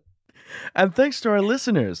are awesome. And thanks to our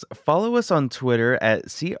listeners. Follow us on Twitter at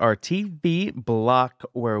CRTVBlock,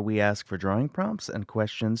 where we ask for drawing prompts and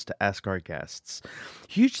questions to ask our guests.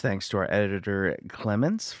 Huge thanks to our editor,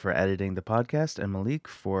 Clemens, for editing the podcast, and Malik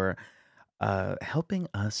for helping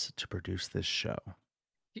us to produce this show.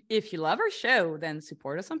 If you love our show, then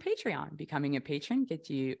support us on Patreon. Becoming a patron gets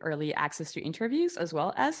you early access to interviews as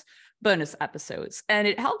well as bonus episodes. And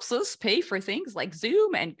it helps us pay for things like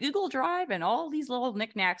Zoom and Google Drive and all these little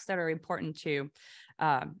knickknacks that are important to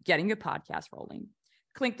getting a podcast rolling.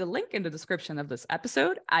 Click the link in the description of this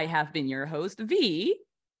episode. I have been your host, V.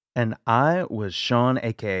 And I was Sean,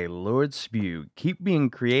 aka Lord Spew. Keep being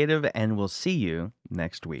creative, and we'll see you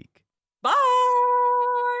next week. Bye!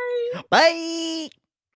 Bye!